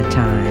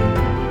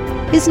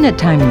Isn't it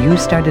time you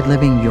started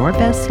living your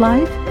best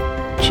life?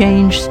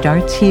 Change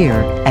starts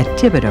here at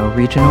Thibodaux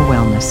Regional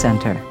Wellness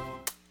Center.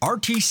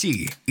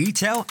 RTC,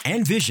 ETEL,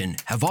 and Vision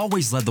have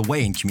always led the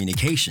way in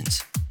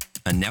communications.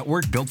 A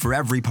network built for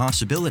every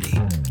possibility.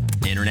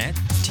 Internet,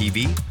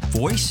 TV,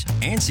 voice,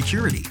 and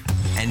security.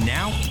 And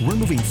now we're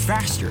moving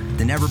faster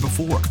than ever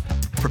before,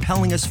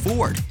 propelling us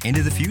forward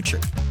into the future.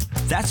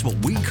 That's what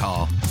we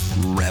call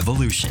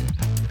revolution.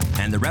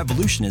 And the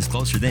revolution is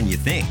closer than you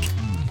think.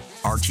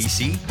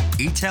 RTC,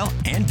 ETEL,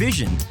 and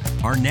Vision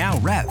are now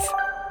Rev.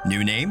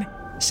 New name,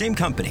 same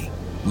company.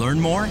 Learn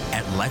more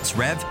at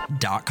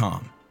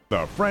letsrev.com.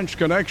 The French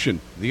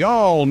Connection, the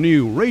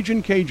all-new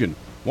Ragin' Cajun,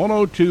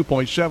 102.7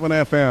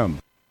 FM.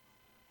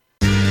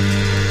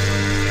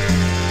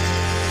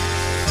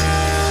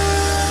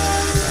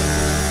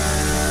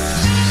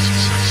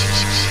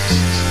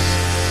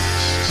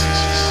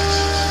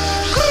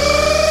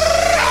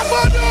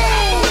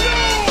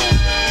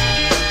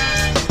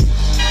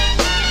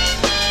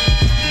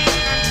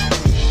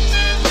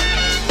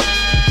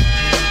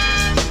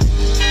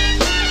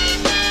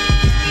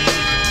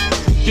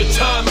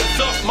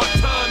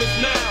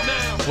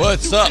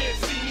 What's up?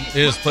 It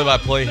is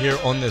Play-by-Play here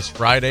on this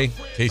Friday.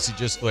 Casey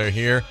Gisclair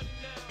here.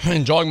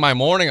 Enjoying my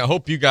morning. I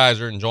hope you guys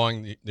are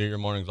enjoying your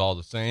mornings all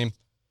the same.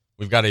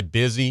 We've got a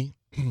busy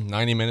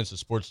 90 minutes of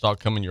sports talk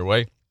coming your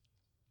way.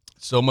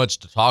 So much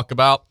to talk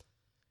about.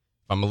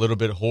 If I'm a little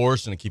bit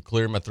hoarse and I keep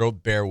clearing my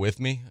throat, bear with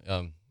me.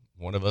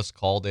 One of us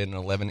called in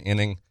an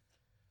 11-inning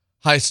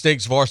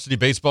high-stakes varsity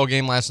baseball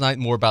game last night.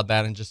 More about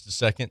that in just a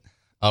second.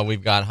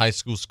 We've got high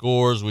school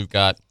scores. We've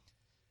got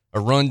a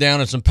rundown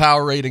of some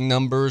power rating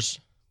numbers.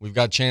 We've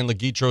got Chandler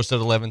Guidroz at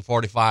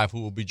 11:45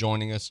 who will be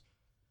joining us.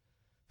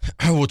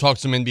 We'll talk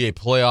some NBA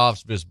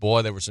playoffs because,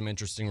 boy, there were some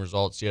interesting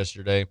results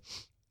yesterday.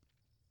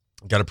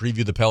 Got to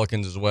preview the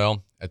Pelicans as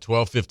well. At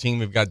 12:15,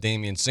 we've got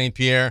Damien St.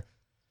 Pierre.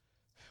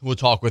 We'll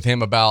talk with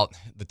him about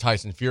the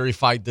Tyson Fury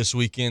fight this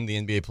weekend, the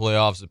NBA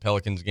playoffs, the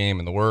Pelicans game,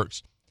 and the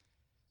works.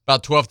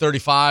 About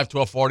 12:35,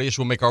 12:40-ish,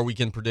 we'll make our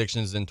weekend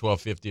predictions. Then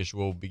 12:50-ish,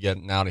 we'll be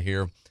getting out of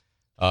here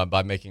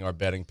by making our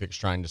betting picks,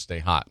 trying to stay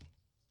hot.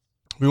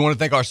 We want to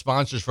thank our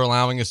sponsors for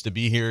allowing us to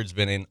be here. It's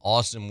been an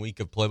awesome week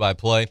of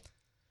play-by-play.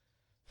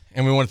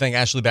 And we want to thank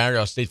Ashley Barry,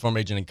 our State Farm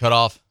agent in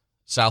Cutoff,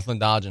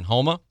 Southland Dodge, and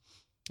Homa.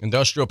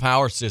 Industrial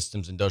Power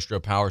Systems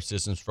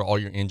for all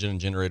your engine and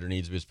generator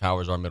needs because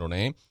power is our middle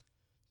name.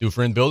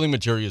 Dufresne Building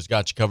Materials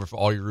got you covered for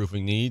all your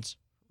roofing needs.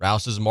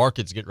 Rouse's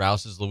Markets, get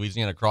Rouse's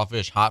Louisiana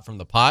crawfish hot from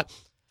the pot.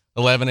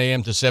 11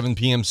 a.m. to 7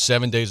 p.m.,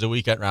 7 days a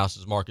week at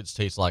Rouse's Markets.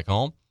 Tastes like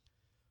home.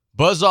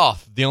 Buzz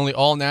Off, the only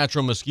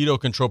all-natural mosquito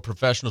control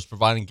professionals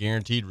providing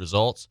guaranteed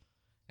results.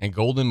 And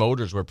Golden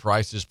Motors, where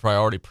price is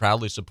priority,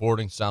 proudly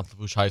supporting South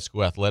Lafourche High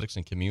School athletics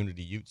and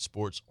community youth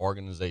sports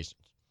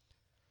organizations.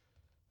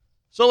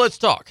 So let's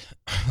talk.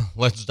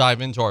 Let's dive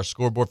into our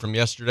scoreboard from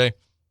yesterday.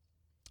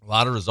 A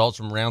lot of results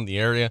from around the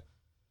area.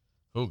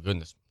 Oh,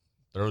 goodness.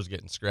 Throat's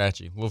getting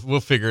scratchy. We'll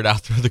figure it out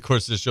through the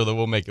course of the show, though.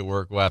 We'll make it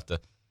work. We'll have to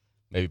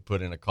maybe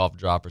put in a cough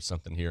drop or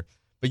something here.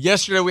 But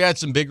yesterday we had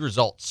some big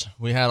results.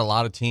 We had a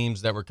lot of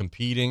teams that were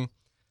competing,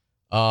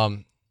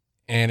 and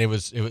it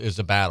was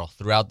a battle.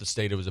 Throughout the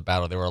state, it was a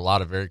battle. There were a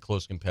lot of very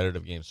close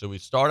competitive games. So we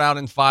start out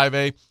in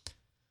 5A,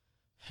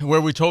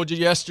 where we told you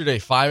yesterday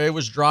 5A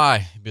was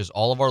dry because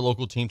all of our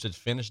local teams had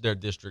finished their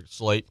district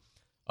slate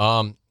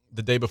the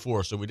day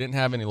before. So we didn't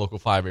have any local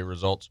 5A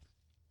results.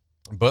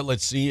 But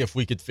let's see if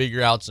we could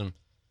figure out some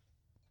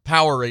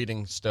power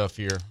rating stuff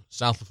here.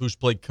 South Lafourche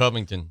played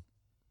Covington.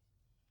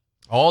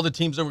 All the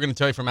teams that we're going to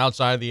tell you from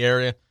outside of the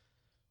area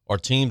are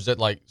teams that,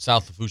 like,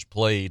 South Lafourche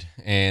played,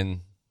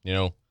 and, you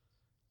know,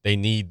 they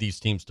need these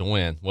teams to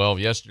win. Well,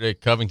 yesterday,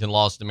 Covington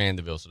lost to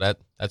Mandeville, so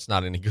that's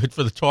not any good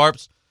for the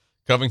Tarps.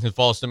 Covington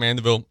falls to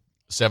Mandeville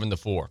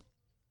 7-4.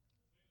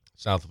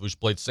 South Lafourche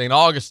played St.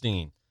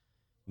 Augustine.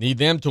 Need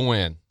them to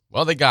win.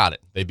 Well, they got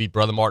it. They beat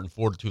Brother Martin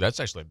 4-2. That's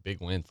actually a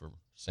big win for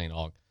St.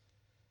 Aug.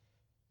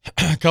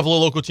 A couple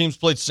of local teams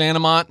played Santa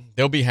Mont.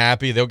 They'll be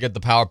happy. They'll get the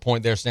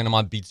PowerPoint there. Santa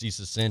Mont beats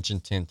East Ascension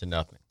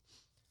 10-0.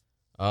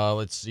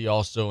 Let's see.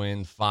 Also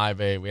in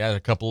 5A, we had a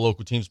couple of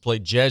local teams play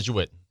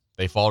Jesuit.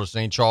 They fall to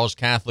St. Charles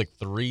Catholic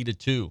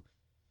 3-2.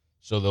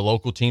 So the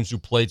local teams who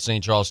played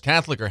St. Charles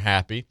Catholic are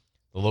happy.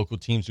 The local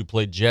teams who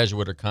played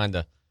Jesuit are kind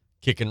of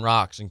kicking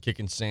rocks and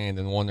kicking sand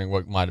and wondering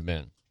what might have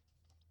been.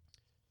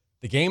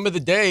 The game of the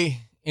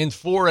day in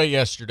 4A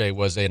yesterday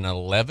was an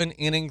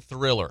 11-inning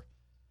thriller,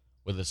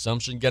 with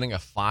Assumption getting a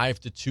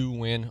 5-2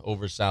 win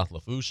over South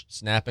Lafourche,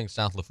 snapping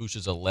South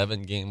Lafourche's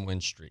 11-game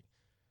win streak.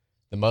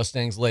 The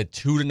Mustangs led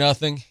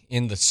 2-0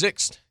 in the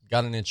 6th,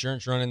 got an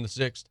insurance run in the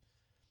 6th,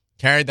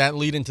 carried that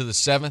lead into the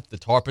 7th. The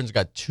Tarpons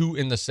got 2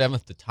 in the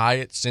 7th to tie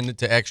it, send it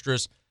to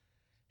extras.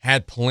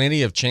 Had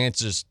plenty of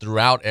chances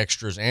throughout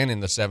extras and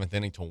in the 7th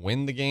inning to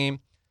win the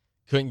game.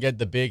 Couldn't get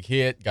the big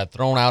hit, got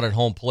thrown out at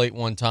home plate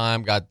one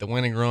time, got the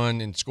winning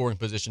run in scoring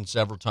position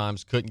several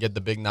times, couldn't get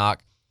the big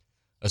knock.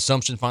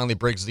 Assumption finally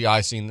breaks the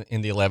icing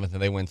in the 11th,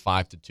 and they win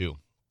 5-2.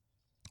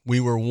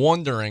 We were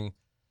wondering,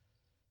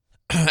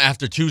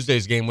 after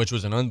Tuesday's game, which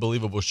was an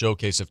unbelievable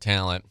showcase of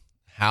talent,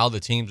 how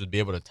the teams would be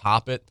able to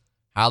top it,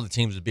 how the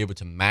teams would be able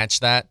to match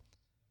that.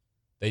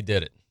 They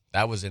did it.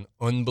 That was an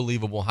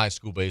unbelievable high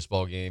school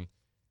baseball game.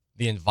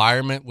 The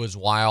environment was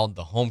wild.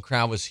 The home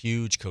crowd was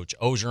huge. Coach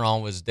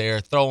Ogeron was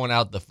there throwing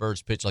out the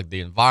first pitch. Like,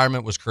 the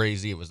environment was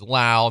crazy. It was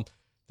loud.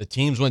 The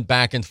teams went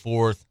back and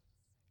forth,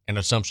 and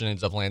Assumption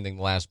ends up landing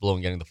the last blow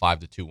and getting the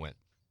 5-2 win.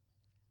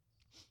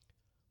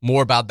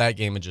 More about that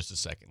game in just a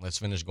second. Let's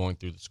finish going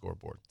through the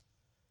scoreboard.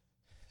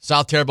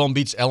 South Terrebonne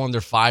beats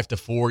Ellender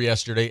 5-4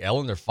 yesterday.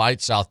 Ellender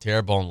fights South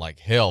Terrebonne like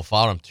hell,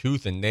 fought them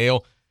tooth and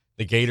nail.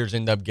 The Gators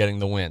end up getting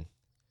the win.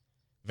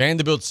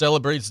 Vanderbilt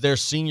celebrates their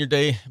senior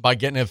day by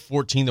getting a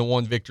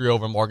 14-1 victory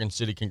over Morgan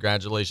City.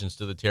 Congratulations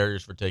to the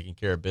Terriers for taking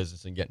care of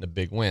business and getting a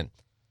big win.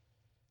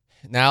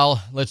 Now,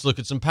 let's look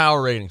at some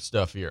power rating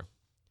stuff here.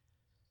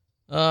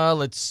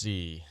 Let's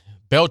see.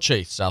 Belle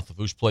Chase, South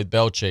Lafourche played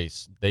Belle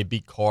Chase. They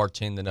beat Carr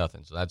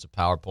 10-0, so that's a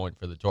power point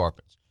for the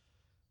Tarpons.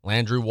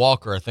 Landry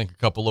Walker, I think a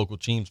couple local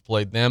teams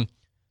played them.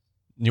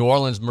 New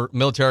Orleans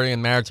Military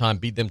and Maritime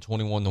beat them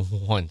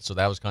 21-1, so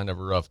that was kind of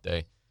a rough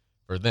day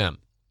for them.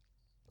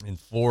 In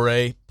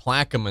 4A,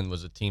 Plaquemine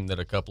was a team that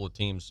a couple of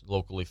teams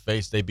locally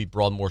faced. They beat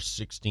Broadmoor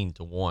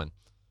 16-1.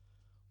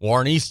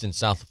 Warren Easton,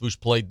 South Lafourche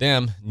played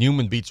them.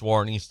 Newman beats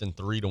Warren Easton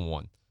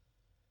 3-1.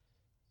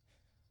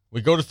 We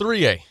go to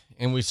 3A,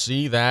 and we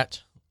see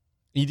that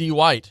E.D.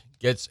 White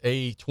gets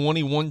a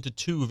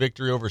 21-2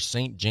 victory over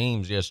St.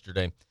 James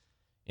yesterday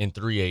in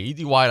 3A.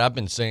 E.D. White, I've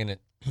been saying it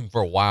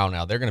for a while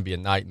now. They're going to be a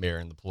nightmare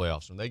in the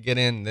playoffs. When they get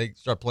in and they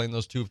start playing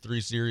those 2 of 3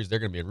 series, they're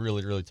going to be a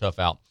really, really tough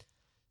out.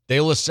 De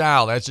La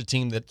Salle, that's a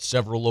team that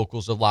several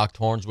locals have locked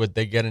horns with.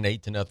 They get an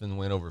 8-0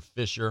 win over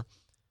Fisher.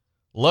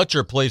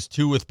 Lutcher plays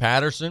 2 with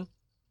Patterson,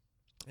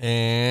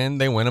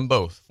 and they win them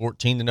both,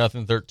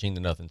 14-0,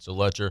 13-0. So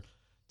Lutcher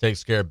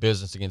takes care of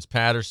business against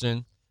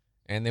Patterson.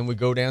 And then we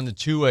go down to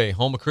 2A.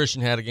 Houma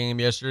Christian had a game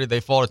yesterday. They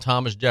fought at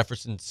Thomas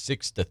Jefferson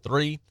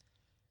 6-3.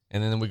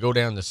 And then we go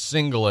down to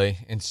Single A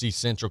and see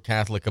Central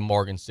Catholic of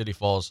Morgan City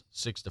falls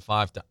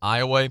 6-5 to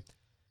Iowa.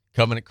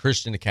 Covenant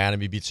Christian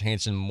Academy beats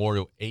Hanson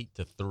Memorial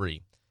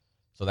 8-3.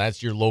 So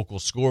that's your local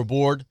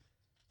scoreboard.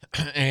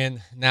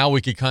 And now we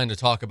could kind of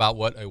talk about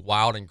what a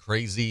wild and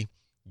crazy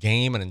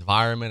game and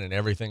environment and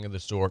everything of the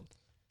sort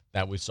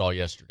that we saw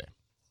yesterday.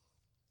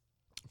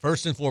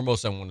 First and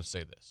foremost, I want to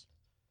say this.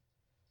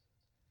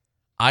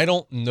 I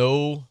don't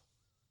know,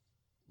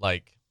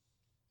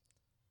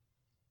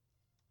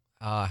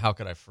 how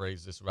could I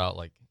phrase this without,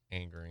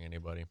 angering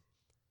anybody?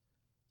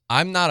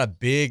 I'm not a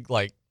big,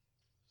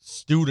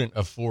 student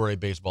of 4A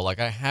baseball. I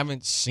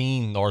haven't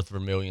seen North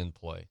Vermilion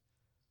play.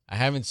 I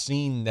haven't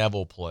seen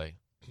Neville play.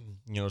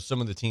 Some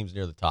of the teams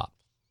near the top.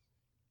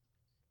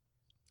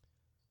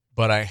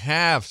 But I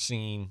have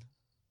seen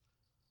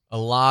a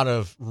lot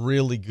of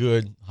really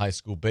good high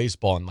school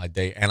baseball in my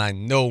day, and I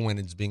know when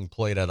it's being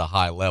played at a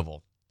high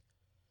level.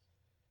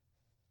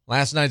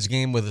 Last night's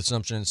game with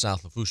Assumption and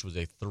South Lafourche was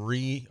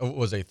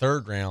a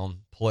third round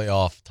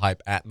playoff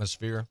type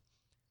atmosphere,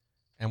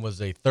 and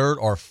was a third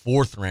or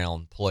fourth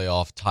round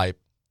playoff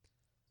type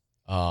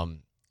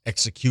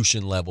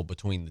execution level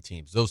between the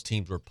teams. Those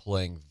teams were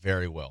playing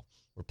very well.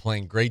 Were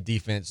playing great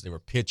defense. They were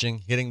pitching,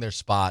 hitting their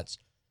spots.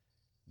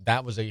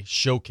 That was a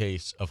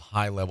showcase of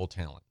high level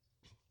talent.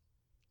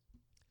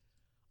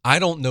 I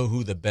don't know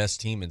who the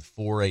best team in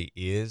 4A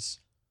is,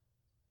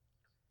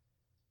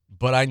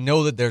 but I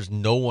know that there's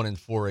no one in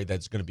 4A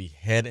that's going to be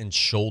head and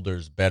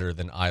shoulders better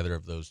than either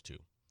of those two.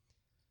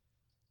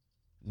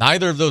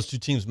 Neither of those two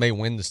teams may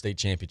win the state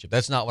championship.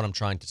 That's not what I'm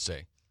trying to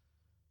say.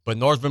 But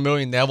North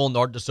Vermilion, Neville,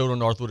 North DeSoto,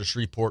 Northwood, or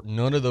Shreveport,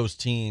 none of those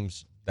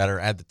teams that are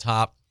at the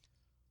top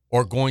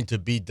are going to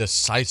be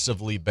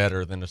decisively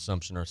better than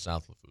Assumption or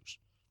South Lafourche.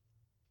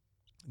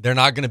 They're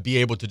not going to be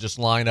able to just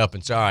line up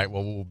and say, all right,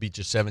 well, we'll beat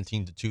you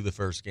 17-2 the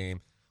first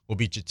game. We'll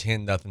beat you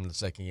 10-0 the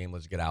second game.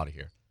 Let's get out of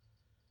here.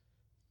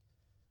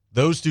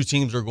 Those two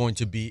teams are going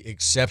to be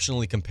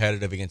exceptionally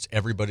competitive against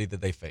everybody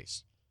that they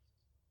face.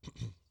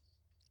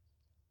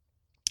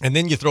 And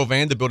then you throw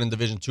Vanderbilt in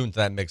Division II into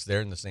that mix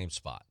there in the same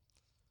spot.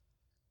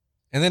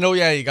 And then,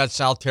 you got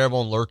South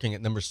Terrebonne lurking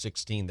at number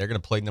 16. They're going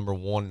to play number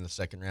 1 in the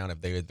second round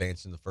if they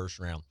advance in the first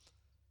round.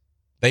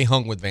 They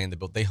hung with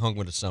Vanderbilt. They hung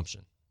with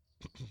Assumption.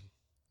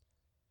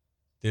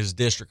 This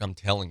district, I'm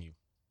telling you,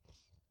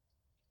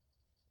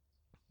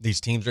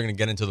 these teams are going to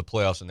get into the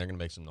playoffs and they're going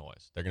to make some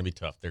noise. They're going to be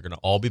tough. They're going to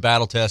all be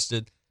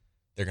battle-tested.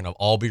 They're going to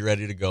all be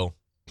ready to go.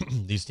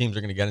 These teams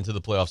are going to get into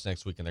the playoffs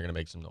next week and they're going to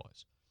make some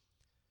noise.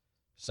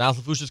 South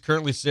Lafourche is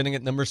currently sitting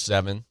at number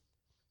 7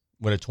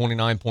 with a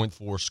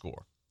 29.4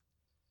 score.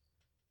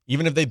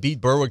 Even if they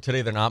beat Berwick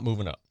today, they're not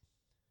moving up.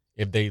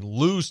 If they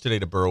lose today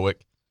to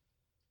Berwick,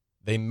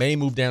 they may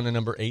move down to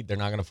number 8. They're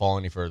not going to fall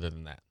any further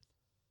than that.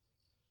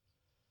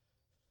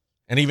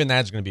 And even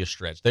that's going to be a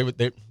stretch.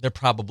 They're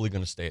probably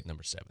going to stay at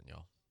number 7,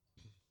 y'all.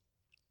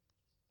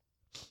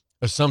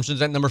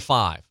 Assumption's at number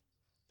 5.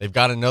 They've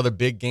got another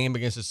big game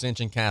against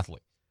Ascension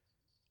Catholic.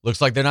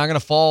 Looks like they're not going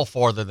to fall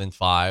farther than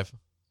 5.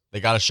 They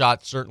got a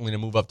shot certainly to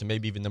move up to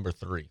maybe even number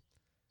 3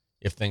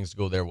 if things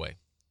go their way.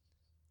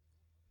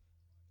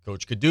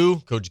 Coach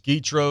Cadu, Coach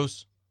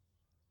Guidroz,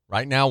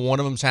 Right now, one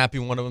of them's happy,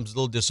 one of them's a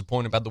little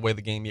disappointed about the way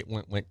the game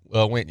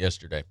went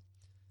yesterday.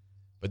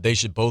 But they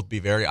should both be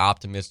very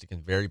optimistic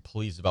and very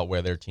pleased about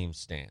where their teams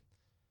stand.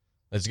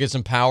 Let's get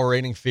some power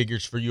rating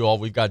figures for you all.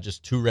 We've got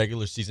just 2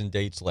 regular season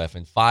dates left.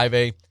 In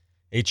 5A,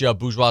 HL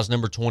Bourgeois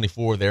number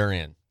 24, they're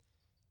in.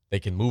 They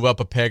can move up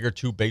a peg or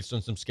two based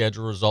on some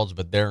schedule results,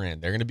 but they're in.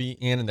 They're going to be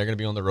in, and they're going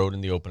to be on the road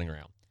in the opening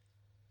round.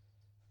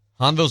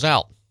 Hanville's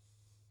out.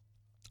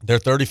 They're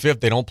 35th.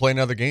 They don't play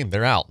another game.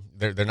 They're out.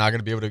 They're not going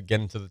to be able to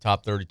get into the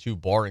top 32,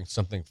 barring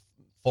something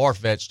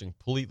far-fetched and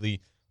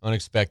completely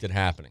unexpected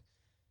happening.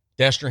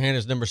 Destrehan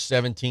is number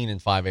 17 in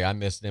 5A. I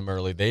missed them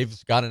early. They've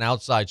got an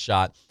outside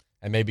shot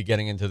and maybe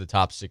getting into the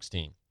top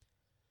 16.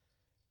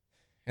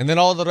 And then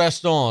all the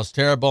restants,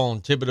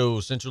 Terrebonne,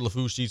 Thibodaux, Central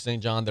Lafourche,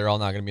 St. John, they're all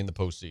not going to be in the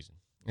postseason.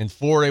 In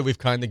 4A, we've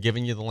kind of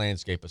given you the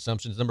landscape.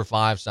 Assumption's number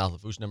 5, South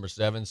Lafourche number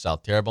 7,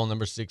 South Terrebonne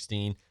number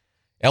 16,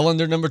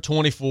 Ellender number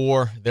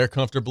 24. They're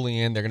comfortably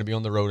in. They're going to be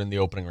on the road in the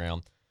opening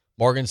round.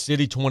 Morgan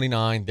City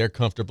 29. They're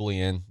comfortably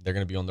in. They're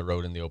going to be on the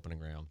road in the opening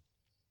round.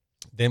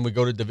 Then we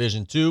go to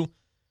Division 2.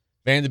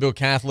 Vanderbilt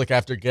Catholic,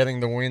 after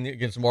getting the win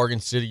against Morgan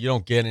City, you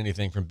don't get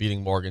anything from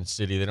beating Morgan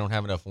City. They don't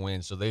have enough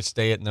wins, so they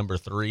stay at number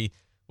 3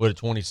 with a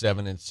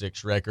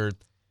 27-6 record.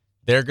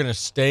 They're going to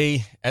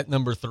stay at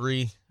number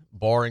 3,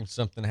 barring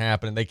something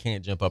happening. They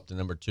can't jump up to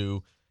number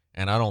 2,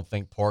 and I don't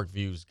think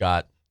Parkview's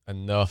got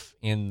enough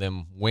in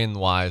them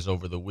win-wise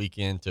over the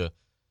weekend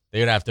they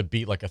would have to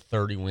beat like a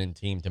 30-win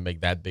team to make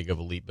that big of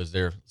a leap, because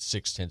they're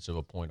 0.6 of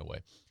a point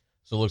away.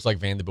 So it looks like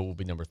Vanderbilt will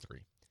be number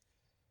 3.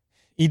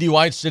 E.D.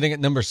 White's sitting at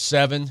number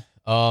 7.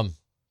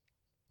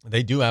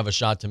 They do have a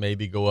shot to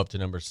maybe go up to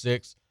number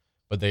 6,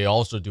 but they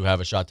also do have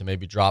a shot to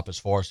maybe drop as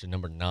far as to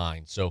number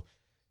 9. So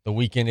the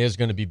weekend is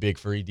going to be big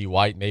for E.D.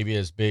 White, maybe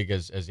as big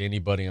as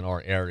anybody in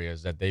our area,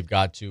 is that they've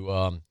got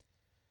to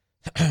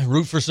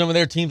root for some of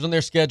their teams on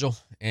their schedule,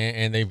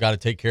 and they've got to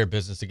take care of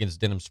business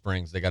against Denham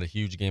Springs. They got a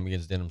huge game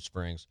against Denham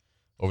Springs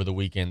over the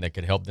weekend that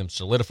could help them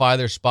solidify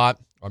their spot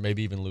or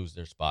maybe even lose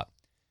their spot.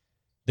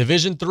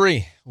 Division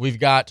 3, we've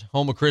got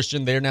Houma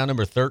Christian. They're now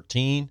number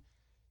 13.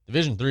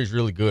 Division 3 is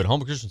really good.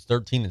 Houma Christian's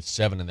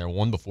 13-7, and they're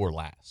one before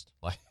last.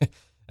 Like,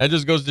 that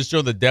just goes to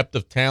show the depth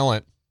of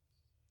talent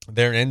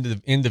there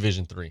in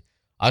Division 3.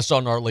 I saw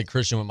North Lake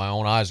Christian with my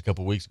own eyes a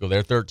couple weeks ago.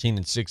 They're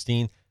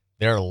 13-16.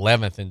 They're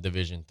 11th in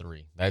Division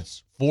 3.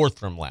 That's 4th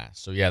from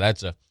last. So, yeah,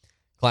 that's a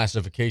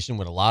classification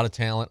with a lot of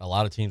talent, a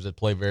lot of teams that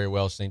play very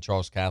well. St.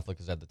 Charles Catholic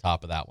is at the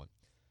top of that one.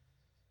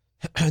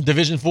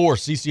 Division 4,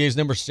 CCA is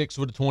number 6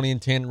 with a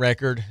 20-10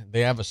 record.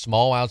 They have a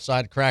small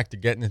outside crack to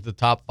get into the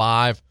top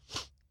 5,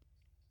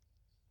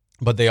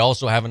 but they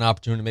also have an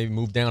opportunity to maybe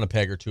move down a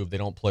peg or two if they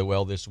don't play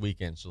well this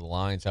weekend. So the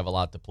Lions have a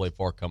lot to play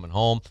for coming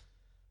home.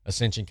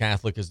 Ascension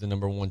Catholic is the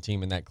number 1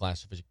 team in that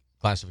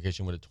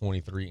classification with a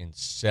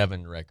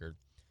 23-7 record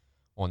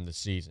on the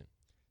season.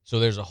 So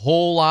there's a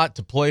whole lot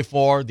to play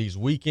for. These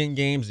weekend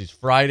games, these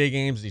Friday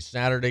games, these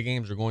Saturday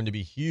games are going to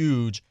be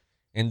huge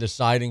in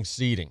deciding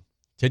seeding.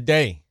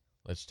 Today,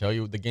 let's tell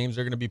you the games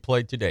are going to be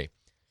played today.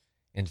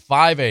 In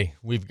 5A,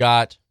 we've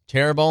got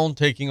Terrebonne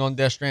taking on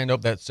Destrehan.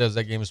 Nope, that says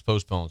that game is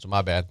postponed, so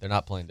my bad. They're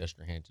not playing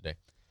Destrehan today.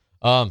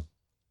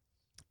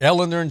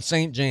 Ellender and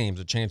St. James,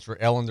 a chance for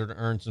Ellender to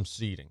earn some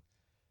seeding.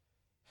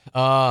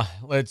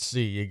 Let's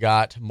see. You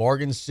got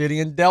Morgan City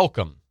and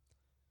Delcom.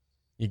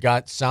 You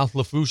got South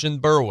Lafourche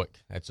and Berwick.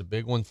 That's a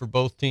big one for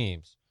both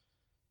teams.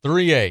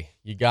 3A,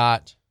 you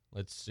got,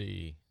 let's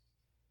see,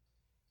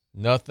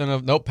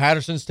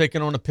 Patterson's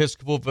taking on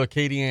Episcopal of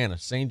Acadiana.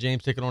 St.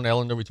 James taking on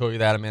Ellender. We told you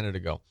that a minute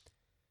ago.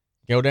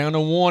 Go down to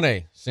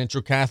 1A,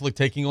 Central Catholic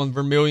taking on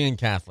Vermilion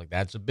Catholic.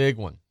 That's a big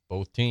one,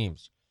 both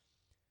teams.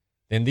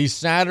 Then these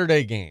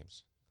Saturday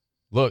games.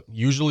 Look,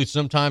 usually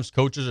sometimes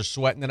coaches are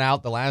sweating it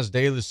out the last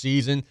day of the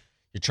season.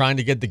 You're trying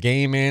to get the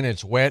game in.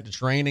 It's wet.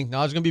 It's raining.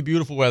 No, it's going to be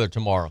beautiful weather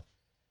tomorrow.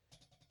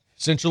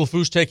 Central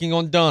Lafourche taking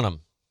on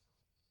Dunham.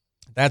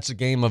 That's a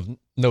game of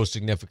no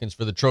significance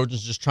for the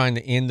Trojans, just trying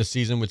to end the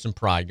season with some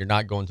pride. You're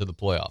not going to the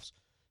playoffs.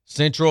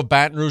 Central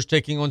Baton Rouge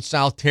taking on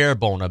South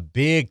Terrebonne, a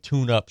big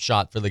tune-up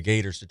shot for the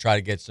Gators to try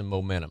to get some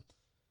momentum.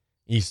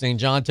 East St.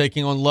 John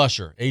taking on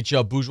Lusher.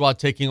 HL Bourgeois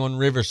taking on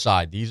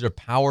Riverside. These are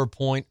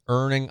PowerPoint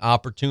earning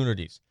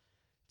opportunities.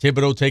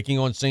 Thibodaux taking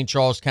on St.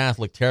 Charles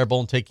Catholic.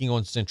 Terrebonne taking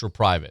on Central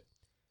Private.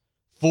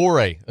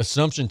 4A,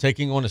 Assumption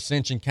taking on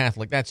Ascension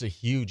Catholic. That's a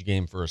huge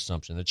game for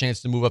Assumption. The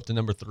chance to move up to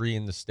number 3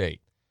 in the state.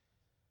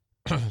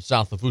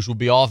 South Lafourche will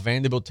be off.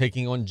 Vanderbilt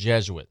taking on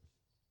Jesuit.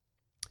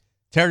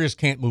 Terriers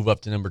can't move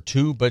up to number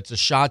 2, but it's a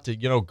shot to,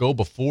 go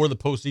before the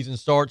postseason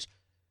starts,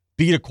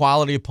 beat a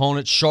quality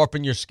opponent,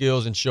 sharpen your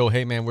skills, and show,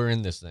 hey, man, we're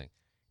in this thing.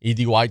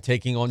 E.D. White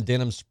taking on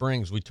Denham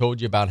Springs. We told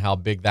you about how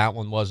big that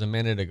one was a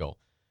minute ago.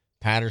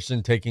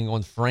 Patterson taking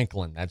on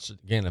Franklin. That's,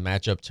 again, a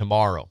matchup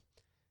tomorrow.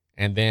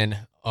 And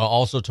then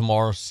also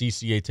tomorrow,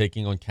 CCA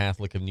taking on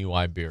Catholic of New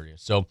Iberia.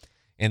 So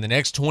in the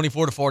next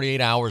 24 to 48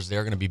 hours, there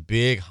are going to be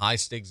big,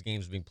 high-stakes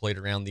games being played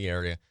around the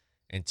area,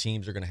 and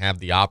teams are going to have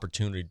the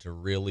opportunity to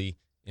really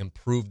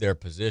improve their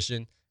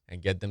position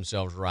and get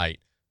themselves right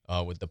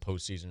with the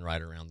postseason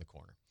right around the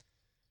corner.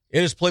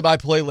 It is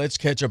play-by-play. Let's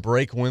catch a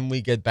break. When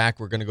we get back,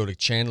 we're going to go to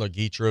Chandler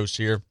Guidroz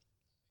here.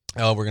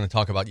 We're going to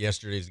talk about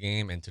yesterday's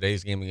game and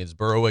today's game against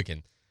Berwick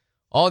and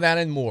all that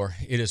and more.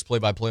 It is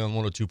play-by-play on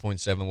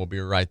 102.7. We'll be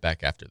right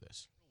back after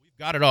this. We've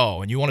got it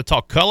all. And you want to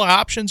talk color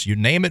options, you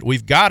name it,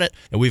 we've got it.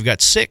 And we've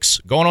got 6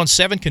 going on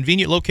 7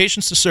 convenient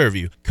locations to serve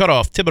you.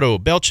 Cutoff,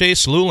 Thibodaux,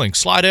 Belchase, Luling,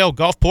 Slidell,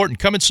 Gulfport, and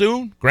coming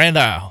soon, Grand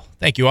Isle.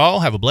 Thank you all.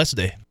 Have a blessed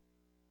day.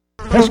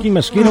 Pesky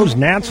mosquitoes,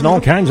 gnats, and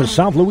all kinds of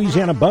South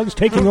Louisiana bugs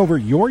taking over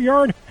your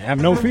yard? Have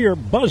no fear,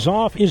 Buzz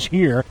Off is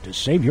here to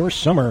save your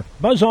summer.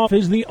 Buzz Off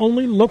is the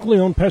only locally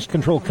owned pest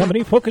control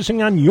company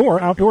focusing on your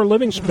outdoor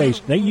living space.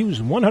 They use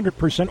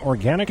 100%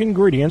 organic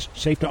ingredients,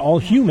 safe to all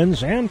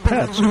humans and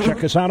pets.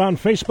 Check us out on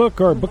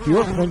Facebook or book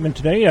your appointment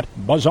today at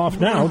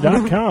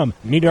buzzoffnow.com.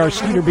 Need our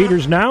skeeter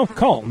beaters now?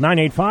 Call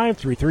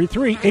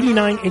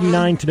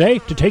 985-333-8989 today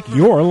to take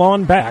your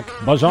lawn back.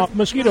 Buzz Off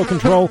Mosquito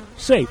Control.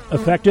 Safe,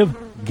 effective,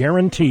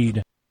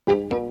 guaranteed.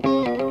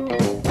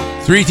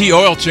 3T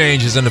Oil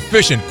Change is an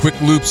efficient, quick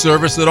loop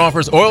service that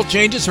offers oil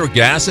changes for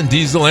gas and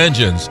diesel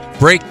engines,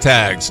 brake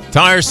tags,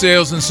 tire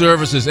sales and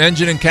services,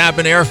 engine and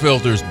cabin air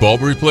filters,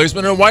 bulb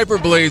replacement, and wiper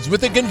blades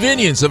with the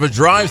convenience of a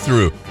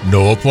drive-through.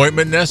 No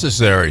appointment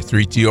necessary.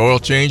 3T Oil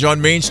Change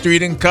on Main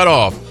Street in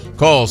Cutoff.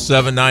 Call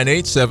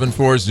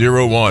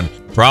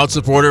 798-7401. Proud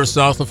supporter of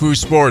South Lafourche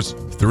sports.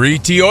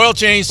 3T Oil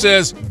Change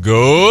says,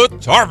 go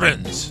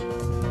Tarpons!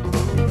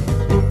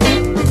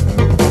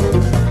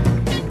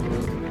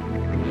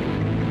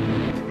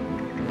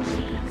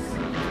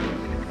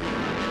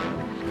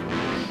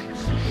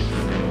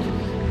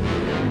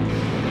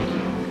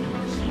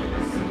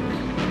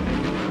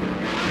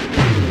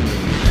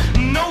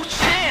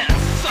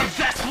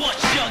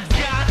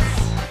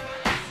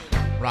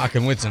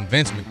 Rocking with some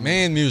Vince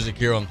McMahon music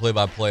here on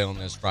Play-by-Play on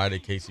this Friday.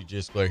 Casey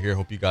Gisclair here.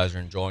 Hope you guys are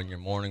enjoying your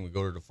morning. We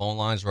go to the phone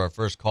lines for our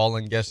first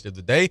call-in guest of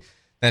the day.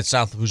 That's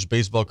South Lafourche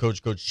baseball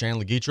coach, Coach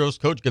Chandler Guidroz.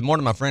 Coach, good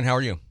morning, my friend. How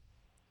are you?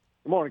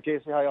 Good morning,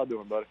 Casey. How y'all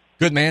doing, buddy?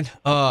 Good, man.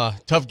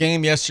 Tough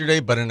game yesterday,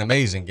 but an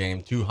amazing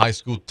game. 2 high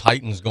school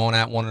titans going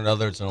at one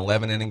another. It's an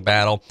 11-inning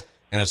battle,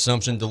 and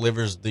Assumption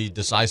delivers the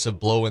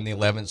decisive blow in the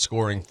 11th,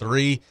 scoring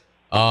 3.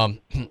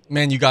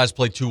 Man, you guys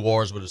played 2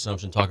 wars with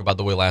Assumption. Talk about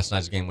the way last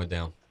night's game went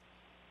down.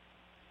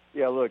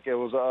 Yeah, look, it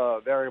was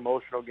a very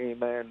emotional game,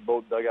 man.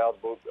 Both dugouts,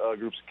 both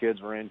groups of kids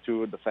were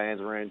into it. The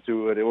fans were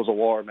into it. It was a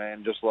war,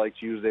 man, just like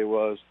Tuesday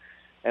was.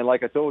 And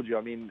like I told you,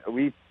 I mean,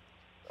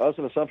 us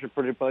and Assumption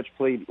pretty much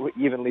played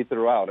evenly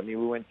throughout. I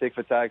mean, we went tick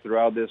for tack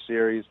throughout this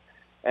series.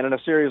 And in a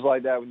series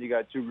like that, when you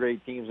got 2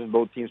 great teams and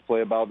both teams play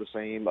about the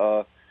same,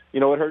 you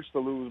know, it hurts to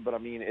lose, but I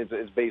mean,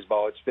 it's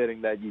baseball. It's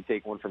fitting that you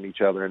take one from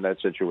each other in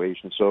that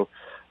situation. So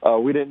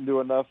we didn't do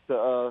enough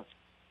to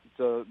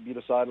be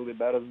decidedly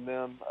better than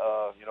them.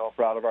 You know, I'm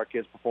proud of our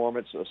kids'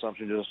 performance.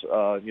 Assumption just,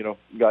 you know,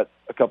 got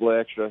a couple of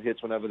extra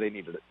hits whenever they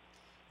needed it.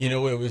 You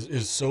know, it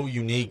was so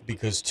unique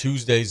because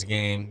Tuesday's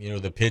game, you know,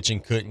 the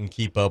pitching couldn't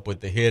keep up with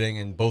the hitting,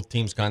 and both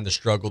teams kind of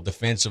struggled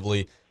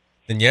defensively.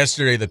 Then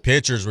yesterday, the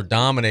pitchers were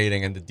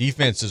dominating, and the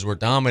defenses were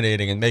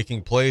dominating and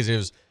making plays. It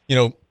was, you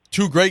know,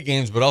 2 great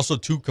games, but also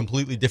 2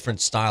 completely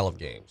different style of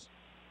games.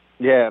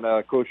 Yeah,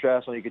 and Coach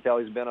Shasson, you could tell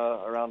he's been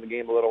around the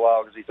game a little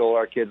while because he told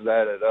our kids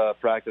that at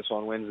practice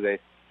on Wednesday.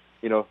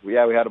 You know, we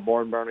had a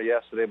barn burner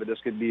yesterday, but this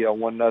could be a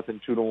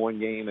 1-0, 2-1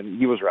 game, and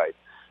he was right.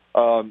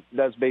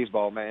 That's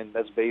baseball, man.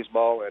 That's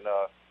baseball, and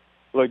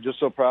look, just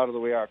so proud of the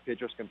way our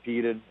pitchers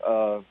competed.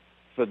 For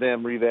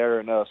them, Rivera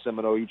and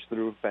Semino each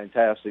threw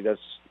fantastic.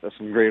 That's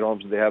some great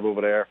arms that they have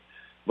over there.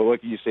 But what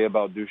can you say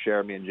about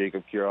Ducharme and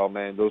Jacob Curel,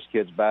 man? Those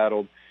kids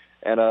battled,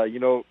 and you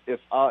know, if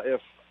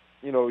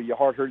you know, your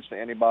heart hurts to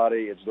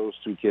anybody, it's those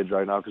 2 kids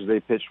right now because they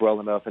pitched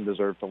well enough and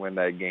deserve to win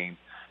that game.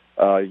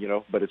 You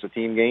know, but it's a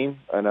team game,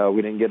 and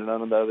we didn't get it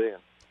on the other end.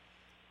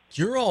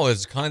 Curel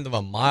is kind of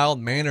a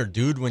mild-mannered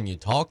dude when you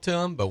talk to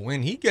him, but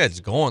when he gets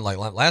going, like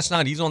last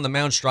night, he's on the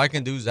mound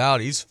striking dudes out.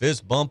 He's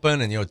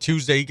fist-bumping, and, you know,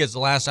 Tuesday he gets the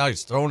last out.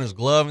 He's throwing his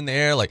glove in the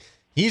air. Like,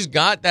 he's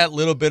got that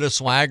little bit of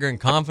swagger and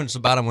confidence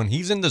about him. When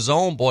he's in the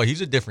zone, boy,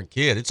 he's a different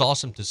kid. It's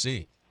awesome to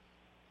see.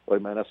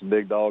 Look, man, that's a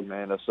big dog,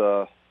 man. That's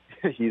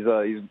he's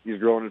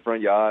growing in front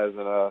of your eyes,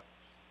 and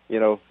you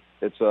know,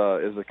 it's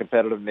a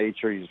competitive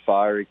nature. He's a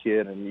fiery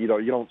kid, and you know,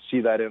 you don't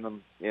see that in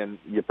him in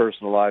your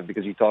personal life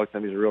because you talk to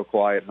him. He's a real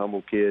quiet,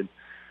 humble kid,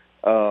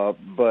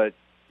 but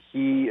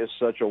he is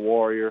such a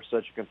warrior,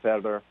 such a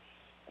competitor,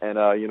 and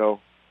you know,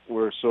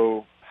 we're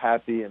so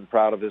happy and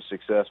proud of his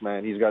success,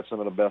 man. He's got some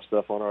of the best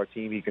stuff on our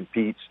team. He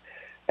competes,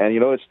 and you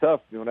know, it's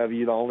tough whenever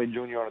you're the only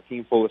junior on a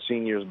team full of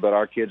seniors, but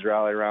our kids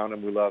rally around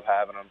him. We love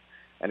having him,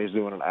 and he's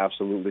doing an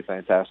absolutely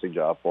fantastic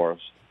job for us.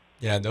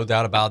 Yeah, no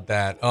doubt about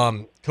that.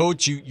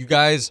 Coach, you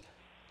guys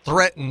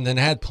threatened and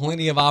had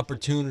plenty of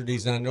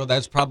opportunities, and I know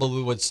that's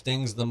probably what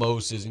stings the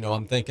most is, you know,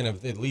 I'm thinking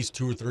of at least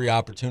 2 or 3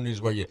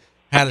 opportunities where you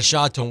had a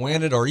shot to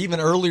win it, or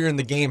even earlier in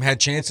the game had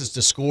chances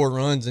to score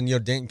runs and, you know,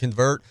 didn't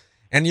convert.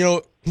 And, you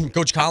know,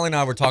 Coach Collie and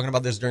I were talking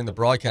about this during the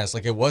broadcast.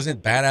 Like, it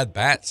wasn't bad at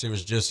bats. It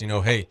was just, you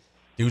know, hey,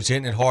 dude's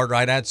hitting it hard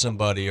right at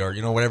somebody, or,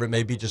 you know, whatever it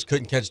may be, just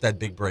couldn't catch that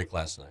big break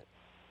last night.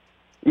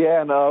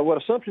 Yeah, and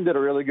what Assumption did a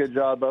really good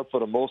job of for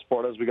the most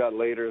part as we got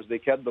later is they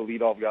kept the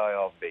leadoff guy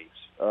off base.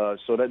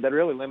 So that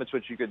really limits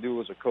what you could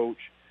do as a coach.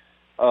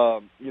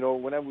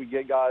 Whenever we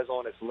get guys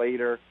on, it's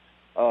later.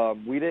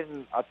 We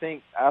didn't, I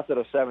think after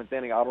the seventh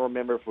inning, I don't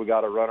remember if we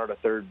got a runner to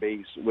third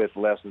base with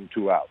less than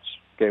 2 outs.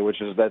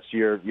 Okay, that's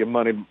your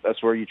money.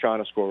 That's where you're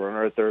trying to score,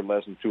 runner at third,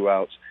 less than 2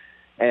 outs.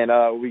 And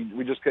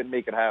we just couldn't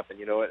make it happen.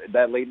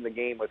 That late in the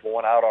game with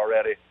 1 out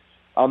already,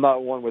 I'm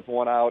not one with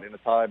 1 out in a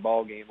tie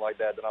ball game like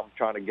that I'm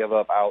trying to give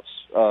up outs,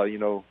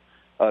 to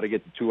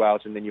get the 2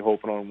 outs, and then you're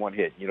hoping on 1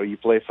 hit. You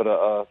play for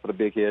the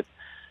big hit.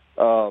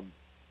 I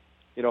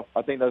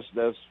think that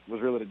was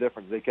really the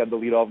difference. They kept the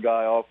leadoff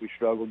guy off. We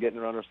struggled getting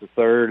runners to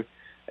third.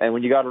 And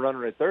when you got a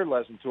runner at third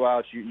less than 2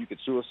 outs, you could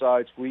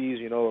suicide squeeze,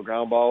 a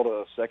ground ball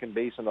to second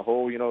base in the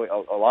hole,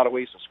 a lot of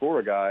ways to score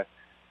a guy.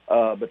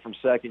 But from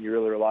second, you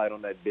really relied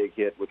on that big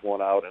hit with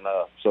 1 out. And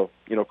so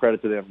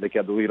credit to them. They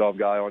kept the leadoff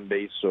guy on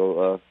base,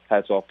 so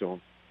hats off to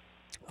them.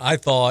 I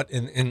thought,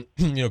 and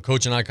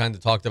Coach and I kind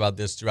of talked about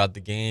this throughout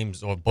the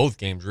games, or both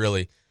games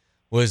really,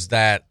 was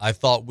that I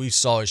thought we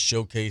saw a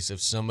showcase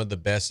of some of the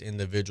best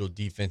individual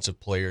defensive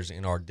players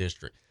in our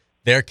district.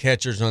 Their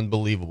catcher's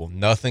unbelievable.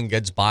 Nothing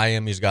gets by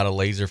him. He's got a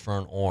laser for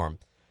an arm.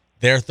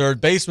 Their third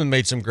baseman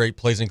made some great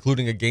plays,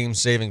 including a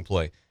game-saving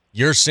play.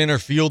 Your center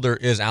fielder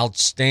is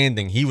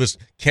outstanding. He was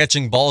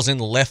catching balls in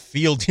left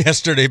field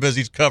yesterday because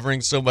he's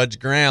covering so much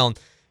ground.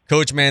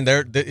 Coach, man,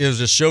 it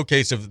was a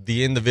showcase of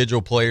the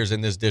individual players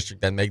in this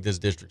district that make this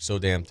district so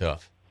damn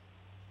tough.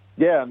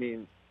 Yeah, I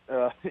mean,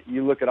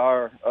 you look at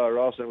our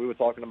roster, we were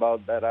talking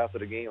about that after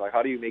the game. Like,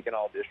 how do you make an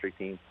all-district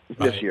team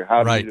this year?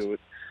 How do you do it?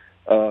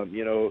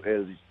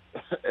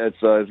 It's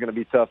going to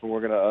be tough, and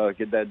we're going to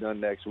get that done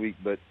next week.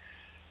 But,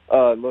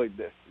 look,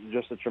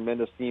 just a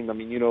tremendous team. I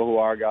mean, you know who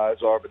our guys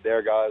are, but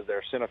their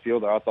center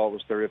fielder I thought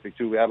was terrific,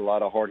 too. We had a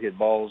lot of hard-hit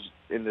balls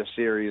in this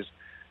series,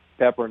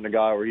 peppering the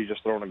guy where he's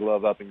just throwing a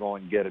glove up and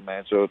going and get it,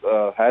 man. So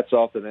hats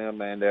off to them,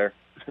 man. They're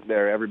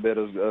every bit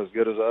as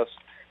good as us.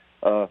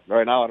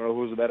 Right now, I don't know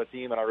who's a better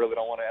team, and I really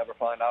don't want to ever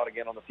find out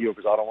again on the field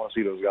because I don't want to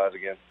see those guys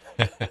again.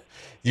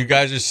 You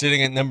guys are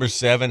sitting at number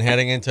 7,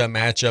 heading into a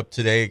matchup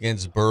today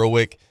against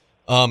Berwick.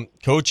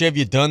 Coach, have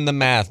you done the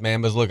math,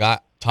 man? Because, look,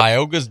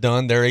 Tioga's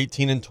done. They're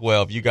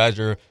 18-12. You guys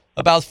are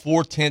about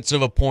 0.4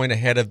 of a point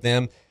ahead of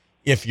them.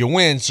 If you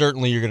win,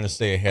 certainly you're going to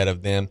stay ahead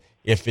of them.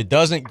 If it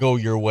doesn't go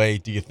your way,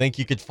 do you think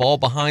you could fall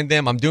behind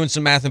them? I'm doing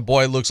some math, and,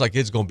 boy, it looks like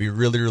it's going to be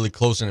really, really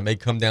close, and it may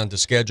come down to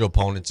schedule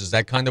opponents. Is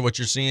that kind of what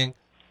you're seeing?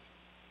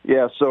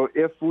 Yeah, so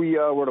if we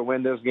were to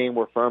win this game,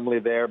 we're firmly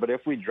there. But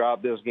if we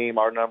drop this game,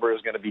 our number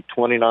is going to be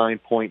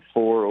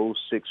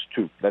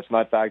 29.4062. That's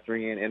not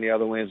factoring in any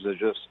other wins. It's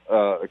just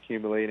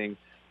accumulating.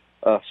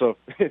 So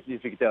if you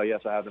can tell,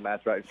 yes, I have the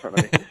math right in front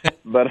of me.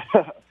 But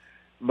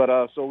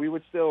so we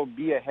would still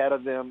be ahead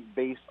of them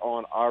based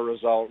on our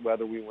result,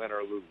 whether we win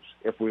or lose.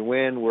 If we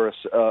win, we're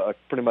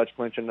pretty much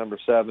clinching number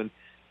 7.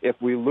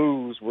 If we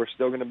lose, we're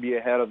still going to be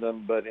ahead of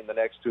them. But in the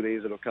next 2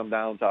 days, it'll come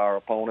down to our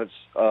opponents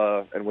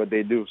and what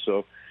they do.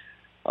 So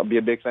I'll be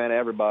a big fan of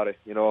everybody.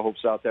 I hope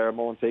South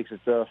Terrebonne takes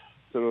it to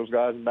those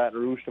guys in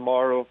Baton Rouge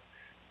tomorrow.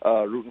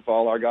 Rooting for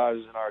all our guys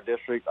in our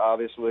district,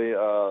 obviously,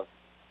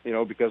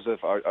 because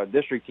if our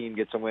district team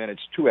gets a win,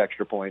 it's 2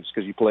 extra points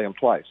because you play them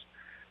twice.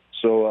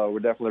 So we're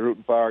definitely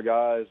rooting for our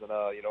guys and,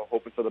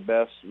 hoping for the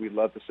best. We'd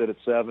love to sit at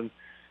 7.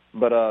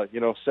 But,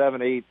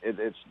 7-8,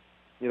 it's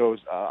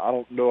I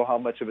don't know how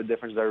much of a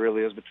difference there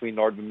really is between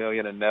North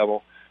Vermilion and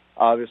Neville.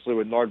 Obviously,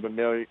 with North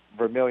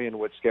Vermilion,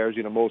 what scares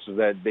you the most is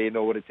that they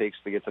know what it takes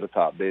to get to the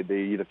top. They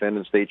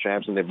defended state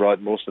champs, and they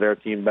brought most of their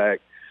team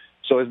back.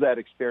 So it's that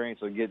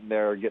experience of getting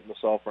there, getting to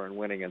Sulphur and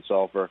winning in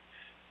Sulphur.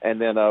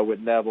 And then with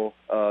Neville,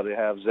 they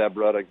have Zeb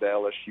Ruddock, the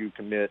LSU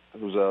commit,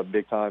 who's a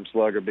big-time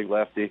slugger, big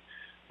lefty.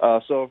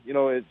 So,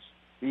 it's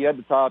you at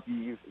the top,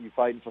 you're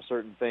fighting for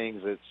certain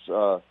things.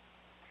 It's,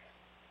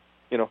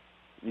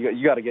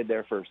 you got to get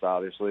there first,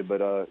 obviously.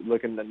 But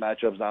looking at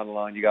matchups down the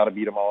line, you got to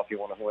beat them all if you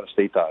want to win a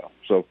state title.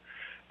 So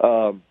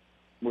we're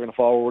going to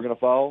follow what we're going to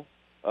follow.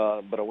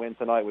 But a win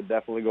tonight would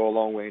definitely go a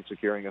long way in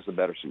securing us a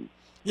better seed.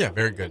 Yeah,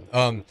 very good.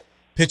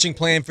 Pitching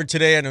plan for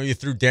today, I know you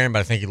threw Darren, but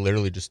I think he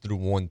literally just threw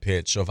 1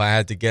 pitch. So if I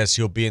had to guess,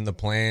 he'll be in the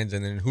plans.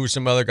 And then who are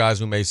some other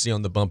guys we may see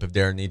on the bump if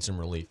Darren needs some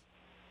relief?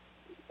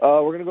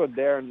 We're going to go with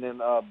Darren, and then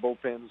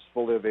bullpens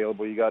fully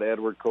available. You got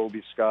Edward,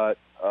 Kobe, Scott,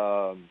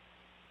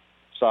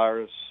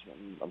 Cyrus.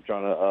 I'm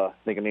trying to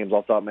think of names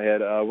off the top of my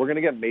head. We're going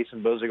to get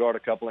Mason Buzigard a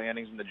couple of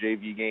innings in the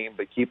JV game,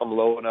 but keep him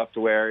low enough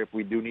to where if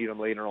we do need him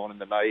later on in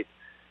the night,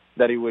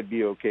 that he would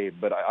be okay.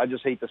 But I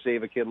just hate to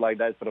save a kid like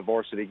that for the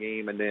varsity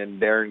game, and then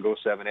Darren goes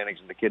 7 innings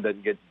and the kid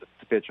doesn't get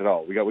to pitch at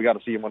all. We got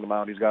to see him on the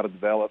mound. He's got to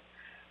develop.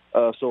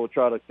 So we'll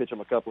try to pitch him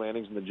a couple of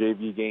innings in the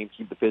JV game,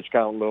 keep the pitch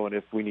count low, and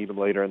if we need him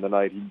later in the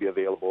night, he'd be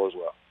available as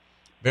well.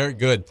 Very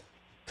good.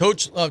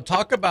 Coach,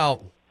 talk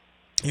about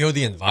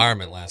the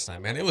environment last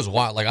night, man. It was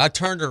wild. Like, I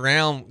turned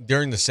around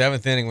during the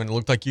 7th inning when it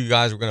looked like you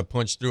guys were going to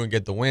punch through and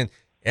get the win.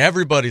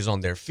 Everybody's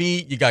on their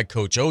feet. You got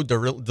Coach O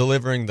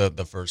delivering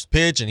the first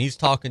pitch, and he's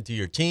talking to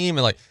your team.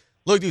 And, like,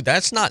 Look, dude,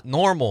 that's not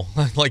normal.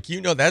 Like,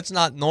 that's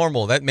not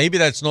normal. Maybe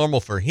that's normal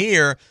for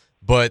here,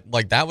 but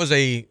like that was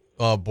a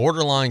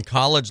borderline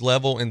college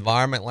level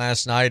environment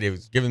last night. It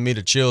was giving me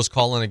the chills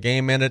calling a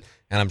game in it,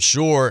 and I'm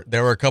sure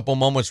there were a couple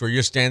moments where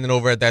you're standing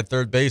over at that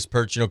third base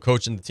perch,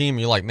 coaching the team,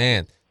 and you're like,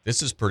 man,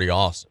 this is pretty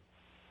awesome.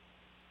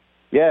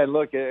 Yeah,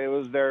 look, it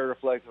was very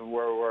reflective of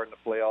where we were in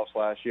the playoffs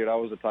last year. That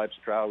was the types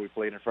of crowd we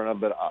played in front of,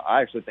 but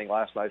I actually think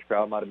last night's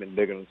crowd might have been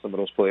bigger than some of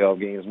those playoff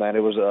games, man. It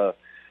was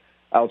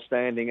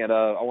outstanding, and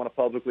I want to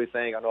publicly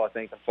thank, I know I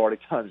thanked him 40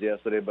 times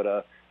yesterday,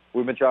 but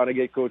we've been trying to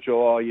get Coach O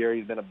all year.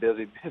 He's been a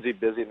busy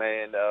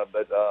man,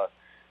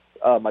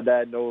 but my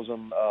dad knows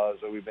him,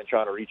 so we've been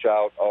trying to reach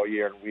out all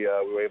year, and we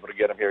were able to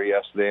get him here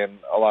yesterday, and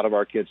a lot of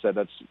our kids said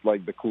that's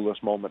like the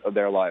coolest moment of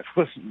their life,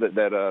 was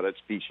that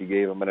speech he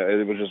gave them, and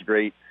it was just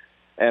great.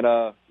 And,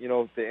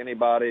 to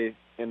anybody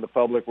in the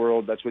public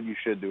world, that's what you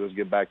should do, is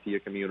give back to your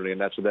community, and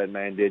that's what that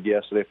man did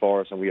yesterday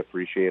for us, and we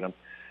appreciate him.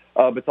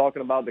 But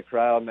talking about the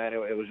crowd, man,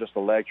 it was just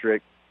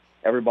electric.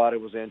 Everybody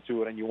was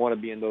into it, and you want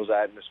to be in those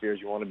atmospheres.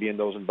 You want to be in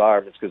those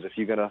environments, because if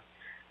you're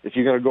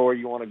gonna go where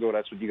you want to go,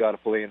 that's what you got to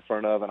play in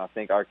front of. And I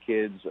think our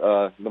kids,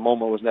 the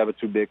moment was never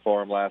too big for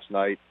them last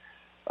night.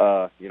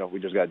 We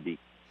just got deep.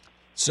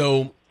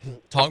 So,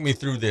 talk me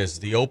through this.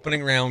 The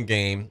opening round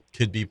game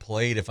could be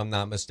played, if I'm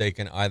not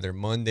mistaken, either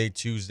Monday,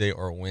 Tuesday,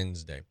 or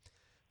Wednesday.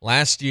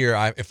 Last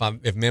year,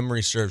 if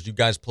memory serves, you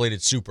guys played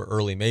it super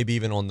early, maybe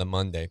even on the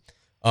Monday.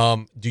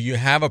 Do you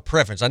have a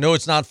preference? I know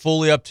it's not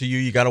fully up to you.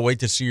 You got to wait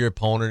to see your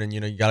opponent, and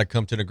you got to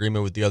come to an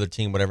agreement with the other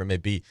team, whatever it may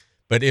be.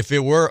 But if it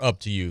were up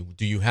to you,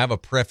 do you have a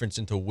preference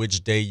into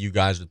which day you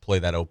guys would play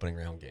that opening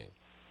round game?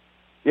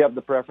 Yep,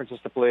 the preference is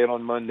to play it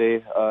on Monday,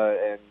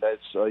 and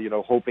that's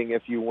hoping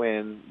if you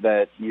win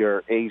that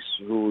your ace,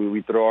 who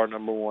we throw our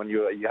number one,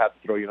 you have to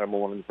throw your number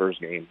one in the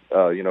first game.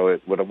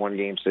 With a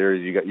 1-game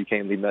series, you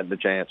can't leave nothing to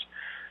chance.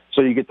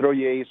 So you could throw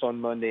your ace on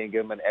Monday and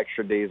give them an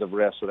extra days of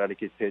rest so that it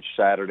could pitch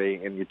Saturday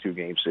in your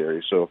 2-game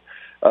series. So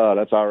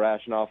that's our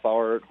rationale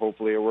for it.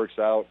 Hopefully it works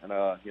out, and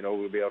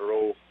we'll be able to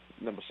roll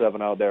number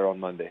 7 out there on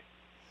Monday.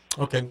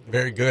 Okay,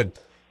 very good.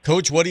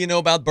 Coach, what do you know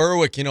about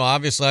Berwick?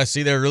 Obviously I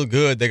see they're real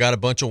good. They got a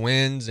bunch of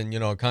wins, and,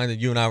 kind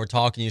of you and I were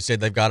talking. You said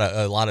they've got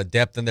a lot of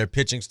depth in their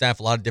pitching staff,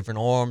 a lot of different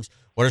arms.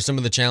 What are some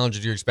of the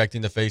challenges you're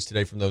expecting to face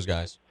today from those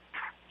guys?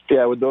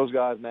 Yeah, with those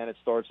guys, man, it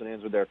starts and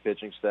ends with their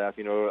pitching staff.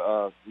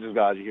 Those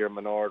guys you hear,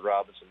 Menard,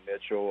 Robinson,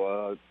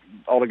 Mitchell,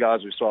 all the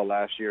guys we saw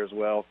last year as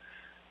well.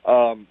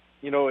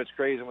 It's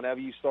crazy whenever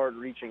you start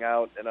reaching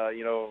out and,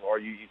 or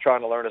you're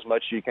trying to learn as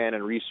much as you can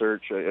in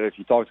research. If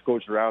you talk to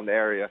coaches around the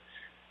area,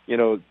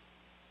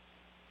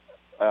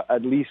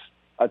 at least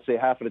I'd say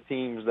half of the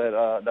teams that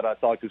I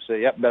talk to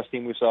say, yep, best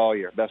team we saw all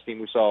year, best team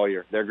we saw all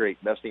year. They're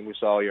great, best team we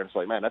saw all year. And it's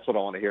like, man, that's what I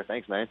want to hear.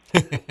 Thanks, man.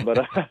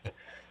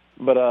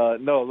 But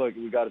no, look,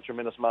 we got a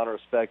tremendous amount of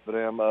respect for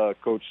them.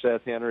 Coach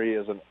Seth Henry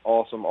is an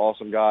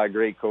awesome guy,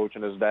 great coach,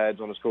 and his dad's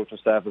on his coaching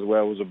staff as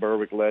well. Was a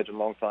Berwick legend,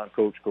 longtime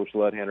coach, Coach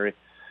Lud Henry.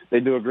 They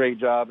do a great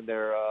job, and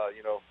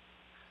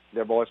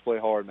their boys play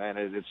hard, man.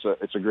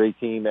 It's a great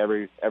team.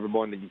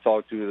 Everyone that you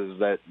talk to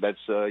is that's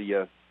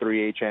your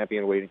 3A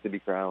champion waiting to be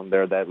crowned.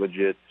 They're that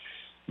legit.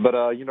 But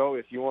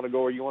if you want to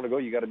go where you want to go,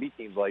 you got to beat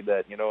teams like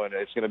that, and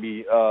it's going to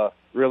be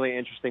really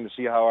interesting to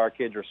see how our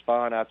kids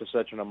respond after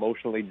such an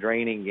emotionally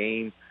draining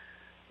game.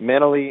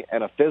 Mentally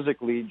and a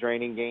physically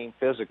draining game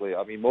physically.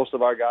 I mean, most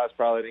of our guys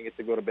probably didn't get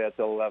to go to bed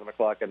till 11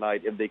 o'clock at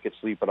night if they could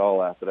sleep at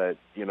all after that,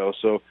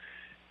 So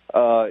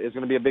it's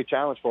going to be a big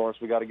challenge for us.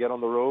 We got to get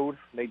on the road,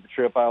 make the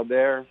trip out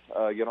there,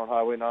 get on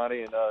Highway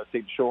 90 and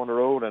take the show on the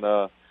road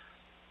and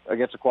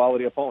against a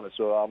quality opponent.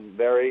 So I'm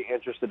very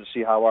interested to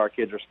see how our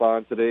kids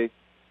respond today.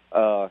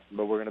 But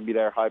we're going to be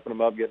there hyping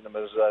them up, getting them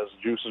as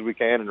juice as we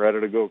can and ready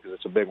to go because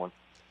it's a big one.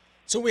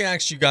 So we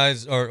asked you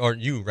guys, or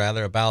you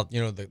rather, about,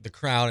 the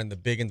crowd and the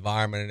big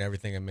environment and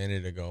everything a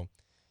minute ago.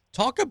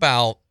 Talk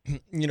about,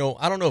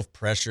 I don't know if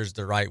pressure is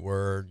the right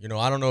word.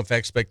 I don't know if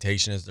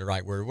expectation is the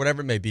right word,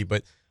 whatever it may be.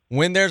 But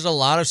when there's a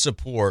lot of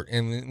support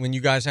and when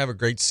you guys have a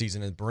great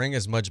season and bring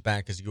as much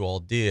back as you all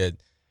did,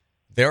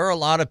 there are a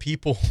lot of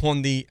people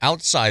on the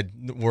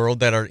outside world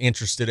that are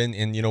interested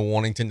in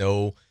wanting to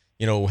know,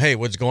 hey,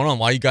 what's going on?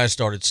 Why you guys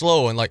started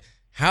slow? And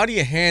how do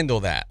you handle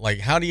that?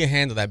 How do you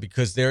handle that?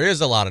 Because there is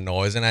a lot of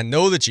noise, and I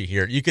know that you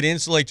hear it. You could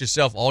insulate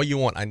yourself all you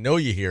want. I know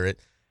you hear it.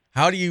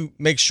 How do you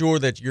make sure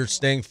that you're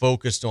staying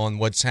focused on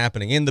what's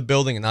happening in the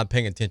building and not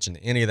paying attention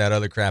to any of that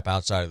other crap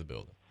outside of the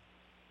building?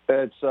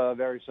 It's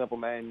very simple,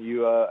 man.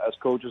 You, as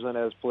coaches and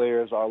as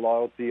players, our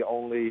loyalty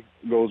only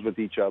goes with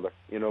each other.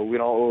 We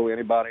don't owe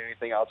anybody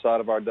anything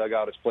outside of our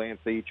dugout. It's playing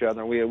for each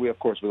other. And we of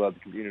course, we love the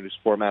community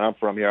support, man. I'm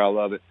from here. I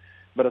love it.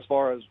 But as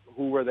far as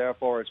who we're there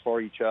for, it's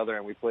for each other,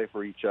 and we play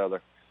for each other.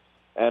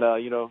 And,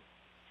 you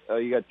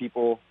got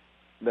people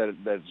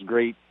that's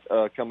great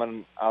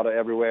coming out of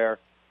everywhere,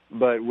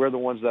 but we're the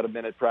ones that have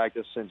been at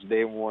practice since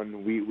day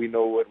one. We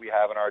know what we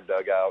have in our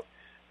dugout.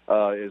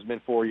 It's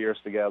been 4 years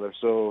together.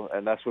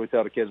 And that's what we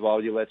tell the kids, why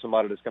would you let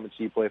somebody that's coming to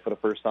see you play for the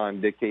first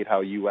time dictate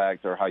how you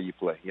act or how you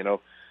play,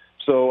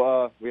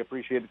 So we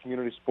appreciate the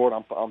community support.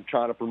 I'm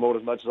trying to promote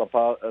as much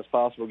as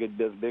possible, get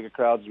as big a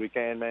crowd as we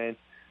can, man.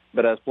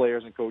 But as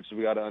players and coaches,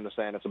 we got to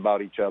understand it's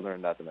about each other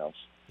and nothing else.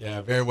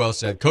 Yeah, very well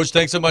said. Coach,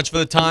 thanks so much for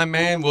the time,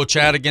 man. We'll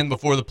chat again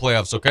before the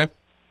playoffs, okay?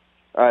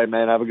 All right,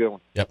 man. Have a good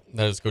one. Yep,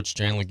 that is Coach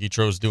Chandler.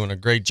 Guidroz doing a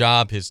great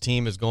job. His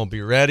team is going to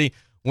be ready.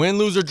 Win,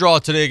 lose, or draw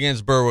today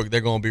against Berwick,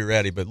 they're going to be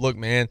ready. But look,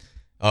 man,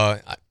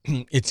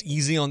 it's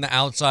easy on the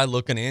outside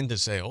looking in to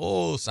say,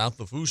 oh, South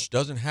Lafourche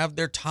doesn't have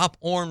their top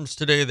arms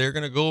today. They're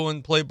going to go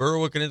and play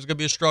Berwick, and it's going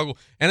to be a struggle.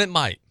 And it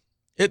might.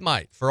 It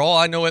might. For all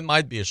I know, it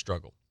might be a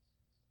struggle.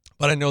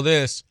 But I know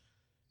this.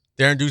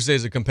 Darren Ducey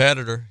is a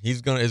competitor.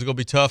 It's going to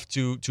be tough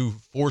to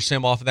force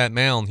him off of that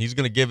mound. He's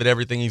going to give it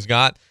everything he's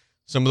got.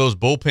 Some of those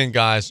bullpen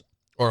guys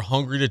are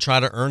hungry to try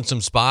to earn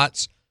some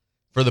spots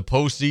for the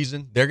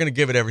postseason. They're going to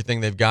give it everything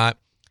they've got.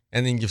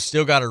 And then you've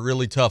still got a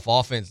really tough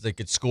offense that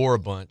could score a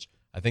bunch.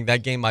 I think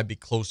that game might be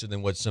closer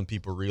than what some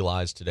people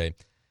realize today.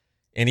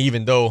 And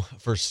even though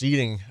for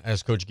seeding,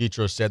 as Coach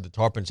Guidroz said, the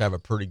Tarpons have a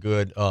pretty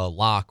good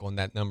lock on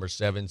that number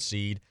 7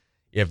 seed.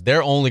 If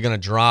they're only going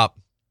to drop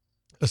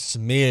a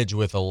smidge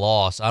with a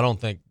loss, I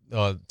don't think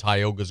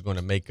Tioga's going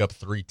to make up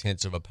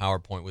 3/10 of a power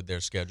point with their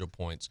schedule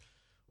points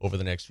over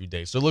the next few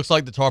days. So it looks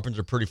like the Tarpons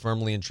are pretty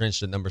firmly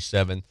entrenched at number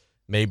 7.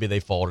 Maybe they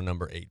fall to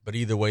number 8. But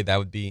either way, that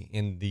would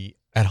be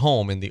at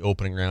home in the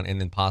opening round and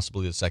then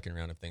possibly the second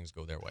round if things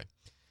go their way.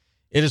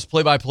 It is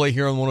play-by-play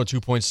here on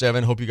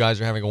 102.7. Hope you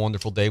guys are having a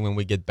wonderful day. When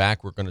we get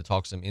back, we're going to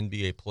talk some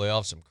NBA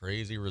playoffs, some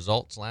crazy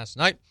results last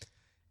night.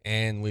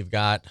 And we've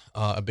got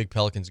a big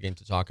Pelicans game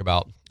to talk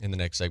about in the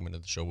next segment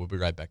of the show. We'll be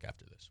right back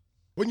after this.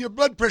 When your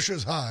blood pressure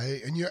is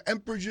high and your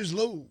amperage is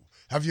low,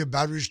 have your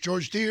batteries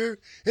charged here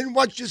and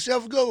watch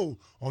yourself go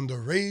on the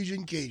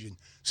Ragin' Cajun,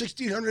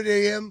 1600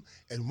 AM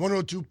and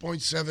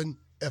 102.7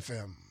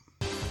 FM.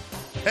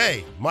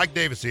 Hey, Mike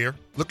Davis here.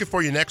 Looking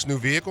for your next new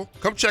vehicle?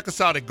 Come check us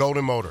out at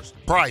Golden Motors.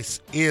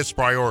 Price is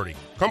priority.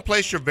 Come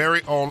place your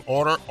very own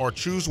order or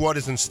choose what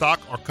is in stock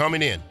or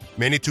coming in.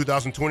 Many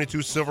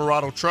 2022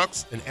 Silverado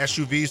trucks and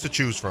SUVs to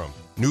choose from.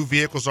 New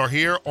vehicles are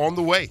here on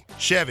the way.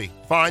 Chevy,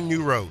 find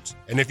new roads.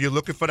 And if you're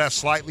looking for that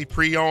slightly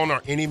pre-owned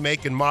or any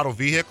make and model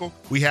vehicle,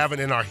 we have it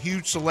in our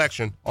huge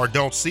selection, or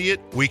don't see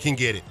it, we can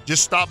get it.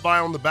 Just stop by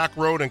on the back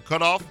road and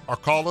cut off or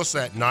call us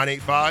at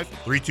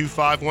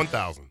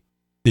 985-325-1000.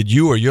 Did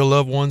you or your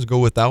loved ones go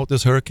without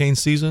this hurricane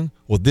season?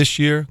 Well, this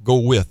year, go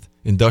with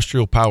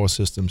Industrial Power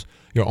Systems,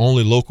 your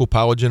only local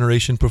power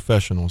generation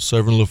professional,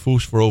 serving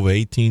Lafourche for over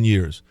 18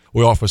 years.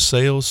 We offer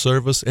sales,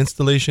 service,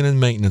 installation,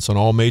 and maintenance on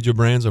all major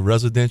brands of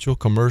residential,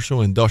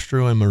 commercial,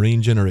 industrial, and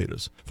marine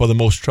generators for the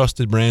most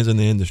trusted brands in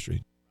the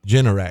industry.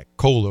 Generac,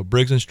 Kohler,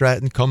 Briggs &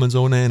 Stratton, Cummins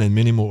Onan, and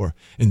many more.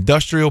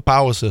 Industrial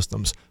Power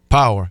Systems.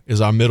 Power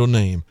is our middle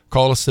name.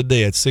 Call us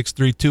today at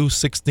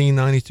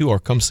 632-1692 or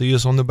come see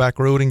us on the back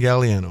road in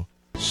Galliano.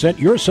 Set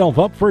yourself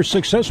up for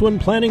success when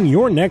planning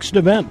your next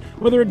event.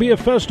 Whether it be a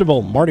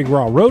festival, Mardi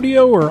Gras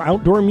rodeo, or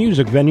outdoor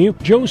music venue,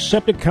 Joe's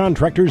Septic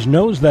Contractors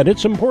knows that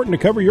it's important to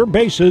cover your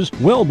bases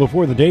well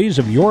before the days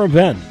of your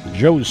event.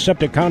 Joe's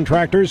Septic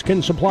Contractors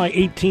can supply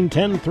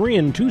 1810 3-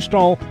 and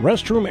 2-stall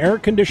restroom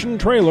air-conditioned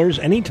trailers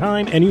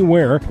anytime,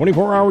 anywhere,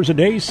 24 hours a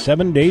day,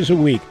 7 days a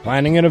week.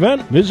 Planning an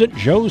event? Visit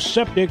Joe's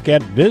Septic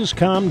at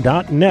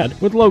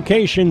viscom.net with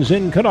locations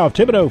in Cutoff,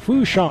 Thibodaux,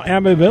 Foushaw,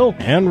 Abbeville,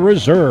 and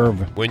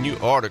Reserve. When you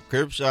order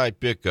curbside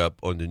pickup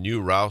on the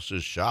new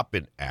Rouse's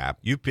shopping app,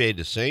 you pay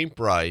the same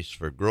price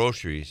for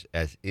groceries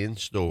as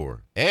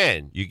in-store.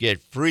 And you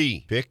get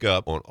free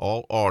pickup on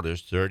all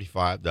orders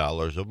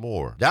 $35 or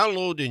more.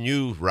 Download the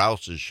new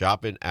Rouse's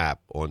shopping app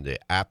on the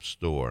App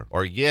Store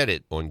or get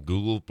it on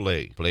Google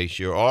Play. Place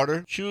your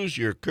order, choose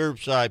your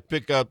curbside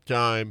pickup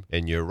time,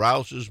 and your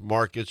Rouse's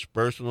Markets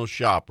personal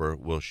shopper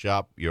will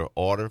shop your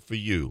order for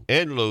you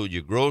and load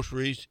your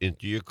groceries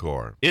into your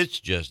car. It's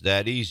just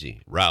that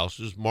easy.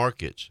 Rouse's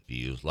Markets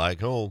feels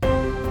like home.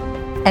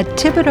 At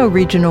Thibodaux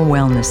Regional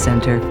Wellness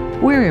Center,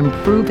 we're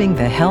improving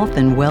the health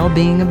and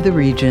well-being of the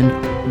region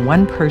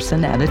one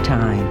person at a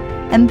time.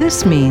 And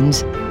this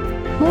means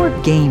more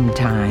game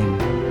time,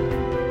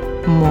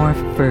 more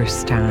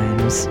first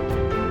times,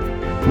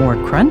 more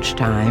crunch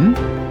time,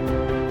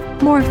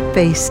 more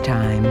face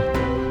time,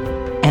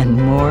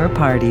 and more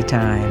party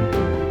time.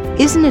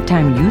 Isn't it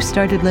time you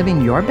started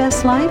living your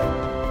best life?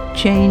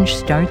 Change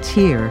starts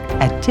here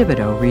at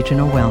Thibodaux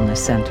Regional Wellness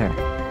Center.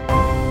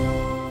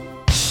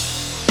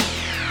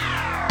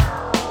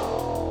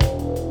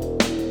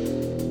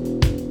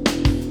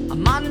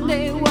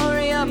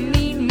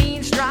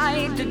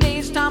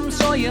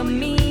 Your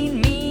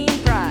mean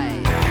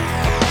pride.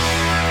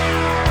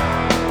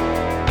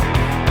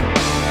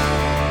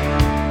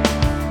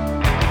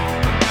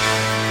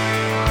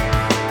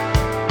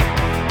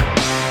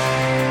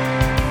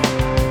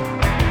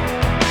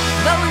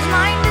 Though his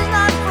mind is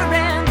not for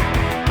rent,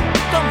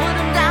 don't put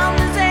him down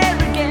as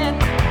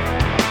arrogant.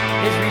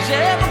 His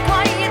reserve a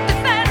quiet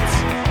defense,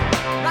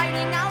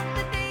 writing out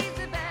the day's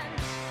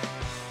events.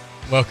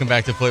 Welcome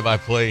back to Play by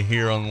Play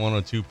here on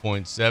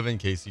 102.7.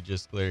 Casey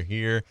Gisclair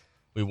here.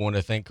 We want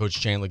to thank Coach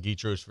Chandler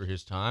Guidroz for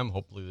his time.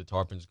 Hopefully the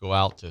Tarpons go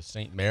out to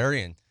St.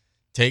 Mary and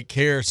take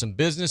care of some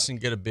business and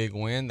get a big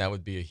win. That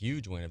would be a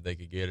huge win if they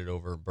could get it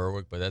over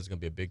Berwick, but that's going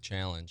to be a big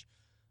challenge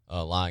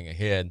lying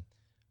ahead.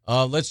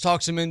 Let's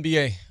talk some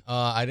NBA.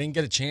 I didn't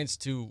get a chance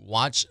to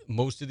watch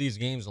most of these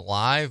games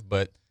live,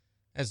 but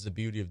that's the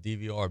beauty of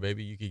DVR,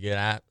 baby. You could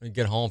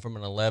get home from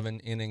an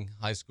 11-inning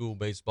high school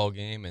baseball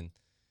game and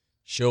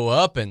show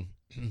up and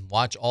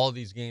watch all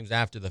these games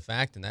after the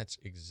fact, and that's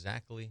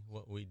exactly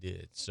what we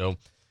did. So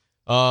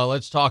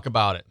let's talk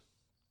about it.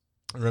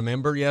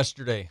 Remember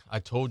yesterday, I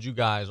told you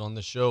guys on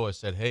the show, I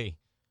said, hey,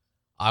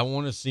 I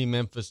want to see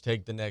Memphis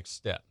take the next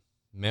step.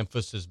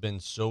 Memphis has been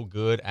so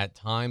good at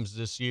times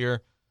this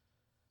year.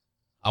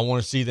 I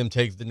want to see them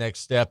take the next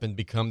step and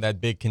become that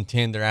big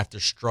contender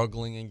after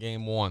struggling in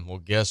game one. Well,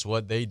 guess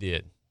what they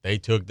did? They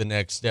took the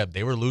next step.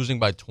 They were losing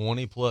by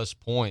 20-plus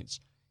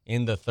points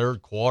in the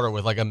third quarter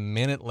with like a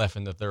minute left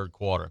in the third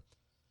quarter.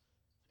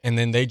 And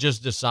then they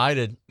just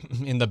decided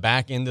in the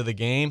back end of the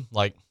game,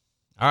 like,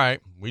 all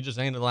right, we just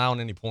ain't allowing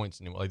any points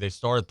anymore. Like, they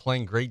started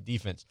playing great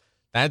defense.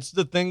 That's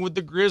the thing with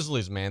the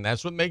Grizzlies, man.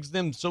 That's what makes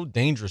them so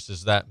dangerous,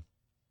 is that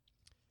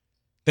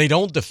they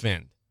don't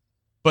defend,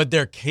 but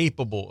they're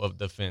capable of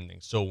defending.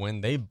 So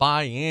when they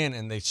buy in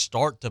and they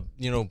start to,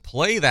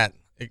 play that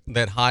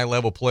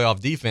high-level playoff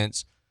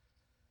defense,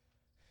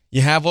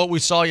 you have what we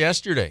saw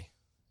yesterday.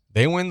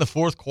 They win the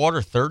fourth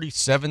quarter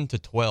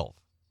 37-12.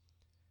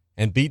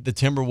 And beat the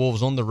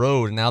Timberwolves on the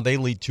road, and now they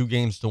lead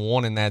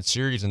 2-1 in that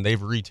series, and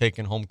they've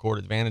retaken home court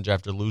advantage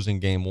after losing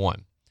game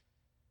one.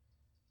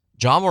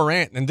 Ja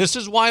Morant, and this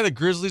is why the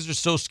Grizzlies are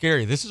so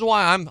scary. This is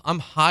why I'm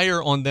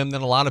higher on them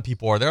than a lot of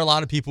people are. There are a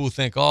lot of people who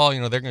think, they're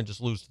going to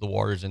just lose to the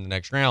Warriors in the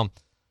next round.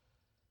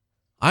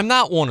 I'm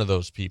not one of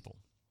those people.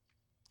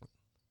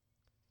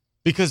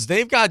 Because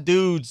they've got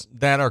dudes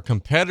that are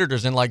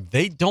competitors, and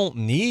they don't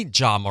need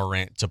Ja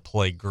Morant to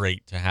play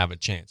great to have a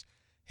chance.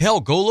 Hell,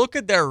 go look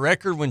at their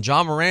record when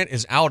Ja Morant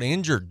is out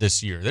injured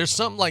this year. There's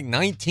something like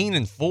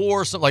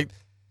 19-4, something like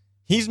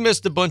he's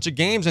missed a bunch of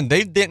games, and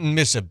they didn't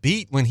miss a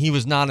beat when he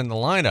was not in the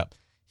lineup.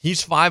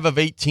 He's 5 of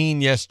 18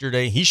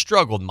 yesterday. He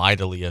struggled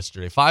mightily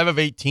yesterday. 5 of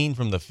 18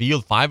 from the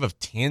field, 5 of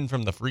 10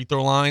 from the free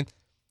throw line.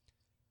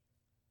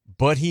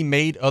 But he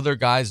made other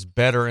guys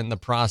better in the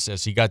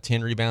process. He got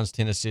 10 rebounds,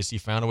 10 assists. He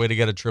found a way to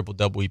get a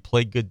triple-double. He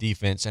played good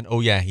defense, and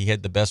he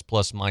had the best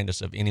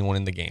plus-minus of anyone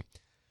in the game.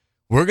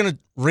 We're going to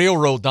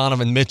railroad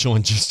Donovan Mitchell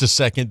in just a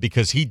second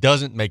because he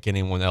doesn't make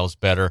anyone else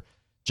better.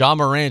 Ja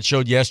Morant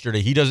showed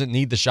yesterday he doesn't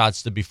need the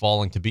shots to be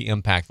falling to be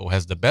impactful.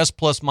 Has the best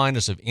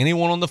plus-minus of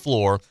anyone on the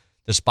floor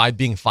despite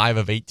being 5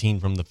 of 18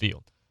 from the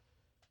field.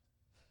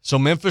 So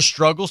Memphis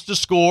struggles to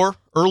score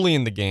early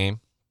in the game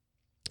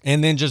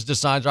and then just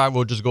decides, all right,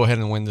 we'll just go ahead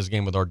and win this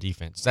game with our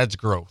defense. That's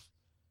growth.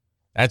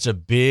 That's a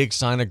big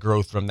sign of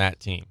growth from that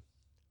team.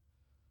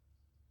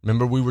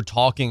 Remember, we were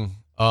talking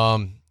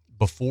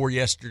before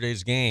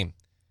yesterday's game.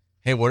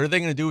 Hey, what are they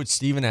going to do with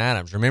Steven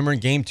Adams? Remember in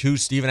Game 2,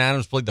 Steven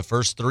Adams played the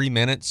first 3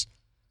 minutes,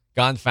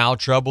 got in foul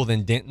trouble,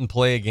 then didn't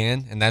play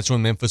again, and that's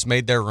when Memphis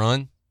made their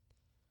run?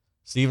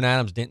 Steven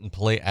Adams didn't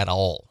play at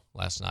all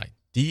last night.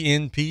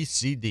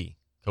 DNP-CD,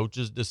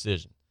 coach's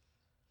decision.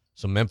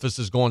 So Memphis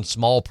is going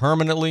small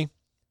permanently,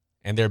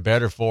 and they're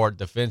better for it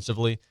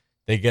defensively.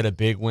 They get a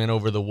big win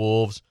over the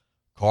Wolves.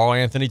 Karl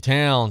Anthony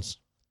Towns,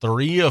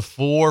 3 of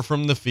 4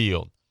 from the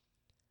field.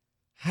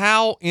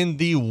 How in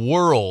the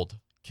world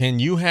can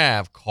you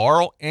have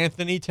Karl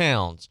Anthony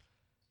Towns,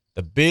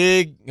 the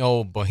big,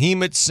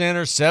 behemoth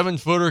center,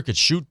 7-footer, could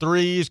shoot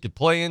threes, could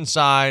play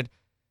inside?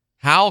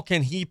 How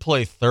can he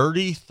play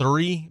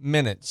 33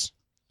 minutes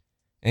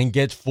and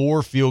get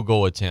 4 field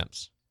goal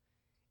attempts?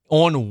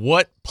 On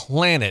what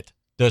planet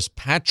does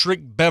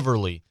Patrick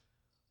Beverley,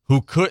 who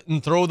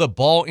couldn't throw the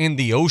ball in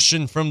the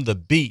ocean from the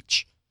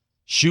beach,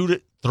 shoot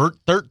it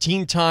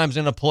 13 times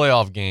in a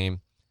playoff game,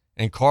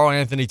 and Karl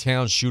Anthony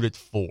Towns shoot it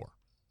 4?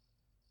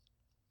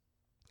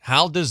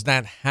 How does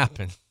that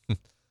happen?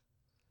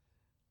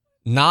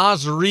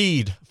 Naz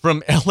Reid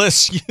from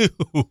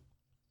LSU.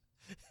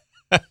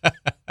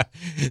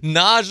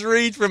 Naz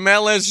Reid from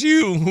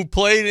LSU, who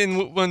played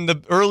in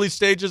the early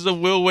stages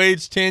of Will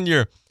Wade's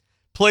tenure,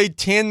 played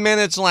 10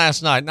 minutes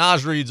last night.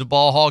 Naz Reid's a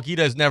ball hawk. He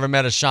has never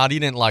met a shot he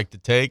didn't like to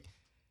take.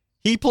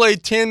 He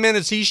played 10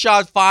 minutes. He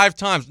shot 5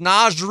 times.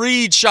 Naz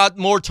Reid shot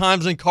more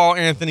times than Karl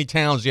Anthony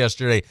Towns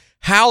yesterday.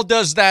 How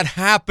does that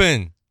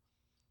happen?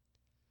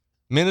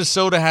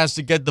 Minnesota has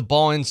to get the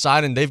ball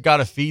inside, and they've got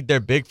to feed their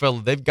big fella.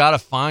 They've got to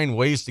find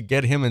ways to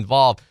get him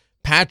involved.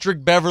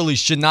 Patrick Beverley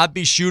should not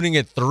be shooting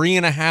at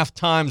 3.5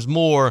 times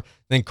more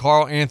than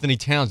Karl Anthony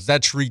Towns.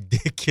 That's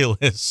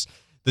ridiculous.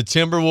 The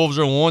Timberwolves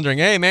are wondering,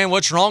 hey, man,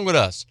 what's wrong with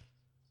us?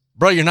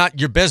 Bro,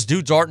 your best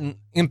dudes aren't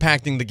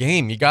impacting the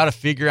game. You got to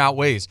figure out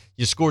ways.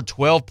 You scored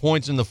 12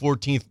 points in the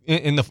 14th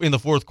in the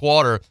fourth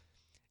quarter,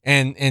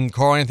 and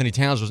Karl Anthony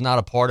Towns was not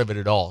a part of it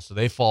at all. So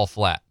they fall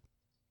flat.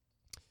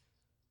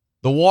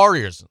 The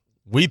Warriors,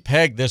 we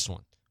pegged this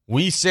one.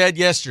 We said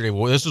yesterday,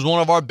 this was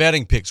one of our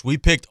betting picks. We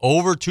picked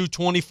over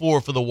 224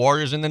 for the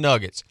Warriors and the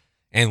Nuggets.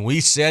 And we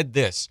said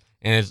this,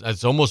 and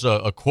it's almost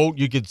a quote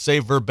you could say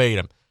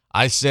verbatim.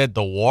 I said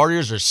the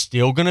Warriors are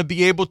still going to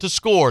be able to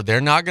score.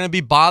 They're not going to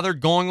be bothered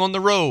going on the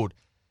road.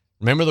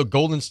 Remember the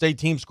Golden State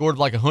team scored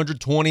like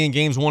 120 in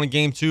games 1 and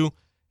game 2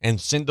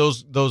 and sent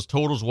those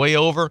totals way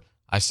over?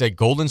 I said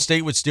Golden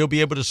State would still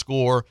be able to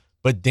score,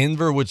 but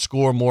Denver would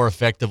score more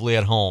effectively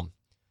at home.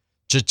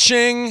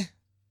 Cha-ching!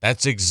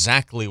 That's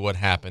exactly what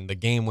happened. The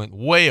game went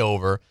way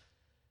over.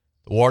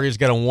 The Warriors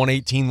got a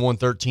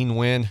 118-113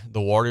 win. The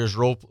Warriors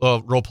role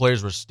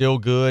players were still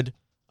good.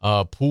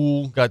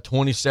 Poole got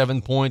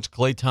 27 points.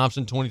 Klay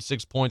Thompson,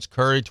 26 points.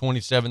 Curry,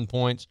 27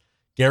 points.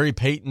 Gary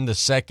Payton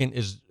II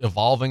is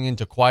evolving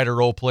into quite a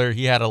role player.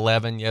 He had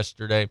 11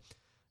 yesterday.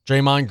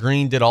 Draymond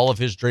Green did all of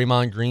his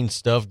Draymond Green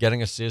stuff,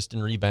 getting assists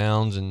and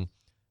rebounds and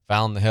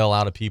fouling the hell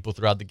out of people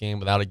throughout the game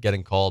without it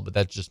getting called, but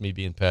that's just me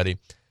being petty.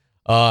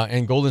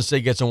 And Golden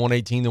State gets a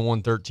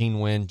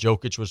 118-113 win.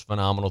 Jokic was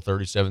phenomenal,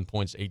 37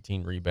 points,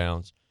 18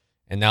 rebounds.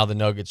 And now the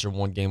Nuggets are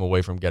 1 game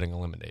away from getting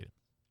eliminated.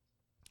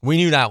 We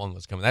knew that one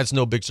was coming. That's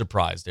no big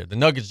surprise there. The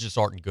Nuggets just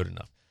aren't good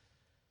enough.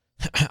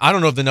 I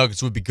don't know if the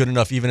Nuggets would be good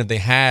enough even if they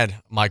had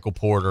Michael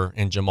Porter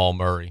and Jamal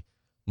Murray,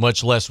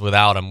 much less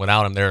without him.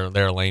 Without him,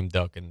 they're a lame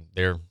duck, and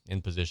they're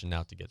in position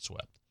now to get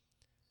swept.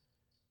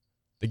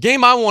 The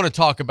game I want to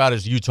talk about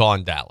is Utah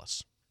and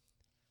Dallas.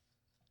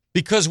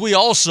 Because we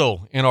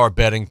also, in our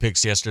betting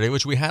picks yesterday,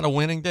 which we had a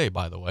winning day,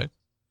 by the way,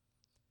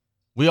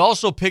 we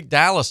also picked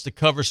Dallas to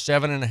cover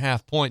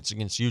 7.5 points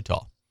against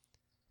Utah.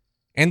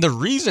 And the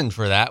reason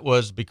for that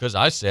was because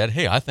I said,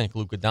 hey, I think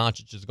Luka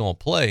Doncic is going to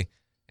play,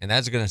 and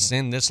that's going to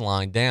send this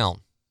line down.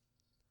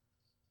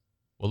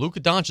 Well, Luka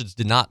Doncic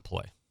did not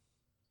play.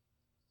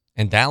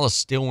 And Dallas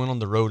still went on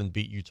the road and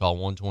beat Utah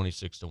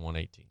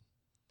 126-118.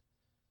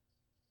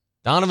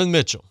 Donovan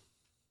Mitchell,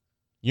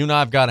 you and I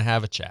have got to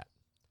have a chat.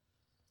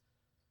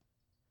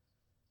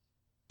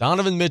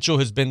 Donovan Mitchell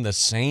has been the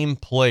same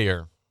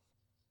player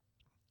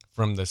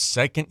from the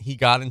second he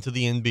got into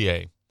the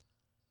NBA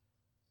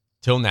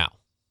till now.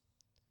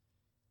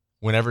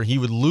 Whenever he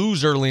would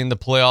lose early in the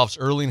playoffs,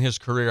 early in his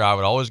career, I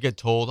would always get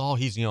told, oh,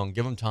 he's young,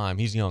 give him time.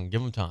 He's young,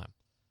 give him time.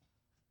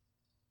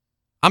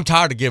 I'm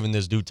tired of giving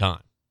this dude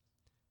time.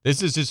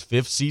 This is his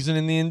 5th season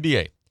in the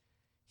NBA.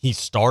 He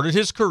started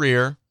his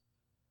career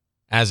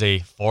as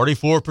a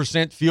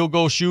 44% field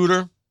goal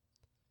shooter.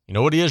 You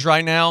know what he is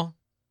right now?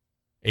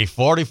 A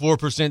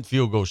 44%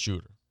 field goal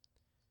shooter.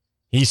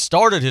 He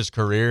started his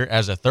career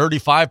as a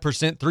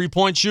 35%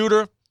 three-point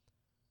shooter.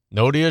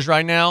 Know what he is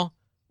right now?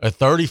 A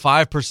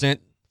 35%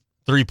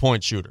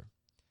 three-point shooter.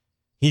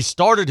 He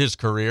started his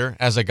career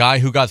as a guy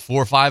who got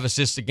 4 or 5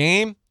 assists a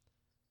game.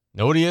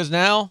 Know what he is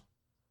now?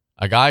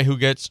 A guy who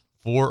gets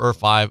 4 or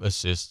 5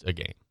 assists a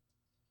game.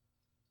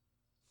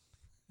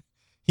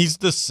 He's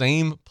the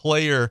same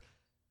player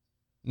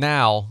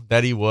now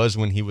that he was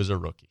when he was a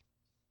rookie.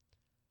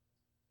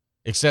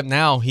 Except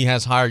now he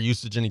has higher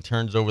usage and he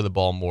turns over the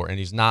ball more, and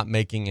he's not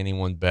making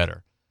anyone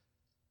better.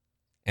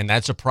 And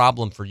that's a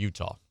problem for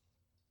Utah.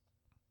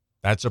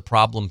 That's a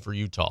problem for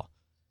Utah.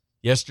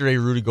 Yesterday,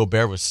 Rudy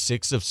Gobert was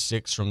 6 of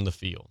 6 from the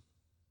field.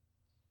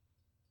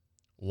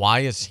 Why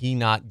is he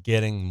not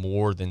getting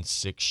more than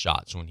 6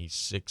 shots when he's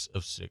 6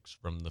 of 6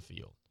 from the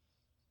field?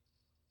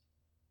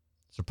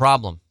 It's a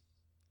problem.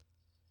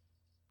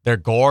 Their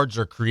guards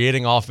are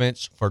creating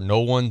offense for no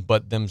one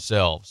but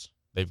themselves.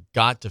 They've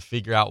got to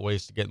figure out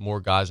ways to get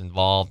more guys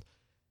involved,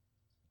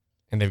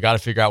 and they've got to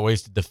figure out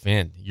ways to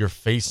defend. You're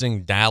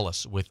facing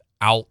Dallas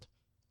without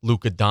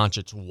Luka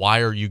Doncic.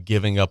 Why are you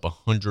giving up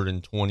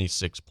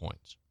 126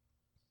 points?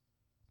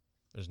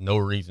 There's no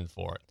reason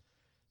for it.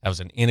 That was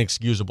an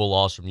inexcusable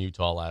loss from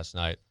Utah last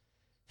night.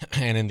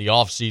 And in the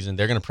offseason,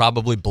 they're going to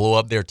probably blow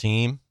up their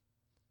team,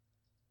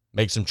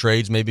 make some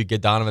trades, maybe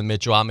get Donovan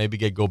Mitchell out, maybe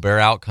get Gobert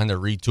out, kind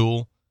of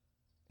retool.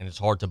 And it's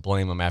hard to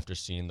blame them after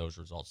seeing those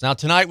results. Now,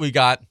 tonight we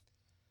got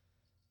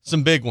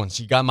some big ones.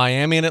 You got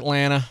Miami and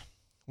Atlanta.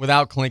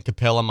 Without Clint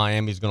Capella,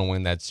 Miami's going to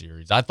win that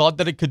series. I thought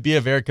that it could be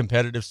a very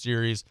competitive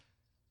series.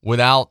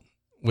 Without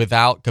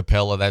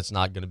Capella, that's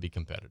not going to be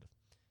competitive.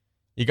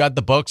 You got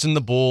the Bucks and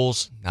the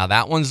Bulls. Now,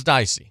 that one's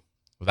dicey.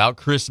 Without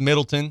Chris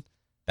Middleton,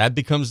 that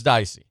becomes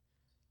dicey.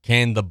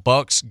 Can the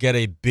Bucks get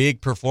a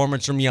big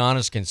performance from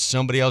Giannis? Can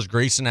somebody else,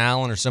 Grayson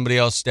Allen or somebody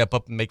else, step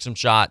up and make some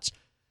shots?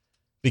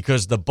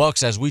 Because the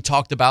Bucks, as we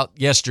talked about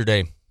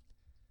yesterday,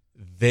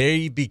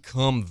 they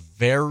become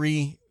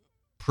very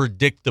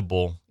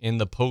predictable in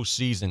the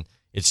postseason.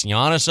 It's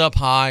Giannis up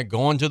high,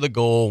 going to the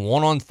goal,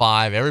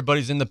 1-on-5.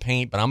 Everybody's in the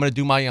paint, but I'm going to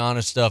do my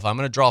Giannis stuff. I'm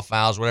going to draw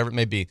fouls, whatever it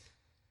may be.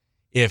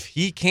 If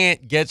he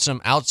can't get some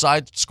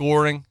outside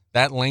scoring,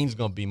 that lane's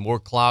going to be more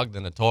clogged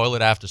than a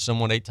toilet after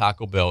someone ate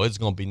Taco Bell. It's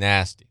going to be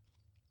nasty.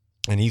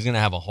 And he's going to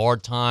have a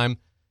hard time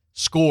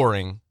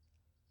scoring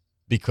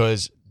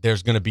because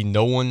there's going to be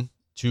no one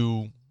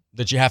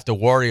that you have to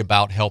worry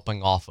about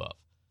helping off of.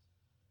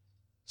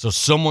 So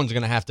someone's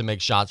going to have to make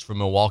shots for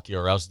Milwaukee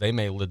or else they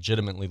may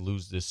legitimately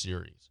lose this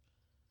series.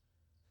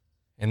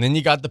 And then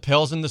you got the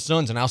Pels and the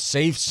Suns, and I'll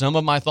save some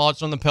of my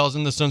thoughts on the Pels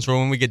and the Suns for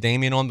when we get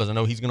Damien on, because I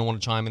know he's going to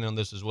want to chime in on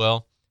this as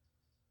well.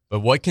 But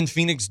what can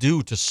Phoenix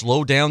do to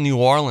slow down New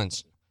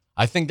Orleans?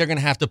 I think they're going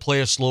to have to play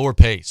a slower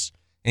pace.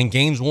 In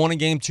games 1 and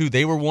game 2,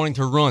 they were wanting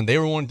to run. They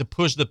were wanting to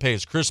push the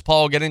pace. Chris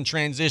Paul, get in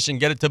transition,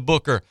 get it to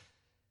Booker.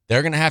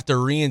 They're going to have to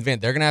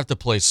reinvent. They're going to have to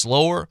play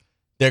slower.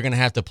 They're going to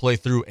have to play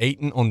through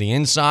Ayton on the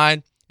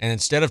inside. And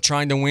instead of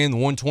trying to win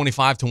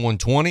 125 to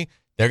 120,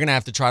 they're going to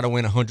have to try to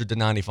win 100 to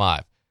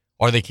 95.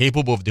 Are they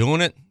capable of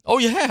doing it? Oh,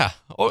 yeah.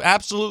 Oh,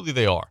 absolutely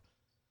they are.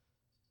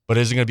 But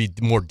is it going to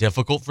be more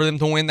difficult for them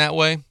to win that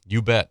way?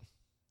 You bet.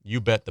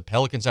 You bet the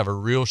Pelicans have a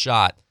real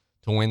shot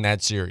to win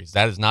that series.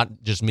 That is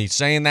not just me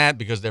saying that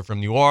because they're from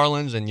New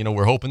Orleans and,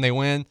 we're hoping they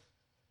win.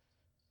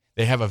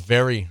 They have a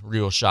very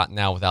real shot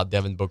now without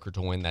Devin Booker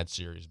to win that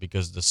series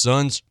because the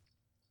Suns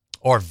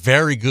are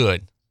very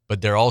good, but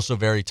they're also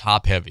very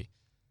top-heavy.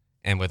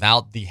 And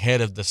without the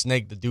head of the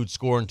snake, the dude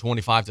scoring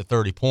 25 to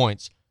 30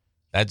 points,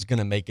 that's going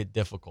to make it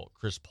difficult.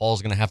 Chris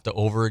Paul's going to have to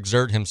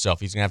overexert himself.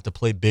 He's going to have to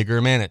play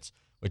bigger minutes,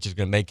 which is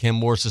going to make him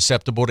more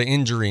susceptible to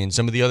injury and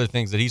some of the other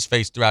things that he's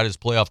faced throughout his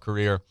playoff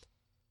career.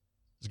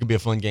 It's going to be a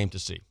fun game to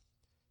see.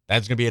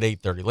 That's going to be at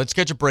 8:30. Let's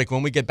catch a break.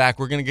 When we get back,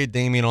 we're going to get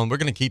Damien on. We're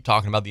going to keep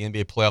talking about the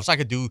NBA playoffs. I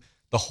could do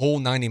the whole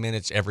 90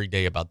 minutes every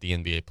day about the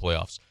NBA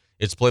playoffs.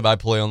 It's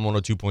play-by-play on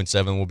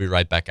 102.7. We'll be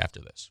right back after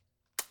this.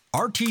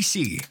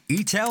 RTC,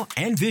 ETEL,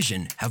 and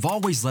Vision have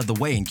always led the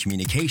way in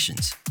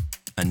communications.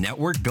 A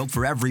network built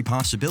for every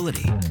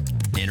possibility.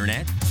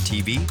 Internet,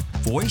 TV,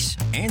 voice,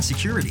 and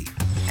security.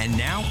 And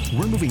now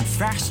we're moving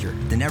faster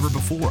than ever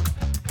before,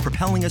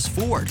 propelling us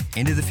forward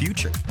into the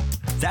future.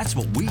 That's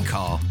what we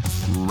call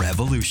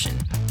revolution.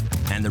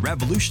 And the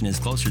revolution is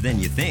closer than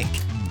you think.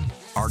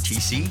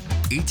 RTC,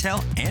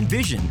 ETEL, and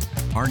Vision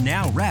are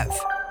now Rev.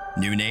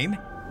 New name,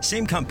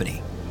 same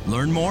company.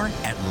 Learn more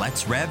at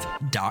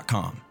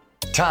letsrev.com.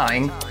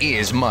 Time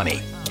is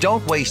money.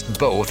 Don't waste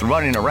both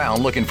running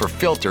around looking for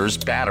filters,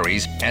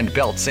 batteries, and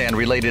belt sand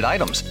related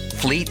items.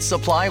 Fleet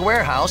Supply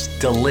Warehouse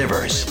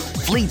delivers.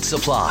 Fleet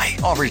Supply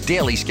offers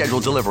daily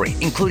scheduled delivery,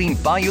 including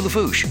Bayou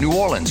Lafourche, New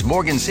Orleans,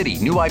 Morgan City,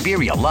 New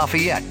Iberia,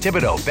 Lafayette,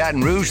 Thibodaux,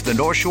 Baton Rouge, the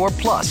North Shore,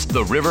 plus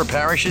the river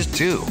parishes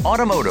too.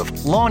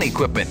 Automotive, lawn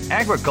equipment,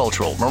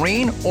 agricultural,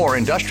 marine, or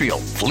industrial.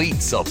 Fleet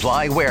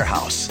Supply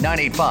Warehouse,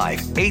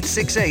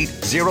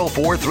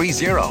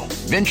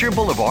 985-868-0430. Venture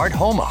Boulevard,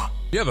 Homa.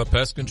 You have a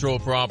pest control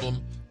problem?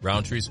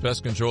 Roundtree's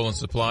Pest Control and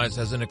Supplies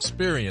has an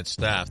experienced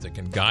staff that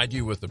can guide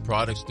you with the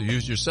products to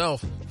use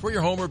yourself for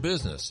your home or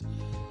business.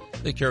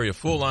 They carry a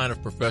full line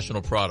of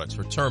professional products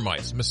for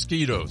termites,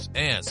 mosquitoes,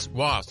 ants,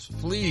 wasps,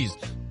 fleas,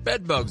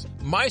 bed bugs,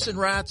 mice and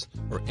rats,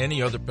 or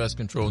any other pest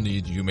control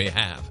needs you may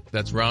have.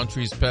 That's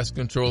Roundtree's Pest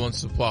Control and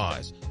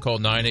Supplies. Call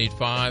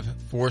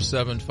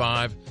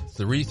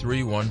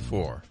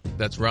 985-475-3314.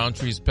 That's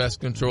Roundtree's Pest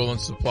Control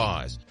and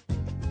Supplies.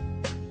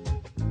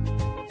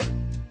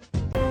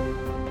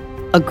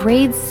 A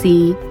grade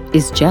C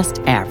is just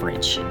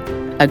average.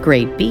 A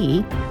grade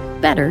B,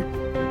 better.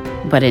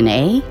 But an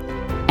A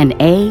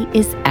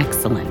is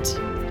excellent.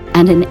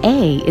 And an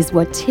A is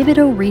what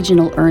Thibodaux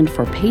Regional earned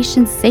for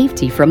patient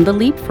safety from the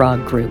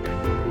Leapfrog Group,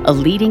 a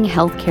leading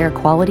healthcare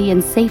quality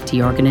and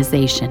safety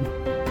organization.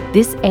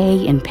 This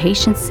A in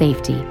patient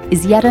safety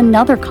is yet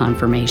another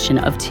confirmation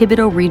of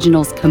Thibodaux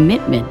Regional's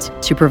commitment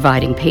to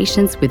providing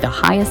patients with the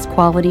highest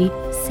quality,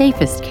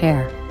 safest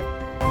care.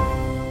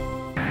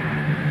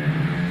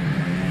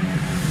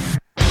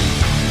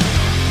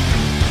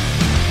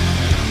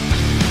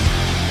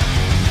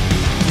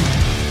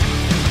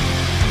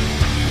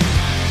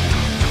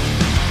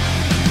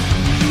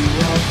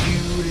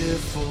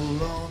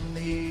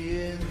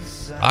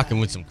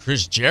 Rocking with some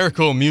Chris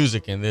Jericho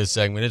music in this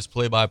segment. It's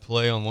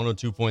play-by-play on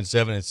 102.7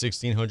 at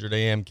 1600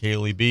 AM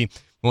KLEB. We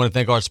want to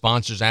thank our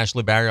sponsors,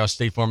 Ashley Barrios,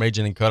 State Farm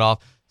Agent and Cutoff,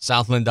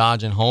 Southland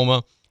Dodge and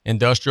Homa,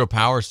 Industrial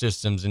Power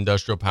Systems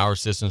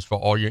for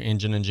all your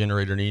engine and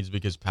generator needs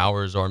because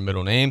power is our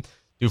middle name.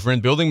 Dufresne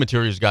Building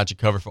Materials got you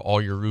covered for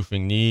all your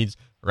roofing needs.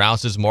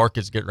 Rouse's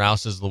Markets, get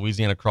Rouse's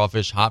Louisiana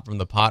crawfish hot from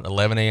the pot,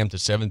 11 a.m. to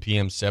 7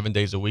 p.m., 7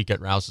 days a week at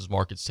Rouse's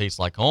Markets. Tastes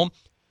like home.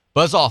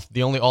 Buzz Off,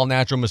 the only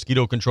all-natural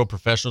mosquito control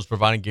professionals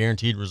providing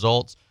guaranteed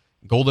results.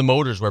 Golden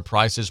Motors, where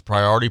price is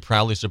priority,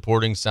 proudly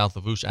supporting South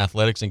Lafourche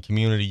athletics and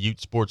community youth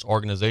sports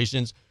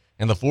organizations.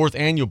 And the 4th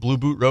annual Blue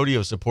Boot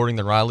Rodeo, supporting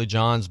the Riley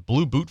Johns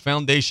Blue Boot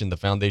Foundation. The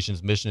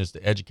foundation's mission is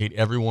to educate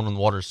everyone on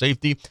water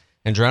safety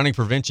and drowning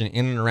prevention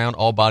in and around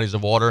all bodies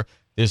of water.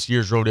 This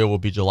year's rodeo will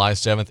be July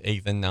 7th,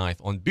 8th, and 9th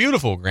on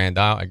beautiful Grand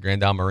Isle at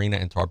Grand Isle Marina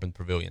and Tarpon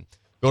Pavilion.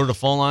 Go to the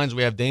phone lines.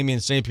 We have Damien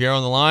St. Pierre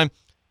on the line.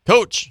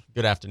 Coach,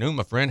 good afternoon,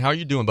 my friend. How are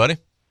you doing, buddy?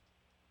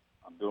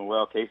 I'm doing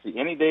well, Casey.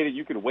 Any day that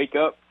you can wake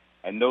up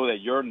and know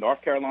that your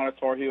North Carolina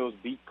Tar Heels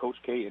beat Coach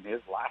K in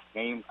his last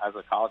game as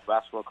a college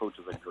basketball coach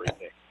is a great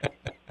day.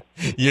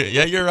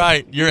 Yeah, you're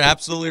right. You're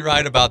absolutely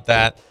right about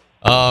that.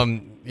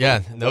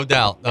 Yeah, no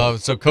doubt.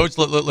 So, Coach,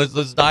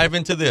 let's dive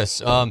into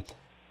this.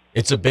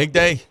 It's a big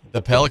day.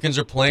 The Pelicans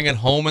are playing at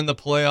home in the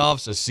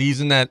playoffs. A series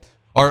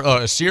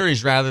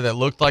that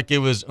looked like it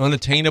was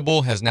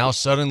unattainable has now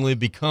suddenly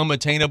become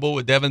attainable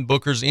with Devin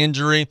Booker's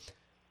injury.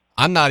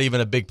 I'm not even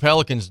a big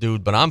Pelicans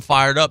dude, but I'm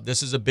fired up.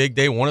 This is a big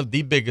day, one of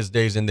the biggest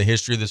days in the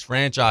history of this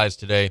franchise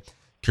today.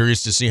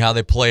 Curious to see how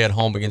they play at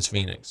home against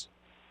Phoenix.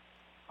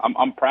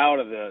 I'm proud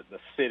of the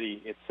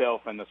city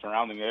itself and the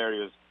surrounding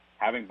areas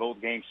having both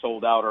games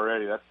sold out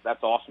already.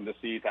 That's awesome to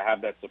see, to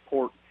have that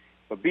support.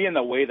 But being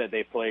the way that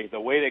they play,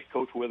 the way that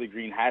Coach Willie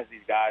Green has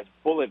these guys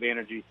full of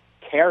energy,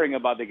 caring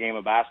about the game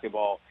of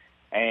basketball,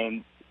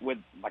 and with,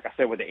 like I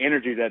said, with the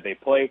energy that they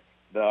play,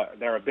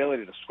 their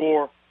ability to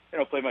score. They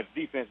don't play much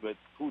defense, but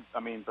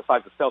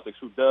besides the Celtics,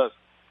 who does?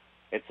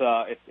 It's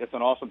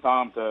an awesome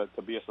time to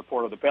be a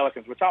supporter of the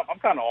Pelicans, which I'm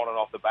kind of on and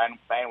off the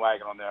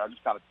bandwagon on there. I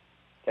just kind of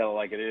tell it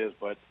like it is.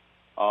 But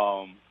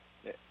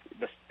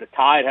the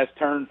tide has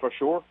turned for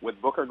sure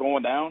with Booker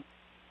going down,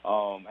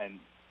 and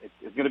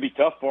it's going to be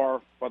tough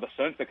for the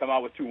Suns to come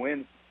out with 2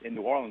 wins in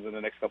New Orleans in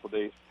the next couple of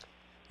days.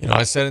 You know,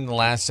 I said in the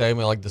last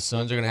segment, like, the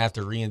Suns are going to have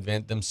to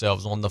reinvent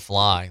themselves on the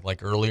fly.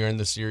 Like, earlier in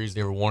the series,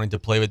 they were wanting to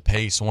play with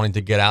pace, wanting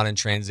to get out in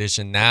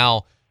transition.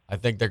 Now, I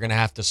think they're going to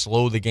have to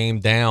slow the game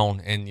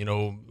down and,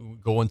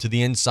 go into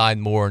the inside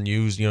more and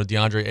use,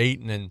 DeAndre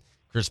Ayton, and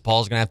Chris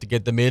Paul's going to have to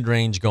get the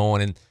mid-range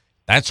going. And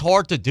that's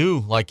hard to do.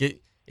 Like,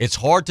 it's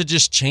hard to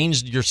just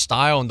change your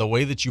style and the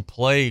way that you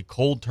play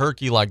cold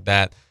turkey like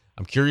that.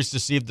 I'm curious to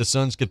see if the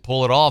Suns could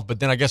pull it off. But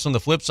then I guess on the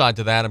flip side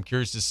to that, I'm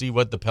curious to see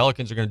what the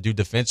Pelicans are going to do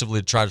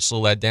defensively to try to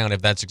slow that down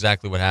if that's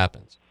exactly what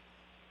happens.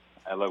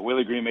 Look,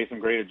 Willie Green made some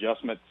great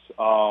adjustments.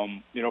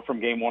 From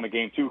game 1 to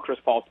game 2, Chris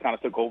Paul kind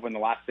of took over in the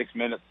last 6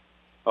 minutes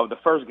of the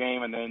first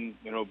game, and then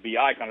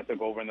BI kind of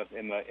took over in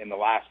the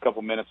last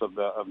couple minutes of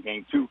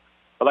game 2.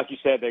 But like you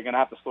said, they're going to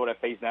have to slow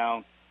that pace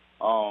down.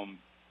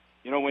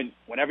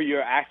 Whenever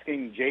you're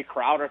asking Jay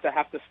Crowder to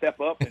have to step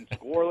up and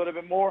score a little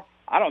bit more,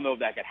 I don't know if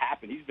that could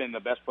happen. He's been the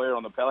best player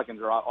on the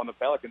Pelicans or on the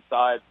Pelicans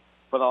side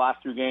for the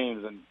last 2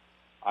 games, and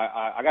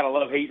I got a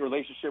love-hate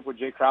relationship with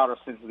Jay Crowder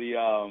since the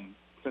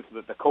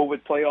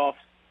COVID playoffs.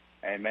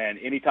 And man,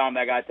 anytime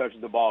that guy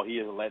touches the ball, he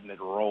is letting it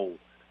roll.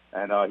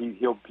 And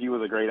he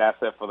was a great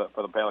asset for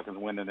the Pelicans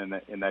winning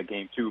in that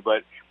game too.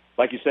 But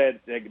like you said,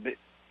 Ayton's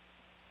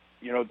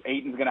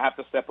going to have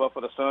to step up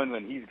for the Suns,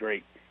 and he's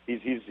great.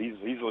 He's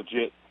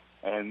legit,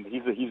 and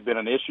he's been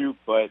an issue.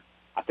 But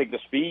I think the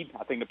speed,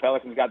 I think the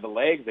Pelicans got the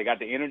legs, they got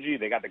the energy,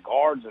 they got the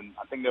guards, and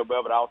I think they'll be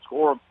able to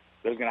outscore them.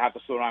 They're going to have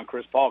to slow down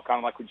Chris Paul, kind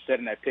of like we said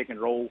in that pick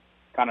and roll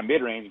kind of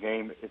mid-range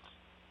game.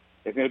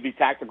 It's going to be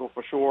tactical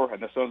for sure,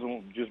 and the Suns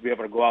won't just be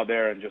able to go out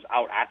there and just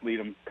out-athlete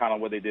them, kind of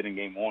what they did in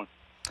game 1.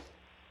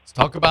 Let's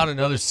talk about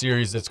another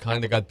series that's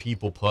kind of got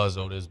people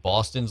puzzled. Is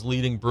Boston's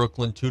leading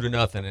Brooklyn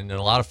 2-0, and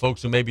a lot of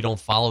folks who maybe don't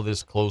follow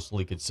this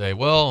closely could say,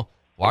 well,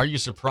 why are you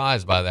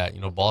surprised by that?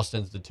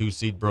 Boston's the 2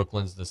 seed,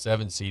 Brooklyn's the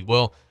 7 seed.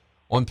 Well,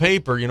 on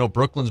paper,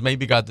 Brooklyn's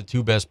maybe got the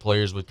 2 best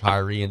players with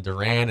Kyrie and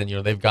Durant,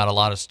 and, they've got a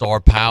lot of star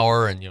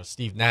power, and,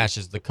 Steve Nash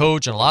is the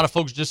coach, and a lot of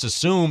folks just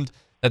assumed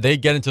that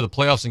they'd get into the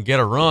playoffs and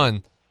get a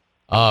run.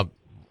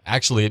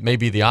 Actually, it may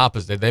be the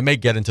opposite. They may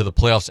get into the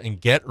playoffs and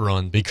get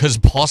run because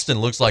Boston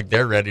looks like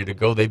they're ready to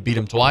go. They beat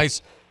them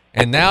twice.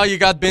 And now you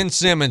got Ben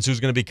Simmons, who's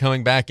going to be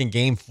coming back in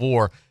game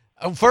 4.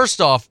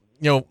 First off,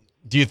 do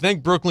you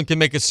think Brooklyn can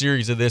make a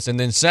series of this? And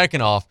then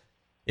second off,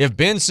 if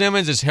Ben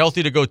Simmons is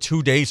healthy to go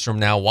 2 days from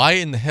now, why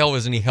in the hell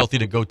isn't he healthy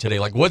to go today?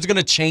 Like, what's going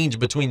to change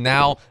between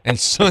now and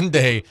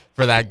Sunday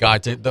for that guy?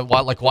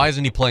 Why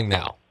isn't he playing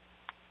now?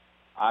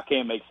 I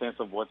can't make sense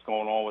of what's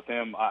going on with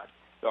him.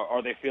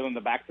 Are they feeling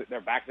their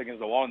backs against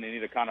the wall and they need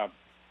to kind of,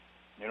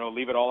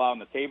 leave it all out on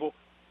the table?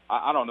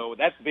 I don't know.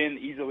 That's been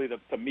easily,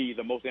 to me,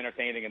 the most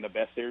entertaining and the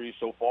best series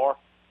so far.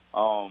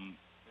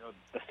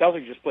 The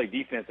Celtics just play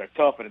defense. They're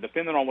tough, and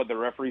depending on what the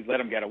referees let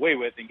them get away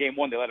with, in game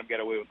 1 they let them get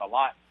away with a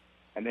lot.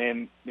 And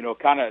then,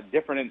 kind of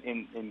different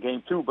in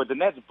game 2. But the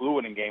Nets blew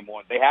it in game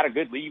 1. They had a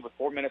good lead with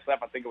 4 minutes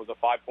left. I think it was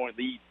a 5-point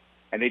lead.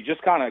 And they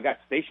just kind of got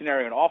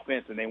stationary on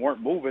offense, and they weren't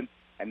moving.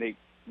 And they,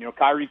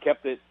 Kyrie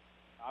kept it.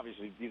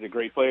 Obviously, he's a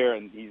great player,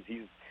 and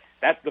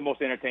that's the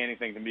most entertaining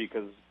thing to me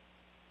because,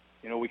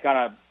 we kind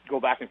of go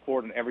back and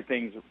forth, and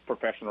everything's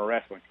professional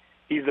wrestling.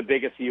 He's the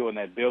biggest heel in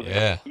that building.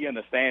 Yeah. He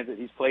understands it.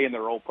 He's playing the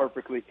role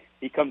perfectly.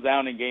 He comes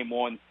down in game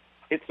 1,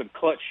 hits some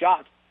clutch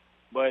shots,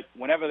 but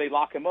whenever they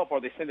lock him up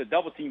or they send a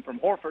double team from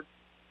Horford,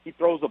 he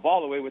throws the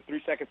ball away with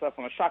 3 seconds left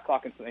on the shot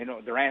clock, and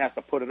Durant has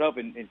to put it up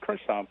in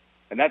crunch time.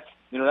 And that's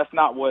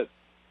not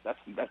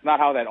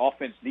how that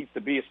offense needs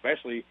to be,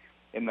 especially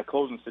in the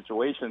closing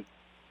situation.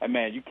 And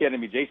man, you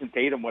kidding me? Jason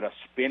Tatum with a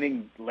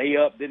spinning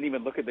layup, didn't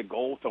even look at the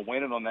goal to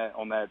win it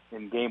on that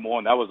in game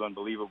 1. That was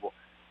unbelievable.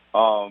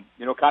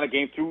 Kind of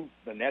game 2,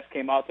 the Nets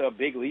came out to a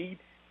big lead,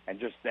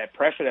 and just that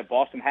pressure that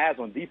Boston has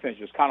on defense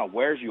just kind of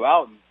wears you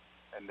out,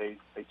 and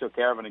they took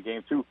care of it in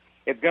game 2.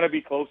 It's going to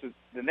be close.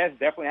 The Nets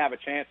definitely have a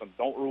chance, and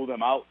don't rule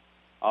them out.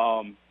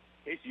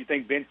 You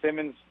think Ben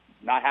Simmons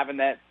not having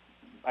that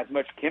as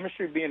much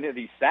chemistry being that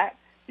he's sat,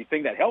 do you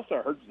think that helps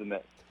or hurts the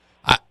Nets?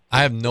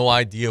 I have no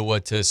idea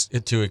what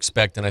to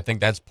expect, and I think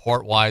that's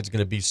part why it's going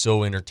to be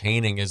so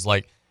entertaining is,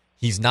 like,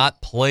 he's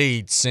not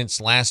played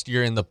since last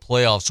year in the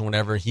playoffs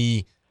whenever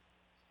he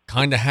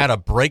kind of had a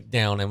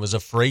breakdown and was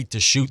afraid to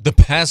shoot the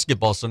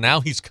basketball. So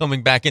now he's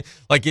coming back in.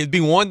 Like, it'd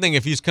be one thing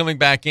if he's coming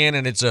back in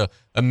and it's a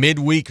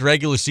midweek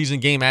regular season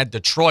game at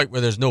Detroit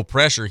where there's no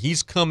pressure.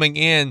 He's coming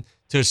in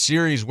to a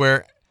series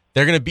where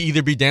they're going to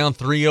either be down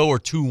 3-0 or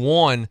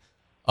 2-1.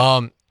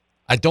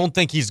 I don't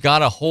think he's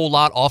got a whole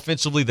lot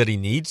offensively that he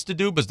needs to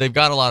do, but they've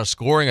got a lot of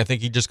scoring. I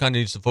think he just kind of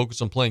needs to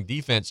focus on playing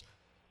defense.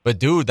 But,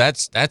 dude,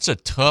 that's a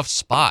tough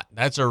spot.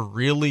 That's a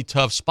really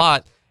tough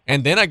spot.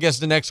 And then I guess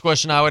the next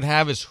question I would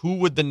have is who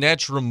would the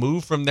Nets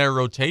remove from their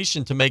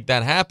rotation to make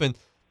that happen?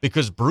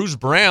 Because Bruce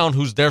Brown,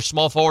 who's their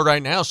small forward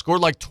right now, scored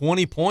like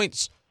 20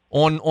 points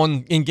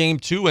in Game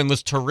 2 and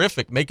was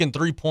terrific, making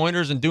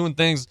three-pointers and doing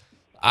things.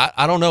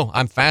 I don't know.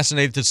 I'm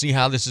fascinated to see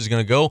how this is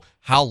going to go.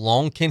 How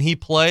long can he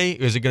play?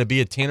 Is it going to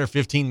be a 10 or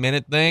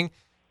 15-minute thing?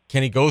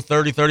 Can he go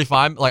 30,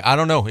 35? Like, I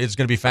don't know. It's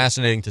going to be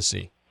fascinating to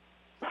see.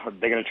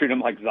 They're going to treat him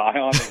like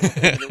Zion.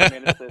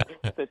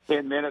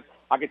 10 minutes.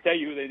 I can tell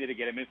you who they need to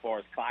get him in for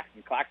is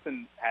Claxton.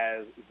 Claxton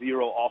has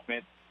 0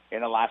 offense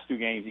in the last 2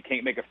 games. He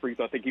can't make a free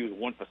throw. I think he was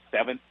 1 for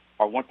 7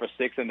 or 1 for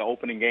 6 in the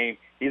opening game.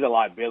 He's a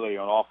liability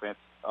on offense.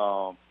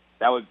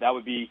 That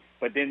would be.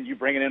 But then you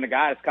bringing in a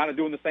guy that's kind of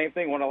doing the same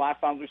thing. One of the last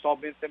times we saw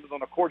Ben Simmons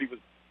on the court, he was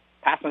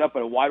passing up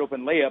a wide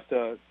open layup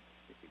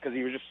because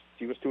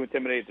he was too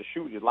intimidated to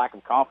shoot. His lack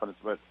of confidence.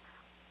 But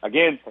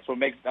again, that's what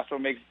makes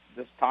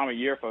this time of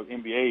year for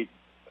NBA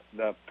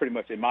pretty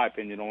much, in my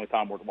opinion, the only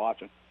time worth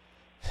watching.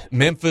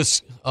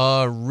 Memphis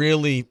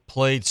really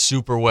played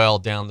super well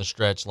down the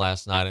stretch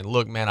last night. And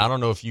look, man, I don't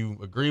know if you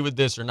agree with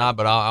this or not,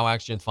 but I'll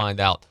actually find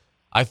out.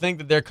 I think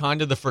that they're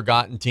kind of the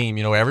forgotten team.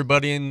 You know,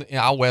 everybody in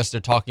out west, they're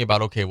talking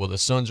about, okay, well, the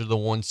Suns are the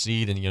 1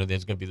 seed, and, you know,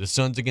 there's going to be the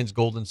Suns against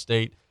Golden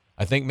State.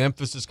 I think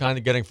Memphis is kind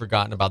of getting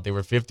forgotten about. They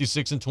were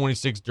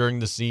 56-26 during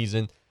the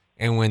season,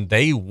 and when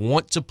they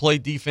want to play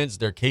defense,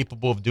 they're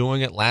capable of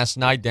doing it. Last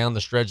night down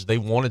the stretch, they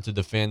wanted to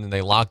defend, and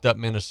they locked up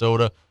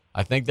Minnesota.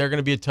 I think they're going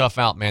to be a tough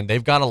out, man.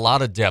 They've got a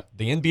lot of depth.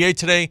 The NBA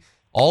today,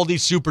 all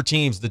these super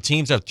teams, the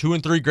teams have 2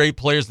 and 3 great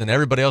players, then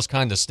everybody else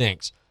kind of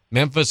stinks.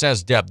 Memphis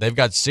has depth. They've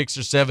got 6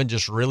 or 7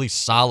 just really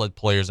solid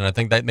players, and I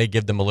think that may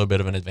give them a little bit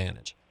of an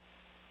advantage.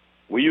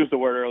 We used the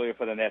word earlier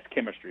for the Nets,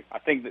 chemistry. I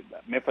think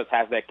that Memphis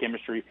has that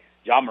chemistry.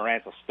 John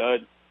Morant's a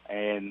stud,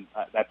 and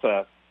that's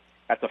a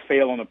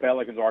fail on the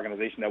Pelicans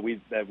organization that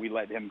we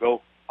let him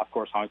go. Of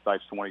course,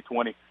 hindsight's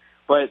 20/20.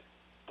 But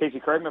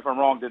Casey, correct me if I'm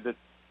wrong. Did the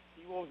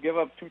T-Wolves give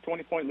up 2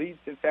 20-point leads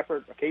in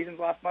separate occasions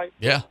last night?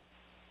 Yeah.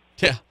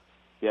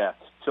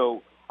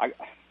 So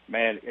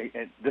Man,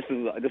 and this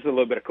is a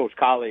little bit of Coach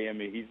Colley in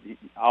me.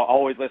 I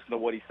always listen to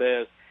what he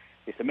says.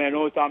 He said, "Man, the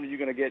only time you're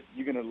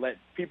gonna let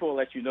people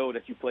let you know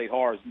that you played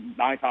hard is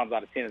 9 times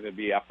out of 10 is gonna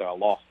be after a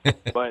loss.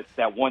 But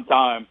that one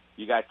time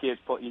you got the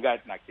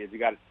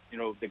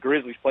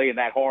Grizzlies playing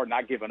that hard,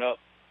 not giving up.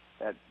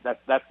 That's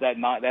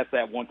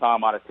that one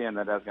time out of 10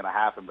 that's gonna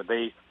happen. But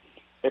they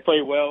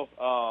played well.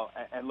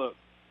 And look,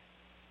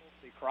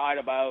 they cried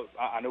about.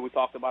 I know we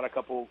talked about a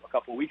couple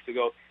weeks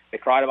ago. They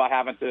cried about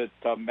having to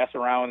mess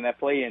around in that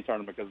play-in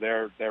tournament because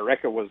their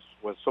record was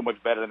so much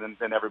better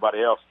than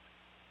everybody else.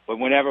 But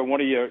whenever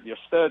one of your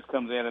studs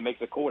comes in and makes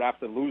a quote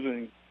after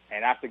losing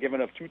and after giving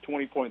up 2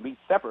 20-point leads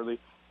separately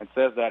and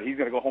says that he's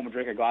going to go home and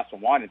drink a glass of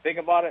wine and think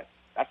about it,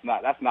 that's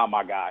not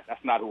my guy.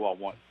 That's not who I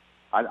want.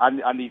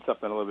 I need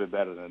something a little bit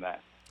better than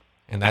that.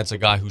 And that's a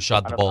guy who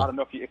shot the ball. I don't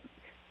know if you.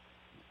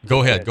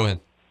 Go ahead.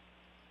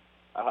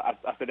 I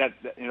said that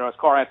as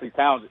Karl Anthony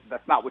Towns,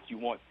 that's not what you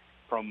want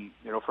from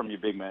your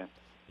big man.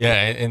 Yeah,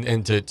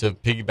 and to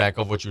piggyback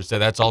off what you said,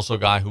 that's also a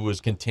guy who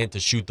was content to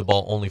shoot the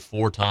ball only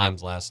 4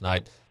 times last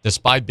night,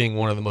 despite being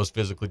one of the most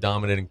physically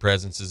dominating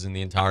presences in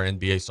the entire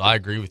NBA. So I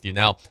agree with you.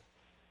 Now,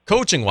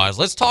 coaching-wise,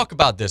 let's talk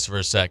about this for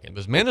a second.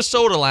 Because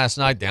Minnesota last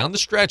night down the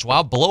stretch,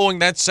 while blowing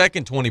that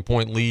second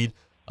 20-point lead,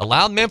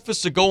 allowed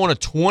Memphis to go on a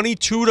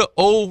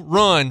 22-0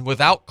 run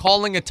without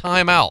calling a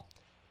timeout.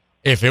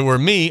 If it were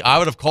me, I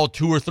would have called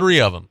 2 or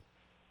 3 of them.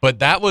 But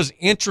that was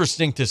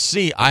interesting to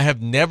see. I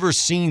have never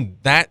seen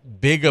that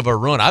big of a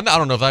run. I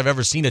don't know if I've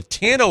ever seen a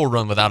 10-0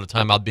 run without a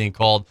timeout being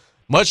called,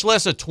 much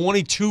less a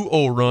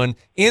 22-0 run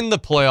in the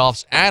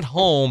playoffs at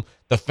home.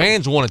 The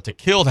fans wanted to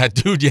kill that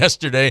dude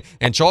yesterday,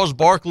 and Charles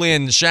Barkley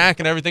and Shaq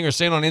and everything are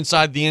saying on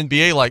Inside the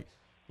NBA, like,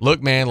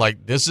 look, man,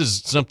 like this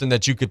is something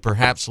that you could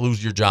perhaps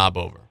lose your job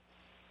over.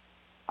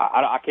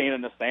 I can't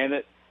understand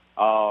it.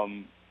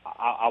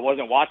 I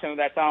wasn't watching at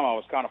that time. I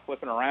was kind of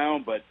flipping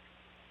around, but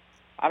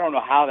I don't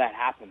know how that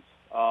happens.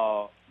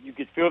 You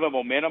could feel the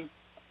momentum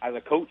as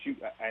a coach,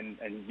 and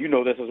you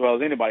know this as well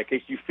as anybody. In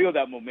case you feel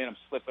that momentum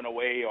slipping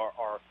away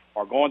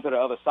or going to the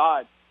other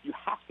side, you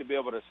have to be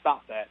able to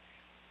stop that.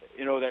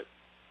 You know that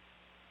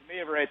you may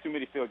have read too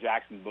many Phil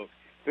Jackson books.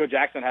 Phil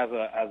Jackson has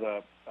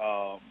a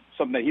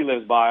something that he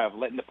lives by of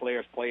letting the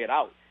players play it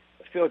out.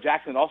 But Phil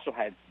Jackson also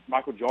had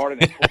Michael Jordan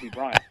and Kobe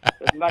Bryant.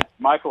 It's not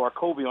Michael or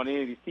Kobe on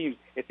any of these teams.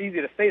 It's easy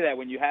to say that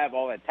when you have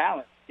all that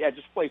talent. Yeah,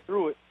 just play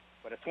through it.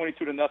 But a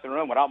 22-0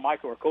 run without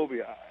Michael or Kobe,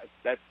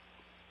 that's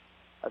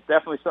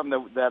definitely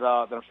something that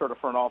I'm sure the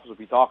front office will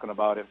be talking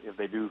about if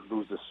they do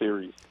lose this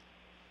series.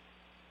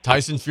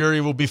 Tyson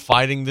Fury will be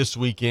fighting this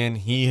weekend.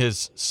 He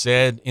has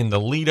said in the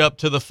lead up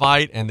to the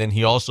fight, and then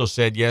he also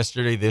said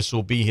yesterday this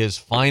will be his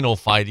final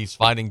fight. He's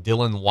fighting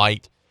Dylan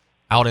White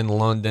out in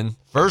London.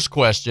 First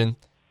question,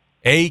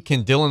 A,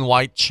 can Dylan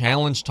White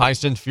challenge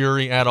Tyson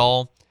Fury at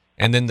all?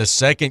 And then the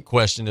second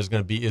question is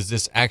going to be, is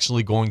this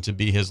actually going to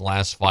be his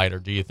last fight, or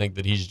do you think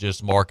that he's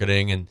just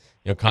marketing and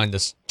kind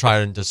of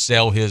trying to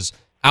sell his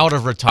out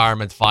of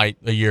retirement fight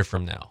a year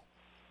from now?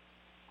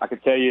 I can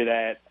tell you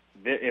that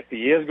if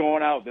he is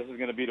going out, this is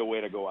going to be the way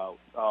to go out.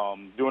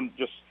 Doing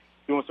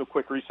some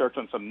quick research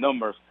on some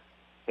numbers,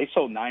 they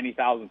sold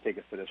 90,000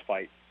 tickets to this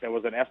fight. There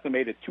was an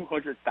estimated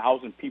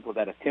 200,000 people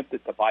that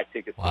attempted to buy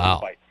tickets to this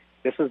fight.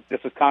 This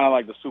is kind of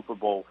like the Super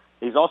Bowl.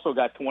 He's also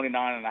got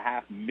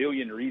 29.5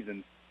 million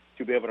reasons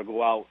to be able to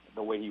go out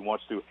the way he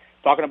wants to.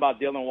 Talking about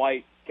Dylan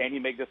White, can he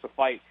make this a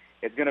fight?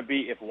 It's going to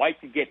be if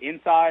White can get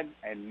inside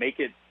and make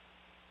it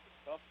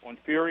tough on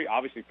Fury.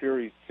 Obviously,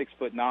 Fury's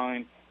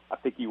 6'9". I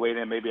think he weighed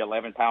in maybe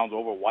 11 pounds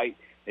over White.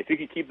 If he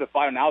can keep the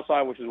fight on the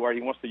outside, which is where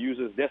he wants to use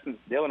his distance,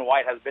 Dylan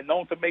White has been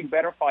known to make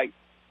better fights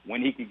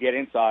when he can get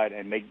inside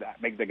and make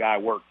the guy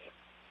work.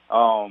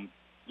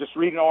 Just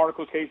reading the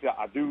articles, Casey,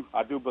 I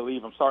do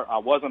believe I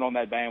wasn't on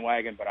that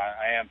bandwagon, but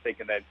I am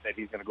thinking that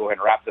he's going to go ahead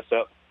and wrap this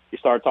up. He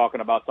started talking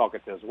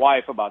to his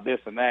wife about this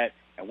and that,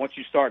 and once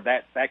you start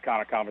that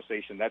kind of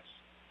conversation, that's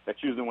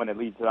usually when it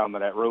leads down to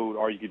that road.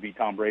 Or you could be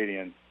Tom Brady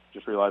and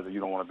just realize that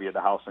you don't want to be at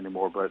the house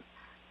anymore. But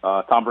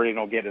Tom Brady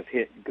don't get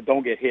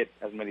hit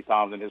as many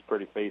times in his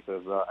pretty face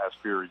as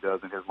Fury does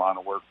in his line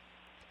of work.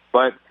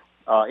 But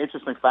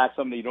interesting fact,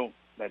 something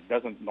that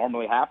doesn't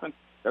normally happen.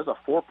 There's a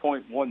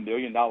 $4.1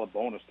 million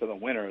bonus to the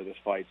winner of this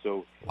fight.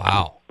 So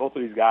wow, both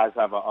of these guys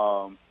have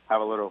a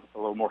little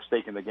more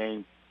stake in the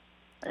game,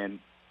 and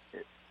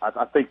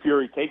I think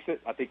Fury takes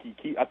it. I think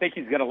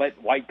he's going to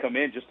let White come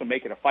in just to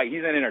make it a fight.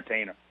 He's an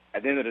entertainer.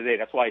 At the end of the day,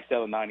 that's why he's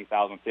selling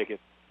 90,000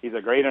 tickets. He's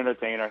a great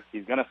entertainer.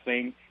 He's going to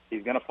sing.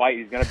 He's going to fight.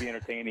 He's going to be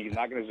entertaining. He's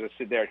not going to just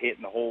sit there and hit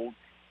and hold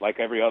like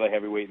every other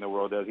heavyweight in the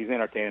world does. He's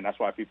entertaining. That's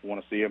why people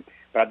want to see him.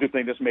 But I do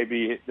think this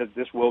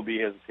will be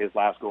his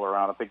last go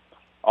around. I think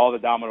all the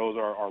dominoes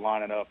are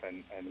lining up,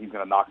 and he's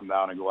going to knock him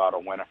down and go out a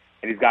winner.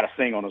 And he's got to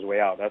sing on his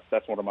way out.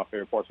 That's one of my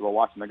favorite parts about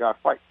watching the guy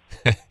fight.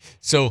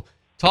 So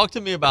talk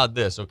to me about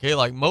this, okay?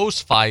 Like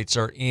most fights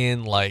are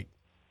in like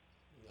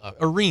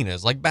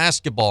arenas, like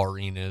basketball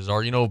arenas,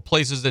 or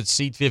places that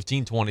seat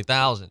 15,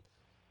 20,000.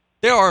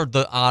 There are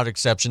the odd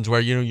exceptions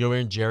where you're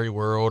in Jerry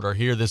World, or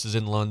here this is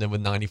in London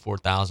with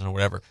 94,000 or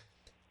whatever.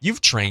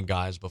 You've trained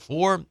guys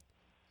before.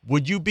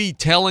 Would you be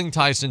telling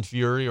Tyson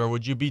Fury, or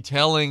would you be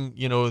telling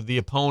the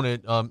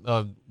opponent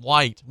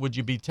White? Would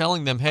you be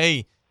telling them,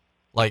 hey,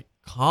 like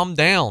calm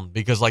down,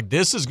 because like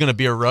this is going to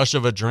be a rush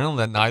of adrenaline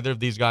that neither of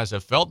these guys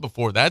have felt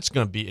before. That's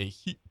going to be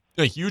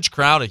a huge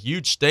crowd, a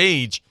huge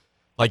stage.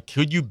 Like,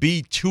 could you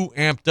be too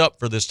amped up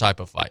for this type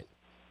of fight?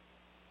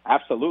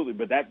 Absolutely,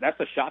 but that's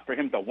a shot for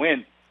him to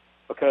win,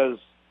 because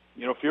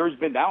Fury's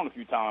been down a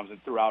few times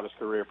throughout his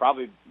career,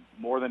 probably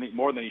more than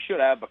he should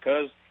have,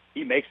 because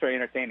he makes very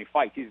entertaining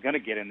fights. He's going to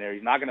get in there.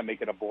 He's not going to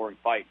make it a boring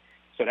fight.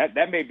 So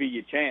that may be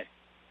your chance.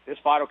 This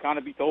fight will kind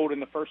of be told in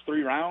the first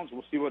 3 rounds.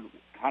 We'll see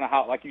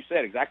how, like you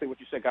said, exactly what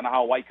you said, kind of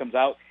how White comes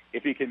out,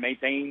 if he can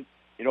maintain,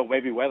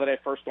 maybe weather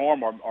that first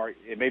storm, or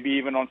maybe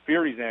even on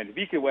Fury's end, if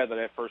he can weather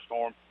that first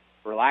storm,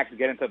 relax,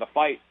 get into the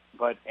fight.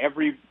 But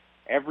every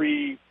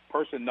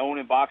person known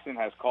in boxing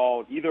has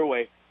called either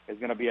way is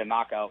going to be a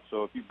knockout.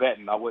 So if you're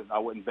betting, I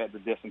wouldn't bet the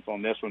distance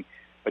on this one.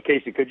 But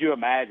Casey, could you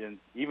imagine,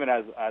 even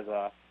as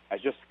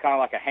just kind of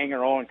like a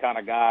hanger-on kind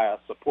of guy,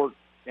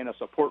 in a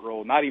support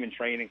role, not even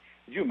training,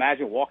 could you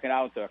imagine walking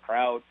out into a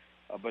crowd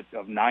of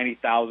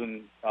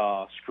 90,000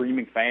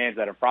 screaming fans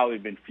that have probably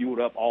been fueled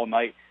up all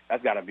night?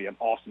 That's got to be an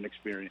awesome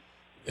experience.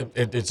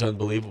 It's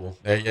unbelievable.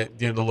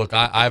 Look,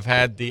 I've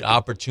had the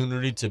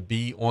opportunity to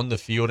be on the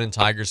field in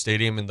Tiger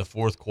Stadium in the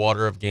fourth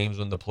quarter of games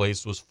when the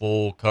place was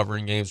full,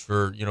 covering games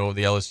for the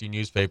LSU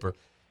newspaper.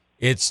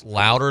 It's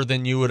louder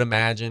than you would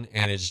imagine,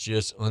 and it's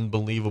just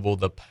unbelievable,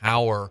 the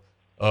power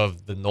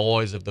of the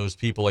noise of those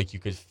people. Like, you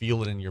could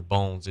feel it in your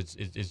bones.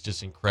 It's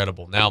just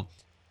incredible. Now,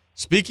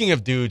 speaking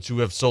of dudes who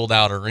have sold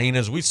out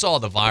arenas, we saw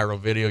the viral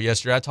video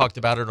yesterday. I talked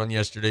about it on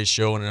yesterday's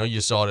show, and I know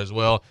you saw it as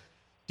well.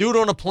 Dude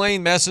on a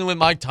plane messing with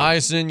Mike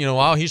Tyson,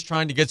 while he's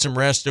trying to get some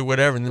rest or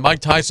whatever. And then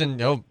Mike Tyson,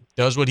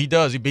 does what he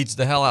does. He beats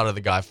the hell out of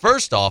the guy.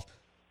 First off,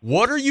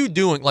 what are you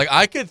doing? Like,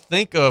 I could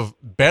think of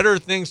better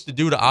things to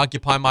do to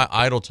occupy my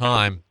idle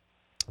time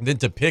than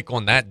to pick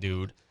on that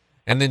dude.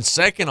 And then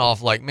second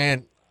off, like,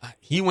 man,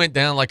 he went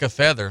down like a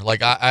feather.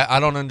 Like, I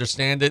don't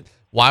understand it.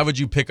 Why would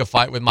you pick a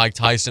fight with Mike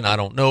Tyson? I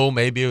don't know.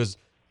 Maybe it was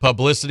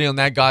publicity on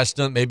that guy's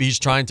stunt. Maybe he's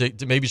trying to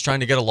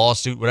get a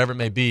lawsuit, whatever it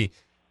may be.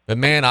 But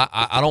man,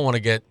 I don't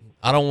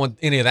want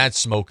any of that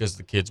smoke, as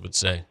the kids would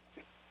say.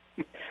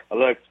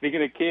 Look,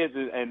 speaking of kids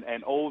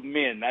and old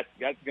men, that's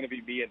going to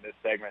be me in this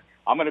segment.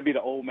 I'm going to be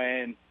the old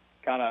man,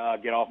 kind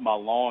of get off my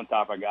lawn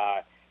type of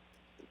guy.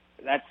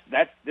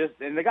 That's this,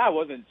 and the guy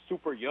wasn't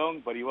super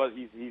young, but he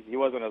wasn't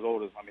as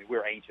old as, I mean,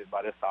 we're ancient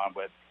by this time,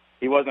 but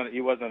he wasn't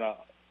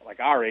like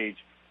our age.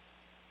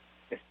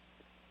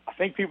 I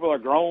think people are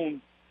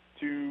grown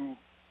to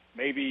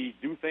maybe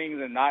do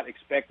things and not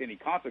expect any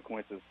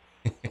consequences.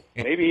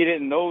 Maybe he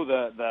didn't know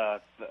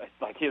the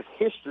like his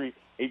history.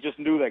 He just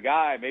knew the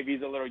guy. Maybe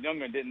he's a little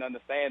younger and didn't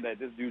understand that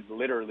this dude's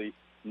literally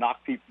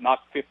knock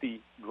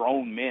 50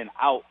 grown men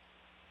out.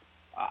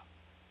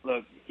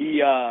 Look,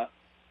 there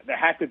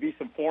has to be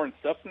some foreign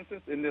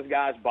substances in this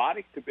guy's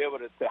body to be able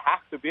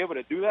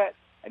to do that,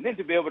 and then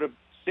to be able to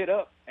sit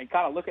up and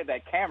kind of look at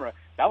that camera.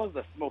 That was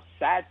the most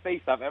sad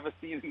face I've ever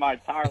seen in my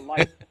entire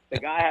life. The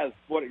guy has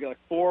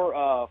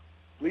four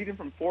bleeding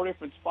from 4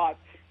 different spots,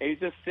 and he's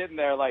just sitting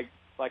there like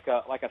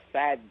a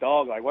sad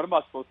dog. Like, what am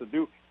I supposed to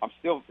do?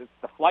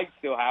 The flight's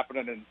still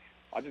happening, and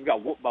I just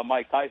got whooped by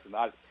Mike Tyson.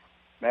 Man,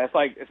 it's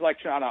like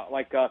trying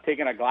to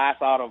taking a glass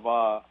out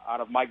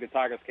of Mike the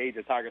Tiger's cage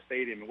at Tiger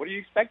Stadium. And what do you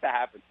expect to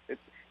happen?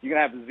 You're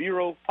gonna have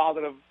zero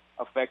positive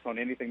effects on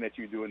anything that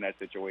you do in that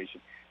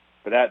situation.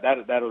 But that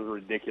was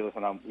ridiculous,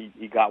 and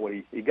he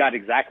got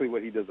exactly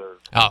what he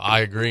deserved. I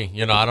agree.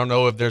 I don't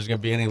know if there's going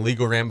to be any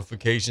legal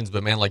ramifications,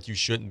 but man, like, you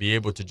shouldn't be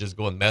able to just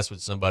go and mess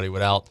with somebody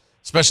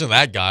especially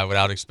that guy,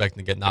 without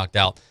expecting to get knocked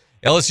out.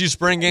 LSU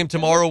spring game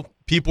tomorrow.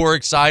 People are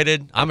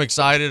excited. I'm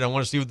excited. I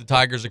want to see what the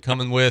Tigers are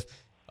coming with.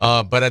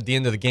 But at the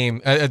end of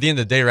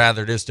the day,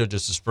 rather, it is still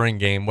just a spring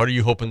game. What are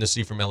you hoping to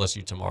see from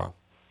LSU tomorrow?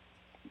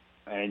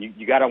 And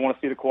you got to want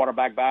to see the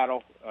quarterback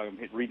battle.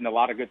 Reading a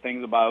lot of good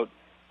things about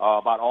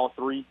all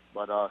three,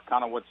 but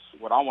kind of what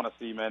I want to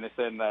see, man. They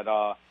said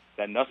that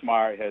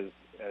Nussmeier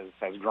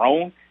has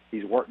grown.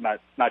 He's worked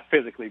not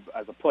physically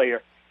as a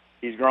player.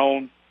 He's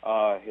grown.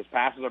 His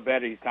passes are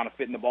better. He's kind of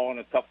fitting the ball in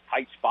the tough,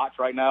 tight spots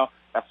right now.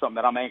 That's something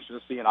that I'm anxious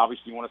to see, and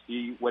obviously you want to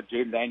see what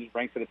Jaden Daniels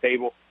brings to the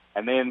table.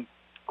 And then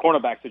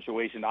cornerback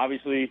situation.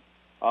 Obviously,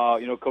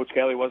 Coach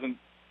Kelly wasn't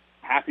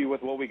happy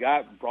with what we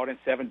got. Brought in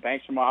 7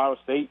 banks from Ohio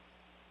State.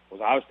 Was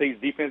Ohio State's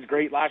defense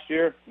great last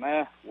year?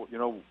 Nah.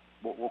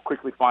 We'll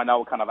quickly find out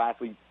what kind of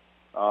athlete,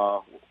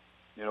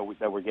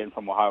 that we're getting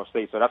from Ohio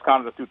State. So that's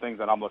kind of the two things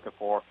that I'm looking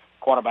for: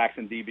 quarterbacks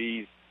and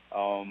DBs,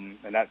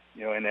 and that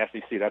in the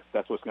SEC,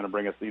 that's what's going to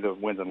bring us either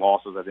wins and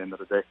losses at the end of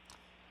the day.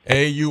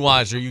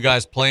 AAU-wise, are you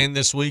guys playing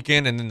this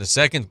weekend? And then the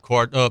second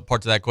part to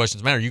that question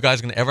is, man, are you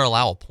guys going to ever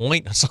allow a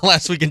point? I saw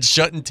last weekend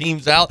shutting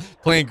teams out,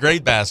 playing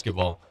great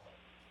basketball.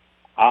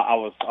 I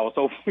was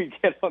hoping we'd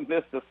get on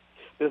this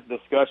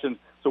discussion.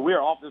 So we're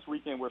off this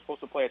weekend. We're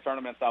supposed to play a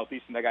tournament in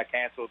Southeastern that got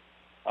canceled.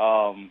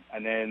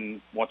 And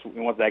then once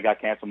that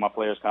got canceled, my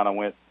players kind of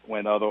went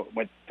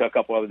to a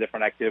couple other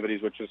different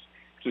activities, which is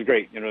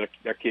great.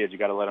 They're kids. You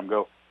got to let them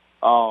go.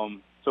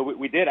 So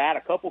we did add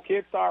a couple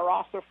kids to our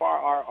roster for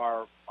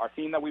our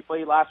team that we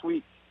played last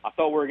week. I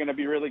thought we were going to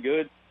be really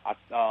good.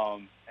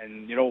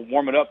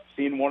 Warming up,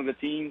 seeing one of the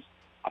teams,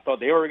 I thought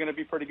they were going to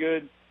be pretty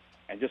good.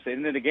 And just at the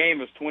end of the game,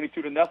 it was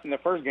 22-0 the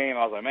first game.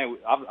 I was like, man,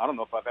 I don't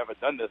know if I've ever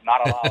done this,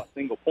 not allow a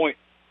single point.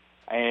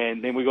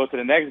 And then we go to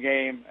the next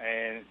game,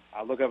 and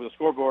I look up at the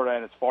scoreboard,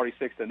 and it's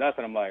 46-0.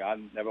 I'm like, I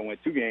never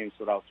went 2 games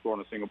without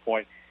scoring a single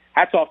point.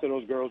 Hats off to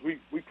those girls.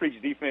 We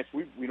preach defense.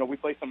 We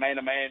play some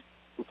man-to-man.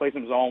 We play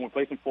some zone. We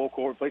play some full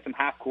court. We play some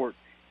half court.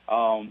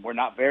 We're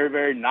not very,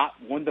 very not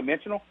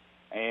one-dimensional.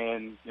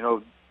 And,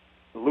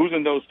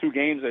 losing those 2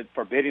 games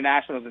for Biddy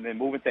Nationals and then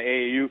moving to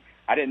AAU,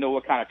 I didn't know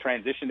what kind of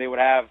transition they would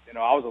have.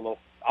 I'm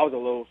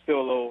still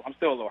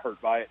a little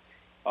hurt by it.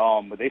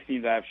 But they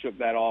seem to have shook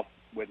that off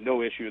with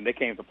no issue, and they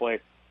came to play.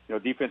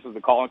 Defense is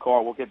the calling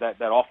card. We'll get that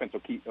offense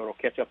it'll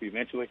catch up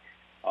eventually.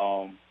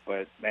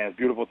 But man, it's a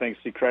beautiful thing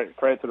to see.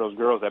 Credit to those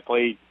girls that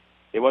played.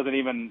 It wasn't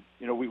even,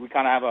 we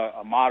kind of have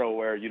a motto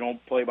where you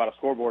don't play by the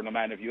scoreboard no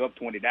matter if you're up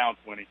 20, down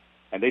 20.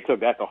 And they took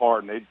that to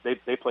heart, and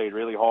they played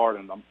really hard,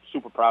 and I'm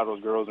super proud of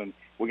those girls. And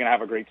we're going to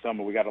have a great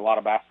summer. We got a lot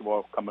of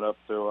basketball coming up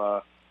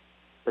to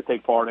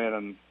take part in.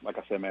 And like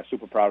I said, man,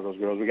 super proud of those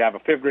girls. We have a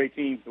 5th grade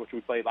team, which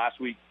we played last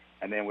week.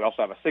 And then we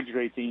also have a 6th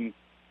grade team,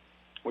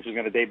 which is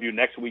going to debut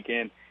next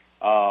weekend.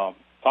 Talk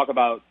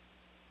about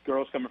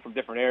girls coming from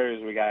different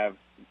areas. We have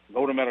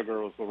Golden Meadow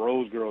girls, the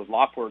Rose girls,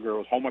 Lockport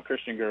girls, Houma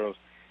Christian girls,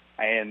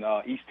 and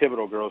East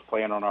Thibodeau girls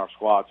playing on our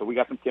squad. So we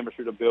got some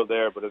chemistry to build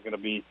there, but it's going to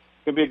be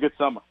a good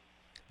summer.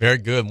 Very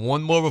good.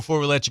 One more before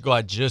we let you go.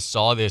 I just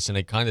saw this, and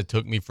it kind of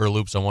took me for a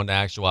loop, so I wanted to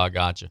ask you while I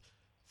got you.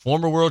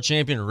 Former world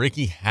champion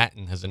Ricky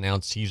Hatton has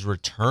announced he's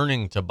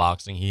returning to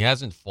boxing. He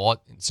hasn't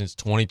fought since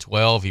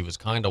 2012. He was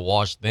kind of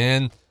washed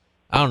then.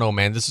 I don't know,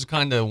 man. This is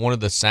kind of one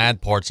of the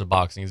sad parts of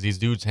boxing is these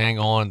dudes hang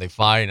on, they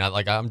fight, and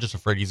I'm just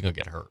afraid he's going to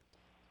get hurt.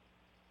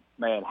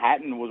 Man,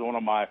 Hatton was one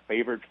of my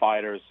favorite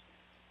fighters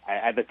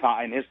at the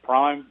time. In his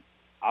prime,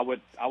 I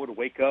would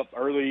wake up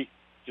early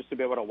just to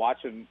be able to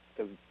watch him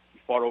because he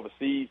fought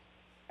overseas,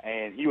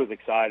 and he was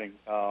exciting.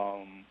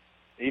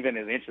 Even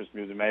his interest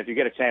music, man. If you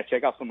get a chance,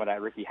 check out some of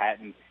that Ricky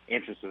Hatton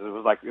interests. It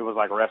was like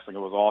wrestling. It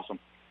was awesome.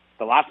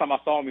 The last time I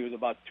saw him, he was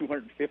about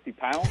 250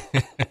 pounds,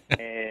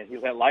 and he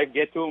let life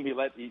get to him.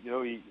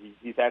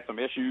 He's had some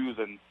issues,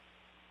 and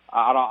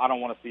I don't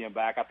want to see him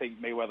back. I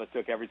think Mayweather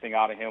took everything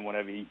out of him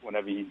whenever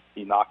he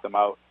knocked him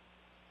out.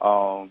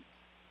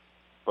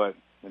 But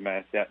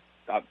man,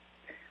 I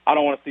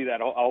don't want to see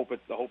that. I hope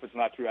it's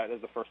not true.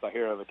 That's the first I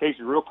hear of it.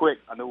 Casey, real quick,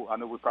 I know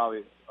we're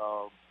probably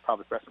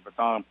pressing for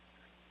time.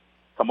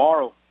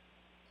 Tomorrow,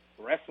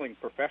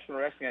 professional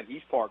wrestling at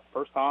East Park,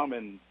 first time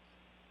in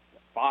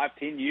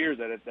 5-10 years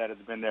that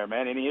it's been there,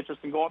 man. Any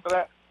interest in going for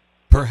that?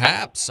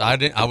 Perhaps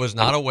I was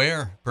not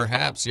aware.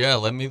 Perhaps, yeah.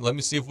 Let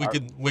me see if we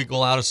could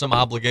wiggle out of some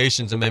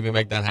obligations and maybe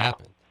make that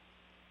happen.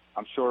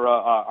 I'm sure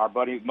our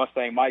buddy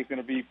Mustang Mike's going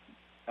to be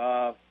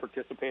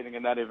participating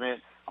in that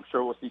event. I'm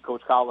sure we'll see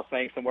Coach Kyle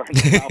saying somewhere in the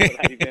South for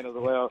that event as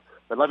well.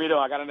 But let me know.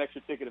 I got an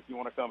extra ticket if you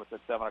want to come. It's at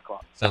 7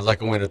 o'clock. Sounds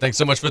like a winner. Thanks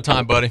so much for the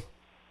time, buddy.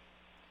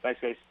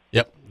 Thanks, Case.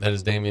 Yep, that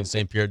is Damien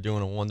St. Pierre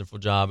doing a wonderful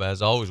job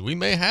as always. We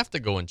may have to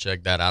go and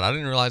check that out. I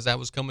didn't realize that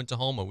was coming to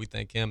Houma. We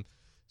thank him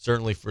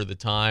certainly for the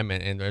time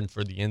and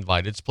for the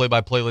invite. It's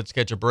play-by-play. Let's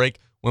catch a break.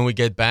 When we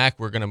get back,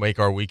 we're going to make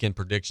our weekend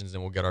predictions,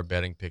 and we'll get our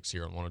betting picks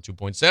here on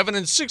 102.7 and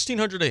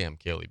 1600 AM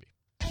KLEB.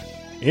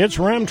 It's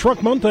Ram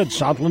Truck Month at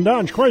Southland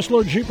Dodge,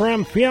 Chrysler, Jeep,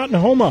 Ram, Fiat,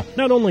 and Houma.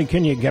 Not only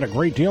can you get a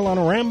great deal on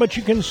a Ram, but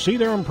you can see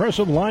their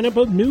impressive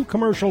lineup of new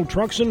commercial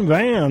trucks and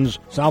vans.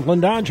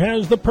 Southland Dodge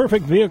has the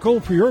perfect vehicle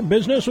for your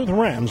business with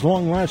Ram's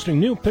long-lasting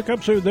new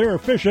pickups or their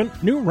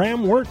efficient new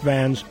Ram work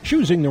vans.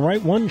 Choosing the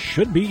right one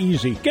should be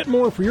easy. Get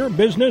more for your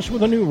business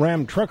with a new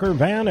Ram truck or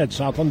van at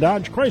Southland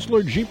Dodge,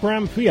 Chrysler, Jeep,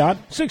 Ram, Fiat,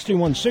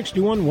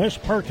 6161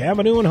 West Park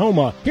Avenue in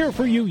Houma. Here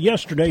for you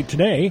yesterday,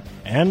 today,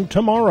 and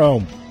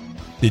tomorrow.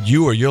 Did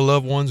you or your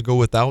loved ones go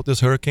without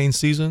this hurricane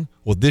season?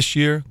 Well, this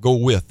year, go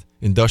with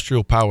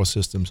Industrial Power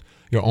Systems,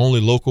 your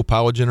only local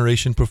power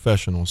generation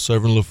professional,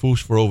 serving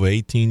Lafourche for over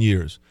 18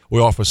 years.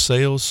 We offer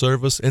sales,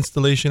 service,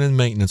 installation, and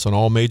maintenance on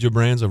all major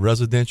brands of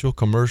residential,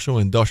 commercial,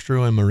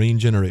 industrial, and marine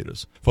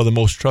generators for the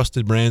most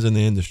trusted brands in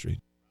the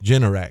industry.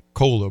 Generac,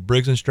 Kohler,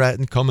 Briggs &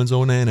 Stratton, Cummins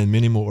Onan, and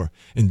many more.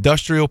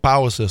 Industrial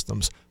Power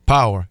Systems.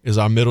 Power is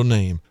our middle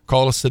name.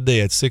 Call us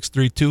today at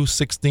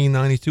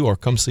 632-1692 or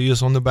come see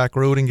us on the back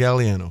road in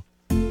Galliano.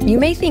 You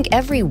may think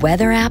every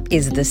weather app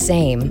is the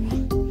same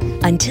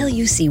until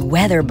you see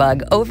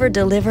WeatherBug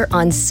over-deliver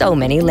on so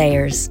many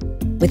layers.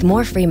 With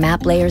more free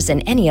map layers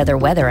than any other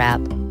weather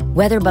app,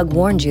 WeatherBug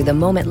warns you the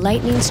moment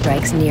lightning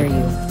strikes near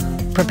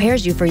you,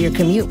 prepares you for your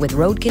commute with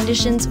road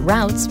conditions,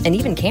 routes, and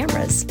even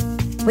cameras.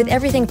 With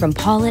everything from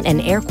pollen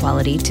and air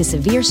quality to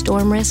severe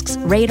storm risks,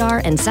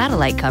 radar, and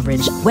satellite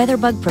coverage,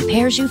 WeatherBug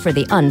prepares you for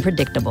the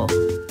unpredictable.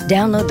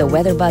 Download the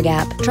WeatherBug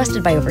app,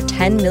 trusted by over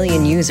 10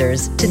 million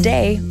users,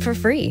 today for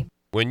free.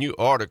 When you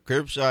order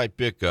curbside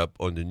pickup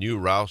on the new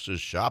Rouse's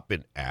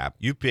shopping app,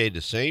 you pay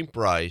the same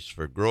price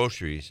for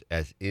groceries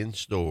as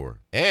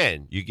in-store.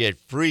 And you get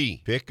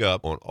free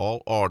pickup on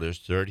all orders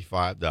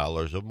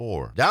 $35 or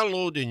more.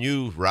 Download the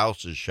new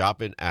Rouse's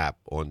shopping app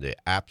on the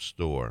App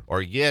Store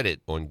or get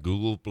it on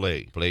Google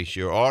Play. Place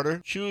your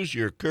order, choose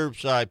your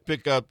curbside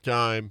pickup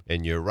time,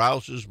 and your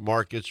Rouse's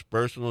Markets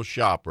personal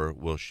shopper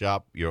will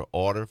shop your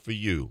order for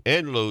you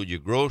and load your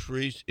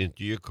groceries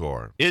into your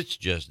car. It's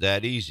just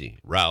that easy.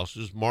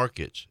 Rouse's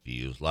Markets.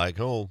 Feels like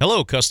home.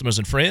 Hello, customers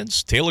and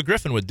friends. Taylor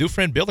Griffin with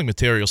Dufresne Building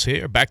Materials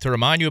here, back to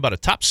remind you about a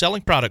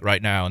top-selling product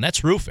right now, and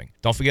that's roofing.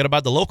 Don't forget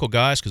about the local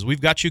guys, because we've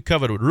got you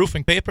covered with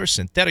roofing paper,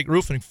 synthetic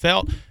roofing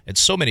felt, and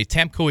so many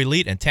Tamco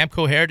Elite and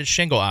Tamco Heritage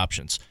shingle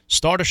options.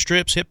 Starter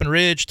strips, hip and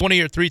ridge,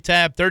 20-year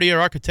 3-tab,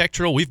 30-year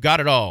architectural, we've got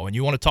it all. And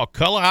you want to talk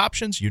color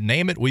options, you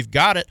name it, we've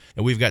got it.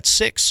 And we've got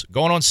 6,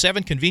 going on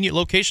 7 convenient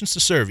locations to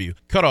serve you.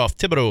 Cutoff,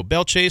 Thibodaux,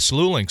 Bellchase,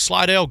 Luling,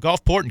 Slidell,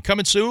 Gulfport, and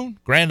coming soon,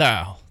 Grand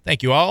Isle.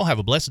 Thank you all. Have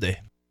a blessed day.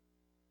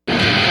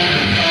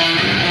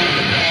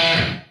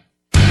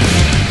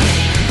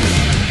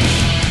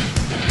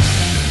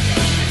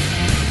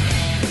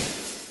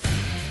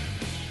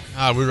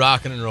 We're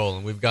rocking and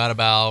rolling. We've got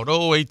about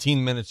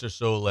 18 minutes or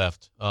so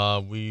left.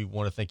 We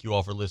want to thank you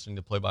all for listening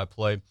to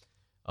Play-by-Play.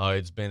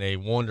 It's been a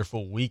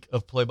wonderful week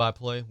of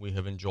Play-by-Play. We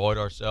have enjoyed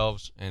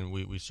ourselves, and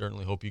we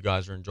certainly hope you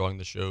guys are enjoying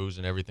the shows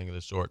and everything of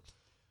the sort.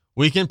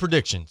 Weekend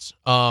predictions.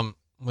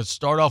 Let's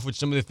start off with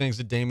some of the things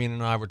that Damien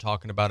and I were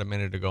talking about a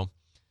minute ago.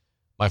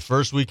 My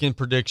first weekend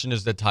prediction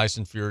is that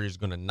Tyson Fury is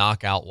going to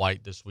knock out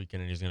White this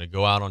weekend, and he's going to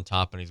go out on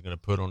top, and he's going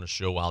to put on a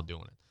show while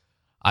doing it.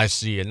 I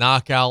see a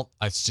knockout.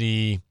 I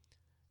see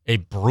a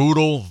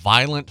brutal,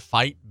 violent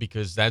fight,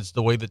 because that's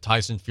the way that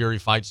Tyson Fury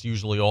fights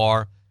usually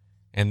are.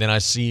 And then I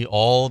see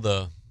all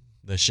the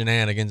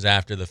shenanigans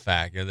after the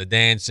fact, the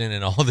dancing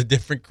and all the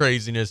different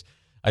craziness.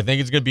 I think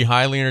it's going to be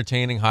highly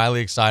entertaining,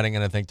 highly exciting,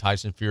 and I think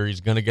Tyson Fury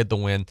is going to get the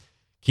win.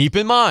 Keep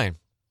in mind,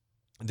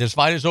 this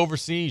fight is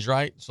overseas,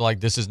 right? So, like,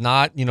 this is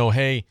not,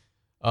 hey,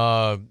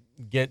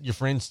 get your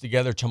friends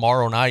together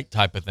tomorrow night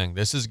type of thing.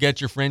 This is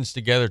get your friends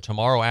together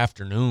tomorrow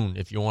afternoon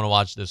if you want to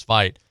watch this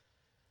fight.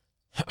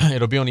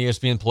 It'll be on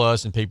ESPN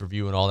Plus and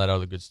pay-per-view and all that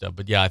other good stuff.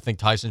 But, yeah, I think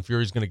Tyson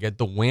Fury is going to get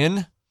the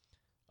win.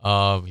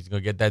 He's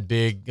going to get that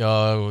big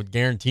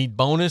guaranteed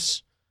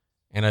bonus,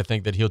 and I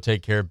think that he'll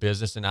take care of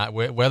business. And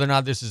whether or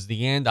not this is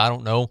the end, I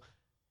don't know.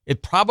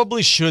 It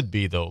probably should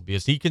be, though,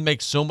 because he can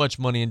make so much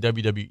money in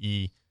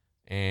WWE.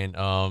 And,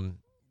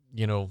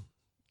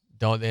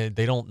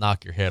 they don't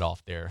knock your head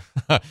off there.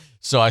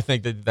 So I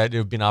think that it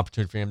would be an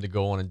opportunity for him to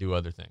go on and do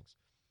other things.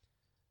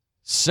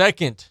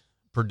 Second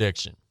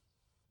prediction.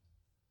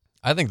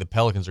 I think the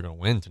Pelicans are going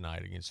to win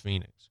tonight against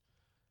Phoenix.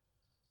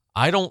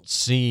 I don't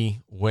see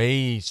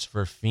ways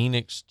for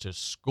Phoenix to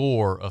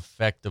score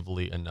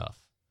effectively enough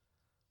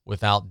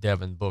without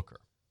Devin Booker.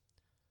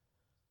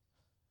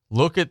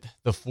 Look at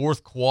the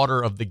fourth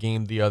quarter of the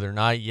game the other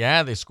night.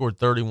 Yeah, they scored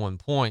 31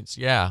 points.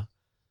 Yeah.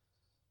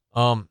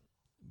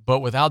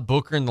 But without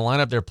Booker in the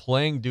lineup, they're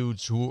playing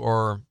dudes who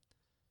are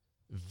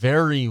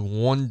very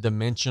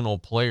one-dimensional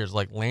players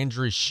like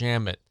Landry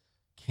Shamet,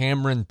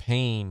 Cameron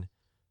Payne.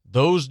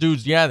 Those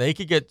dudes, yeah, they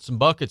could get some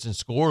buckets and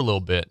score a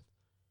little bit,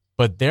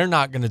 but they're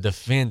not going to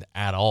defend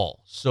at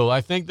all. So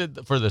I think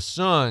that for the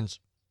Suns,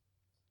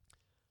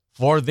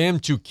 for them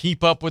to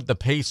keep up with the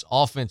pace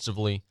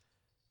offensively,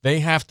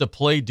 they have to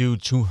play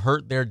dudes who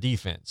hurt their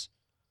defense.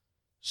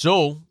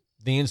 So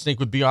the instinct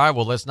would be, all right,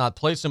 well, let's not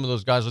play some of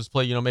those guys. Let's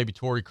play, maybe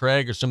Torrey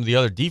Craig or some of the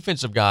other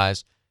defensive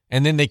guys,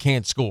 and then they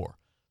can't score.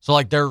 So,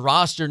 like, their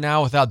roster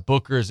now without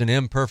Booker is an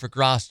imperfect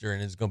roster,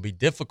 and it's going to be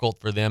difficult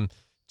for them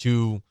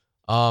to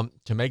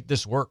make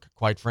this work,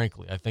 quite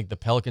frankly. I think the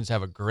Pelicans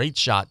have a great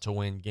shot to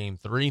win Game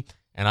 3,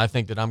 and I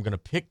think that I'm going to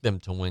pick them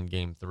to win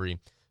Game 3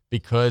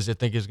 because I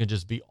think it's going to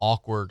just be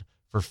awkward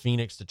for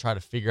Phoenix to try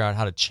to figure out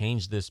how to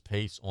change this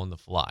pace on the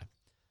fly.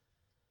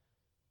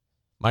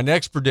 My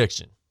next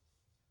prediction,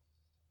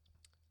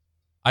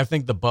 I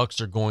think the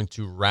Bucks are going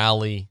to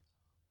rally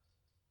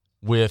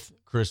with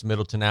Chris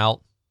Middleton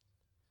out.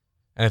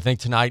 And I think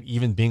tonight,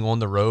 even being on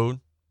the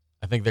road,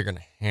 I think they're going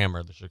to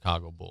hammer the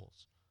Chicago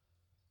Bulls.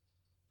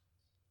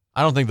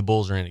 I don't think the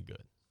Bulls are any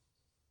good.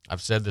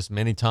 I've said this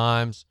many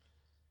times.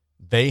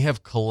 They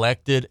have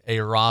collected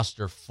a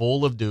roster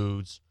full of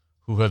dudes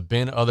who have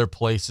been other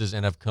places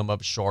and have come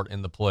up short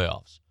in the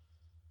playoffs.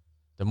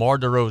 DeMar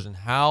DeRozan,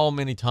 how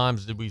many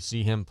times did we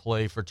see him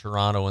play for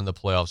Toronto in the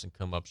playoffs and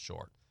come up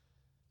short?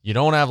 You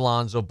don't have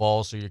Lonzo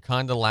Ball, so you're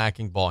kind of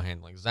lacking ball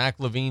handling. Zach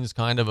LaVine's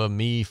kind of a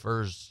me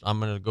first, I'm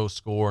going to go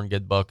score and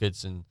get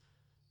buckets and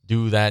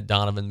do that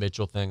Donovan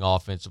Mitchell thing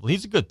offensively.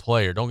 He's a good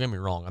player, don't get me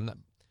wrong.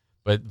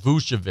 But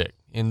Vucevic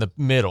in the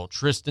middle,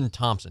 Tristan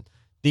Thompson,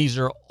 these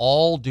are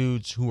all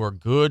dudes who are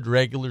good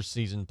regular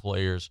season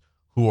players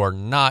who are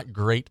not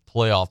great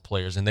playoff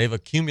players, and they've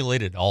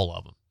accumulated all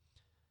of them.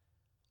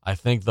 I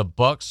think the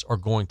Bucks are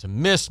going to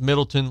miss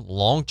Middleton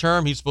long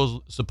term. He's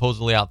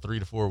supposedly out 3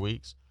 to 4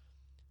 weeks.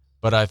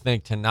 But I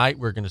think tonight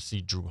we're going to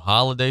see Drew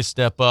Holiday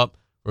step up.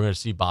 We're going to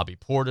see Bobby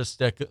Portis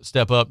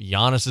step up.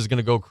 Giannis is going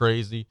to go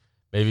crazy.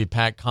 Maybe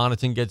Pat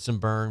Connaughton gets some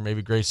burn.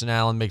 Maybe Grayson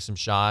Allen makes some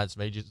shots.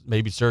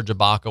 Maybe Serge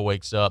Ibaka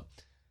wakes up.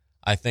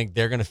 I think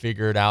they're going to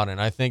figure it out. And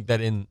I think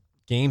that in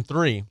Game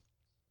 3,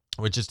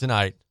 which is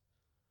tonight,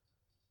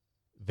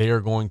 they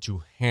are going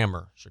to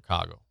hammer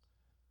Chicago.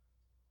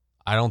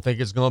 I don't think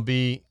it's going to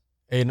be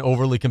an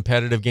overly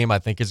competitive game. I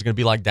think it's going to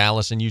be like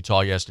Dallas and Utah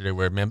yesterday,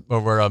 where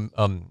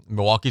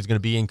Milwaukee's going to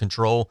be in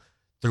control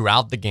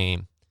throughout the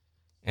game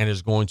and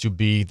is going to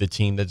be the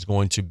team that's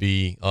going to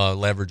be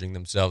leveraging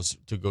themselves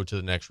to go to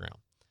the next round.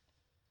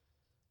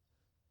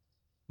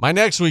 My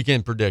next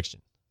weekend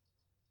prediction,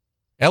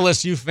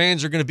 LSU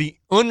fans are going to be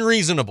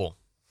unreasonable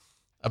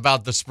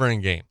about the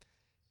spring game.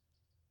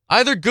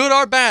 Either good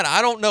or bad,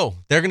 I don't know.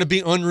 They're going to be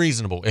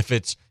unreasonable.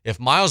 If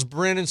Miles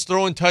Brennan's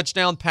throwing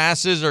touchdown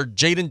passes or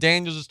Jaden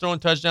Daniels is throwing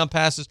touchdown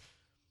passes,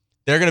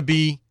 they're going to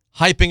be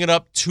hyping it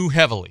up too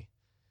heavily.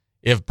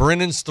 If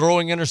Brennan's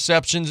throwing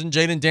interceptions and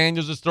Jaden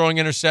Daniels is throwing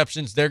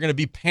interceptions, they're going to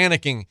be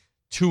panicking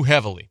too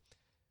heavily.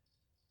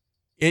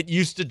 It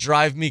used to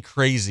drive me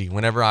crazy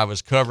whenever I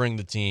was covering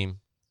the team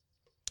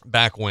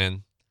back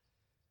when,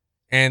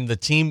 and the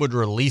team would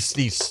release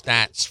these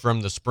stats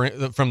from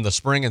the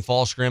spring and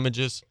fall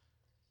scrimmages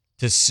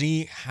to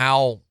see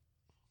how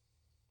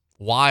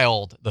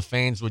wild the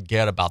fans would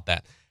get about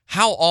that.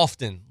 How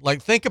often,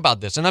 think about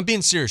this, and I'm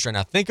being serious right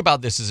now. Think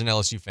about this as an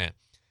LSU fan.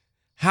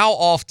 How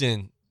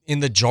often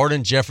in the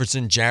Jordan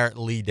Jefferson, Jarrett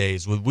Lee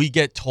days would we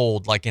get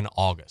told, like in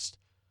August,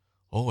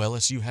 oh,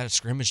 LSU had a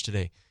scrimmage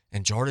today,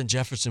 and Jordan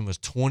Jefferson was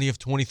 20 of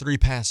 23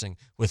 passing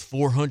with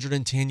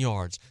 410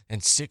 yards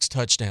and 6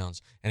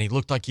 touchdowns, and he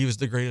looked like he was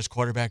the greatest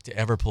quarterback to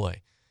ever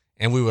play.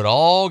 And we would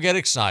all get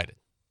excited.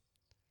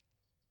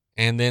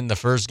 And then the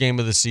first game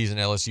of the season,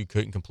 LSU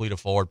couldn't complete a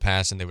forward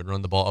pass, and they would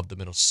run the ball up the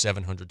middle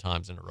 700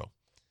 times in a row.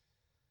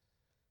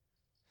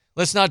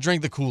 Let's not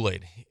drink the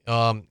Kool-Aid.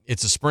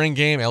 It's a spring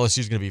game. LSU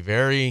is going to be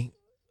very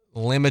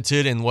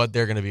limited in what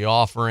they're going to be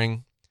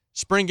offering.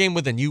 Spring game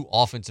with a new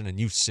offense and a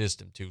new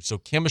system, too. So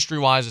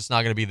chemistry-wise, it's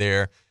not going to be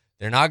there.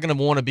 They're not going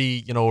to want to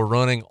be,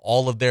 running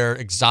all of their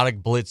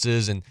exotic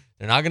blitzes, and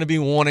they're not going to be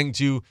wanting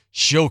to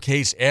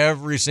showcase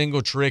every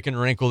single trick and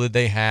wrinkle that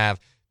they have,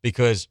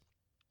 because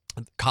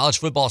college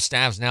football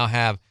staffs now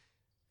have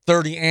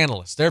 30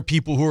 analysts. There are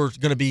people who are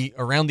going to be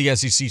around the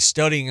SEC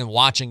studying and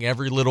watching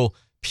every little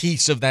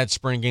piece of that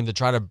spring game to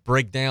try to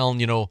break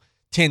down,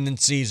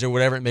 tendencies or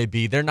whatever it may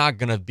be. They're not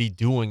going to be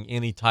doing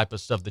any type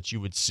of stuff that you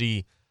would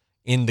see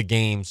in the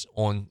games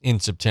in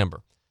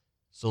September.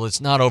 So let's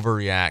not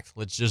overreact.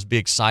 Let's just be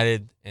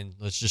excited, and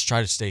let's just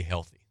try to stay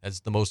healthy. That's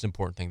the most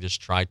important thing.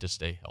 Just try to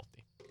stay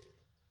healthy.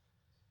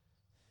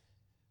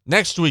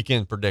 Next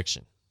weekend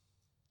prediction.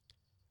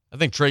 I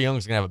think Trae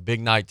Young's going to have a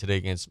big night today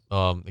against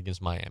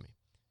Miami.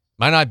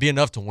 Might not be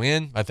enough to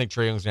win. I think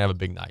Trae Young's going to have a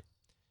big night.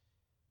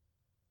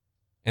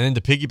 And then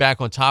to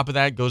piggyback on top of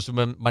that goes to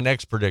my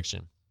next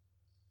prediction.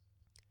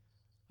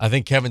 I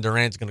think Kevin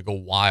Durant's going to go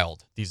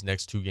wild these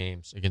next two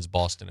games against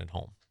Boston at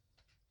home.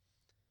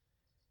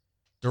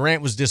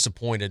 Durant was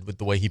disappointed with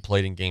the way he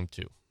played in game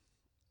 2.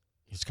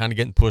 He's kind of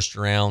getting pushed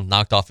around,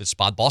 knocked off his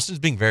spot. Boston's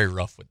being very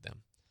rough with them.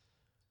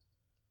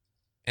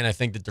 And I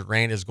think that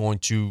Durant is going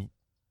to,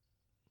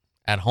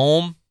 at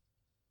home,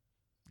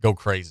 go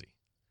crazy.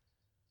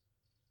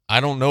 I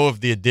don't know if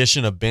the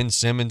addition of Ben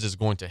Simmons is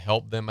going to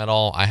help them at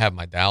all. I have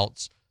my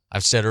doubts.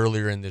 I've said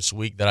earlier in this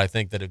week that I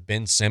think that if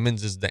Ben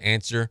Simmons is the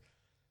answer,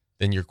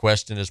 then your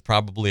question is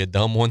probably a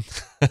dumb one.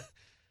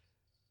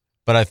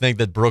 But I think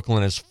that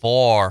Brooklyn is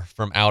far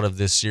from out of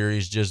this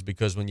series just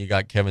because when you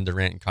got Kevin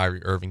Durant and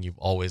Kyrie Irving, you've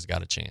always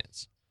got a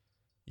chance.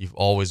 You've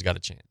always got a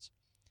chance.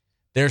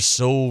 They're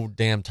so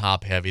damn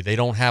top heavy. They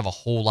don't have a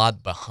whole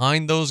lot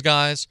behind those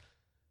guys,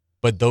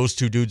 but those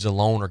two dudes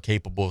alone are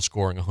capable of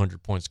scoring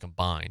 100 points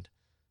combined.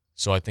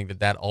 So I think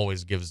that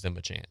always gives them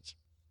a chance.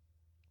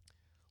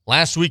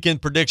 Last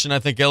weekend prediction, I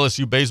think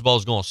LSU baseball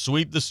is going to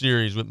sweep the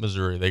series with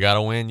Missouri. They got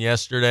a win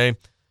yesterday.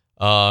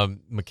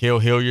 Mikhail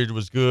Hilliard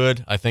was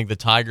good. I think the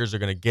Tigers are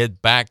going to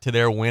get back to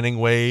their winning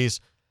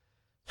ways.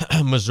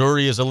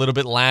 Missouri is a little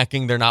bit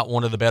lacking. They're not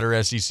one of the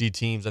better SEC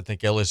teams. I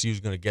think LSU is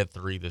going to get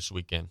 3 this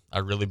weekend. I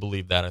really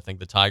believe that. I think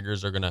the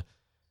Tigers are going to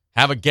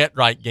have a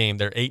get-right game.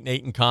 They're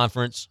 8-8 in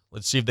conference.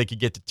 Let's see if they could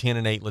get to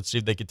 10-8. Let's see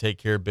if they could take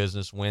care of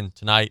business, win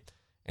tonight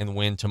and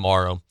win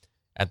tomorrow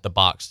at the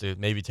box to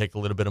maybe take a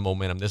little bit of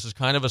momentum. This is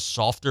kind of a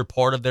softer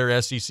part of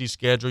their SEC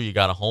schedule. You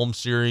got a home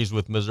series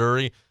with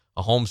Missouri,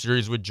 a home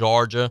series with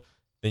Georgia,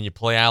 then you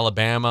play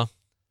Alabama.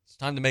 It's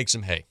time to make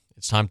some hay.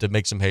 It's time to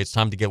make some hay. It's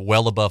time to get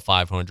well above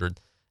 500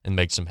 and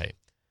make some hay.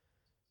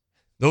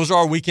 Those are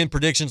our weekend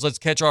predictions. Let's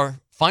catch our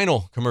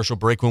final commercial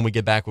break. When we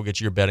get back, we'll get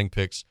you your betting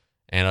picks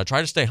and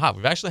try to stay hot.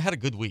 We've actually had a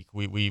good week.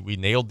 We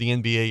nailed the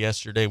NBA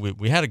yesterday.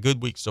 We had a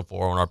good week so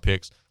far on our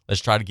picks.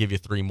 Let's try to give you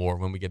 3 more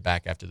when we get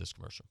back after this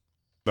commercial.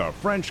 The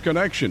French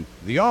Connection,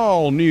 the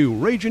all-new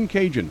Ragin'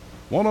 Cajun,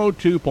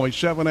 102.7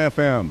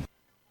 FM.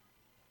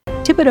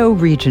 Thibodeau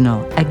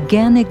Regional,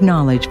 again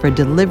acknowledged for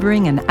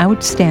delivering an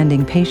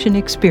outstanding patient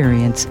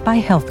experience by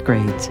Health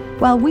Grades.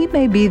 While we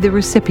may be the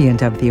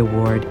recipient of the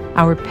award,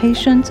 our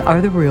patients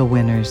are the real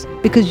winners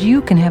because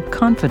you can have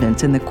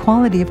confidence in the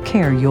quality of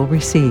care you'll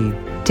receive.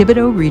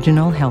 Thibodeau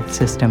Regional Health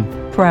System,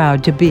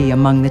 proud to be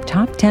among the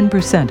top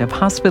 10% of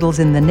hospitals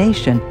in the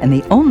nation and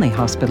the only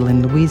hospital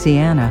in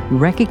Louisiana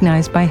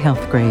recognized by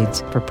Health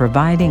Grades for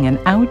providing an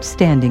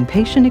outstanding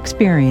patient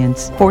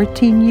experience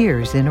 14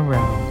 years in a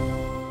row.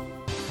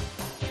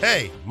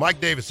 Hey,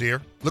 Mike Davis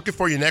here. Looking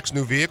for your next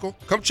new vehicle?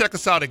 Come check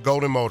us out at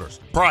Golden Motors.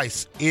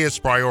 Price is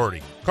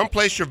priority. Come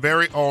place your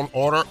very own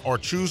order or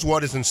choose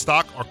what is in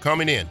stock or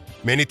coming in.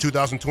 Many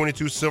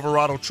 2022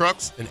 Silverado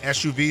trucks and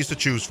SUVs to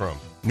choose from.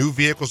 New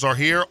vehicles are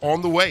here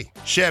on the way.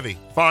 Chevy,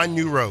 find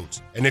new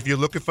roads. And if you're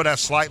looking for that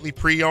slightly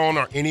pre-owned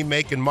or any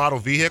make and model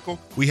vehicle,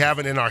 we have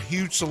it in our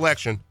huge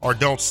selection, or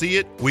don't see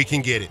it, we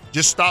can get it.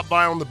 Just stop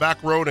by on the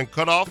back road and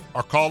cut off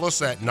or call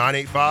us at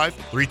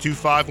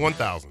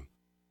 985-325-1000.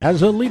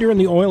 As a leader in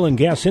the oil and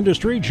gas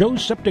industry,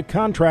 Joe's Septic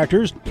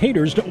Contractors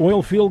caters to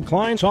oil field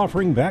clients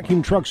offering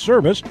vacuum truck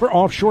service for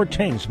offshore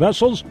tanks,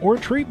 vessels, or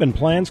treatment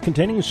plants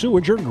containing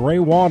sewage or gray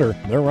water.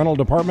 Their rental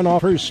department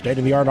offers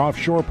state-of-the-art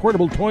offshore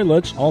portable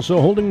toilets, also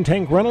holding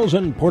tank rentals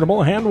and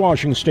portable hand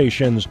washing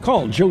stations.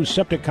 Call Joe's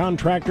Septic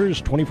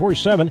Contractors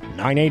 24/7,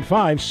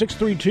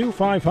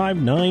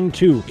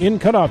 985-632-5592 in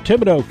Cutoff,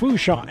 Thibodeau,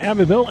 Foucha,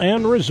 Abbeville,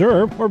 and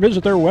Reserve, or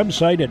visit their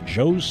website at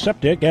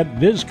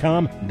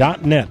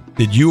joesseptic@viscom.net.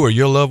 Did you or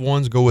your loved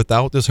ones go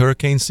without this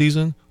hurricane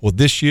season? Well,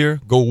 this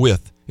year, go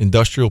with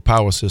Industrial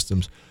Power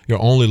Systems,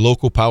 your only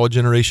local power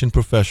generation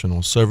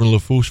professional, serving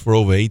Lafourche for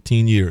over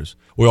 18 years.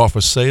 We offer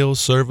sales,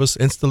 service,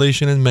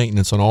 installation, and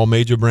maintenance on all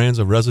major brands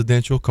of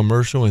residential,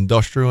 commercial,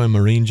 industrial, and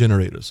marine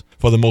generators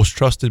for the most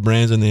trusted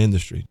brands in the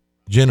industry.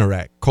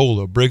 Generac,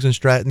 Kohler, Briggs &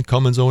 Stratton,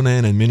 Cummins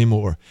Onan, and many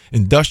more.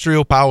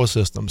 Industrial Power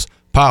Systems.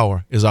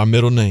 Power is our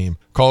middle name.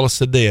 Call us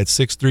today at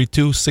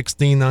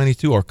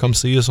 632-1692 or come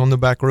see us on the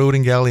back road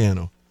in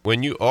Galliano.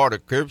 When you order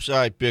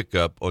curbside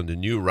pickup on the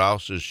new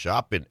Rouse's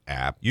shopping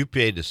app, you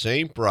pay the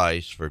same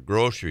price for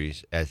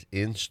groceries as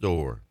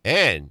in-store.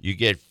 And you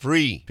get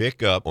free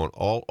pickup on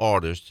all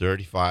orders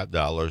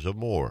 $35 or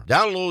more.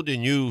 Download the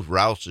new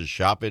Rouse's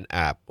shopping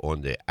app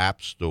on the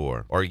App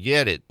Store or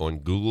get it on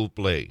Google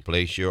Play.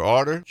 Place your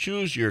order,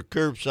 choose your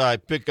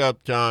curbside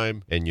pickup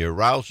time, and your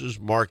Rouse's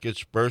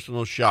Markets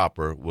personal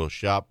shopper will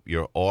shop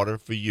your order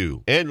for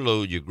you and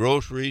load your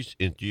groceries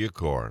into your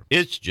car.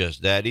 It's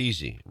just that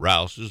easy.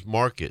 Rouse's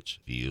Markets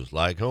feels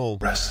like home.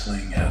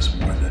 Wrestling has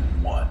more than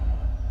one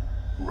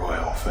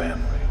royal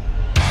family.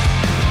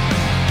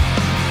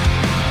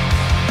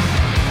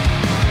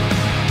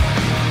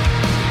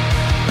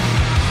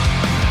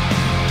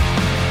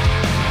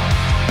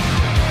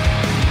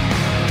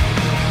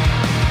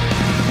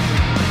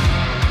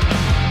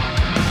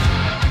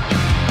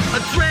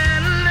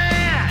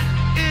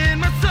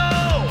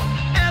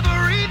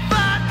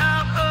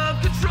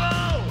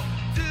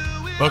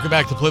 Welcome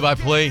back to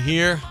play-by-play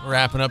here.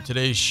 Wrapping up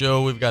today's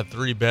show. We've got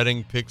 3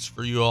 betting picks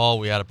for you all.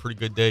 We had a pretty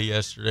good day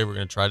yesterday. We're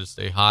going to try to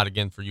stay hot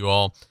again for you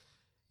all.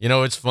 You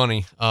know, it's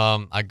funny.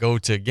 I go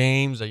to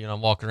games.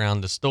 I'm walking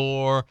around the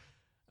store,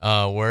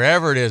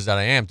 wherever it is that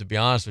I am. To be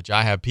honest with you,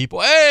 I have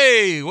people,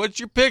 hey, what's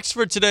your picks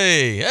for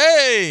today?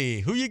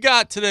 Hey, who you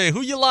got today?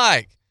 Who you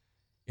like?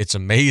 It's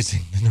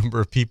amazing the number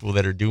of people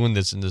that are doing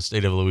this in the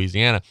state of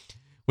Louisiana,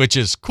 which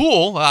is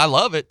cool. I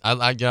love it.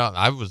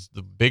 I was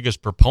the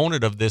biggest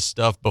proponent of this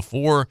stuff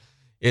before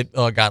it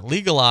got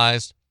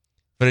legalized,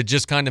 but it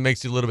just kind of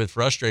makes you a little bit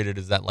frustrated.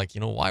 Is that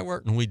why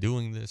weren't we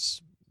doing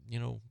this,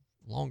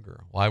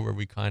 longer? Why were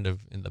we kind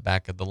of in the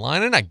back of the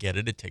line? And I get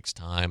it. It takes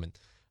time, and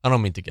I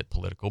don't mean to get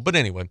political, but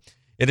anyway,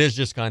 it is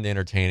just kind of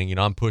entertaining.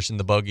 I'm pushing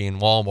the buggy in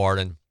Walmart,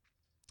 and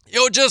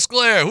Just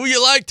Glare, who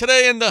you like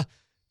today in the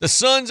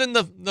Suns and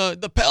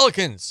the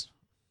Pelicans?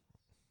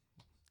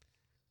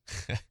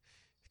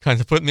 Kind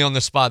of put me on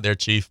the spot there,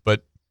 Chief,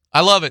 but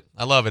I love it.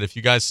 I love it. If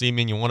you guys see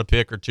me and you want a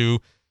pick or two,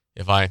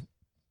 if I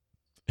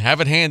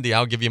have it handy,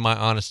 I'll give you my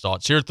honest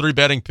thoughts. Here are 3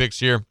 betting picks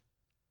here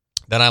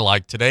that I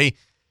like today.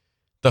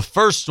 The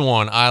first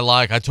one I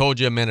like, I told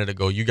you a minute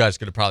ago, you guys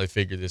could have probably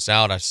figured this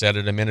out. I said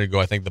it a minute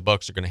ago. I think the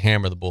Bucks are going to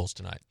hammer the Bulls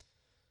tonight.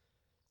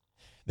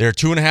 They're a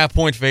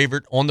 2.5-point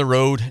favorite on the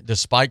road,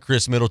 despite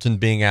Chris Middleton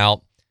being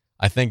out.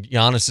 I think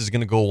Giannis is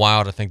going to go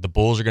wild. I think the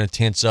Bulls are going to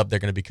tense up. They're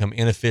going to become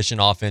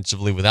inefficient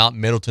offensively. Without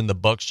Middleton, the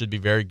Bucks should be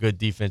very good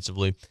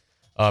defensively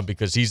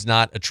because he's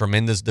not a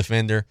tremendous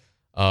defender.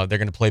 They're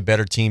going to play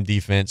better team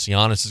defense.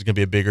 Giannis is going to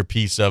be a bigger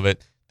piece of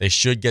it. They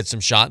should get some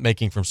shot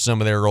making from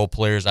some of their role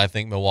players. I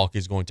think Milwaukee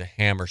is going to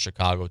hammer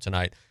Chicago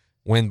tonight,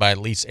 win by at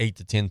least 8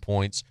 to 10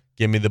 points.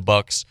 Give me the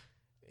Bucks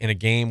in a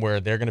game where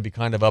they're going to be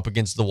kind of up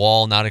against the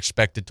wall, not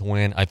expected to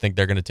win. I think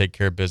they're going to take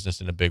care of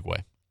business in a big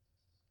way.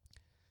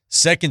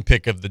 Second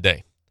pick of the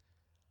day.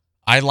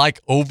 I like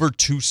over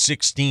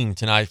 216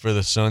 tonight for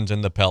the Suns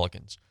and the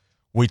Pelicans.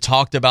 We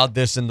talked about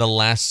this in the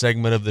last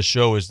segment of the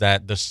show, is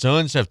that the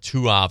Suns have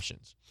 2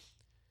 options.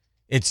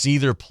 It's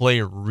either play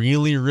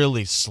really,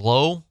 really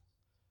slow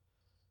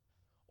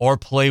or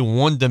play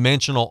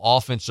one-dimensional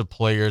offensive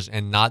players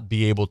and not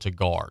be able to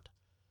guard.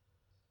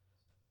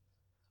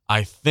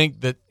 I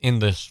think that in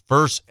this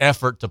first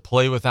effort to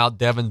play without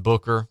Devin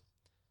Booker,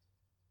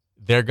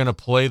 they're going to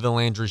play the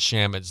Landry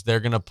Shamits. They're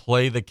going to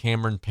play the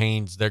Cameron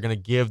Paynes. They're going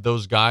to give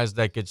those guys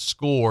that could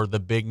score the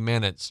big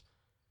minutes.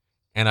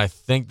 And I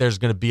think there's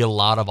going to be a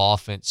lot of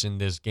offense in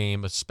this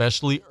game,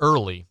 especially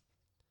early,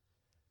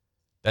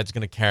 that's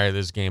going to carry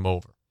this game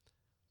over.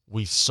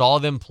 We saw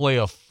them play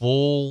a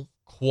full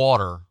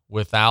quarter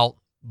without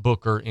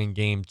Booker in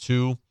game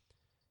 2,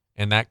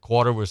 and that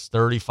quarter was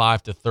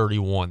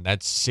 35-31.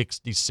 That's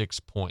 66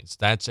 points.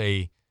 That's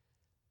a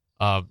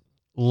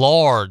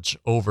large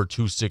over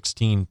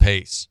 216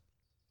 pace.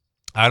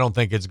 I don't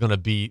think it's going to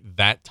be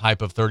that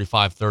type of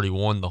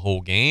 35-31 the whole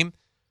game,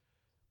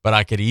 but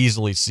I could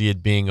easily see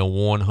it being a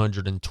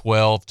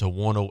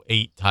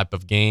 112-108 type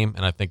of game,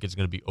 and I think it's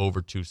going to be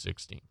over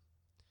 216.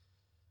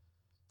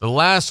 The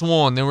last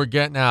one, then we're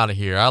getting out of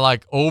here. I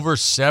like over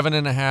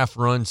 7.5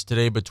 runs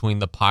today between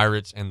the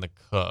Pirates and the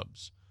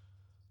Cubs.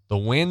 The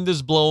wind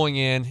is blowing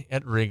in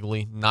at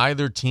Wrigley.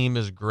 Neither team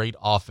is great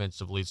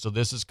offensively, so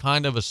this is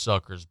kind of a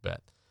sucker's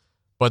bet.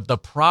 But the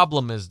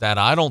problem is that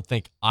I don't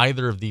think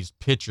either of these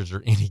pitchers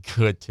are any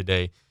good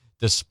today,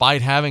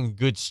 despite having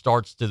good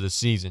starts to the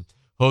season.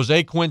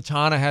 Jose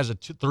Quintana has a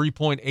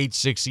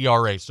 3.86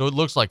 ERA, so it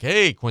looks like,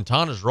 hey,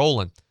 Quintana's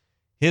rolling.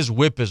 His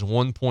whip is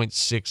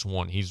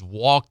 1.61. He's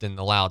walked and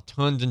allowed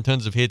tons and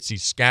tons of hits.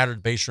 He's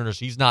scattered base runners.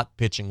 He's not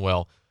pitching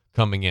well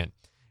coming in.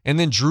 And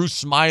then Drew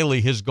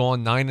Smyly has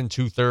gone 9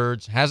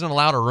 2/3, hasn't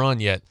allowed a run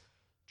yet.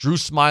 Drew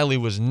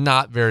Smyly was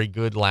not very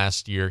good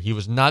last year. He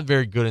was not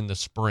very good in the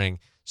spring.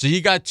 So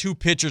you got 2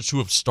 pitchers who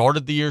have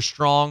started the year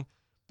strong,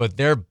 but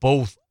they're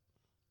both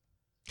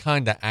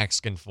kind of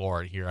asking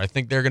for it here. I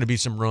think there are going to be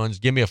some runs.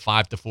 Give me a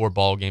 5-4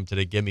 ball game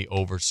today. Give me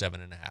over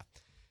 7.5.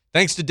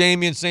 Thanks to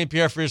Damien St.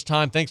 Pierre for his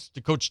time. Thanks to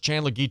Coach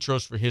Chandler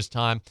Guidroz for his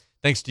time.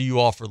 Thanks to you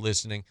all for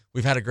listening.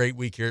 We've had a great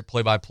week here at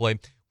Play by Play.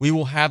 We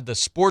will have the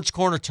Sports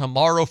Corner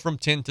tomorrow from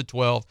 10 to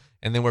 12,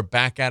 and then we're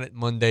back at it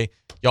Monday.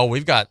 Y'all,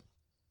 we've got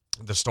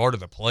the start of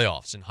the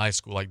playoffs in high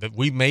school. Like that,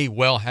 we may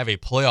well have a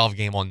playoff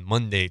game on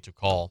Monday to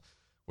call.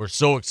 We're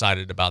so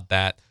excited about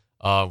that.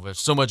 There's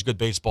so much good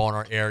baseball in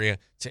our area.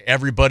 To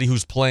everybody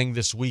who's playing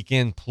this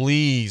weekend,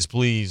 please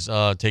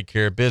take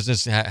care of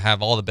business.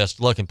 Have all the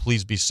best luck, and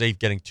please be safe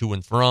getting to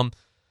and from.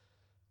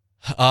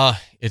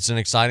 It's an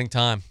exciting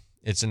time.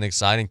 It's an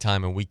exciting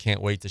time, and we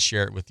can't wait to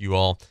share it with you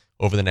all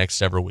over the next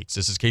several weeks.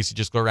 This is Casey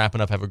Just Glow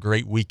wrapping up. Have a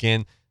great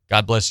weekend.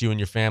 God bless you and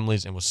your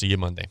families, and we'll see you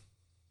Monday.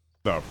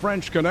 The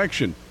French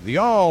Connection, the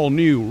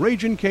all-new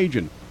Ragin'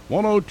 Cajun,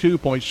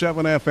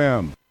 102.7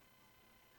 FM.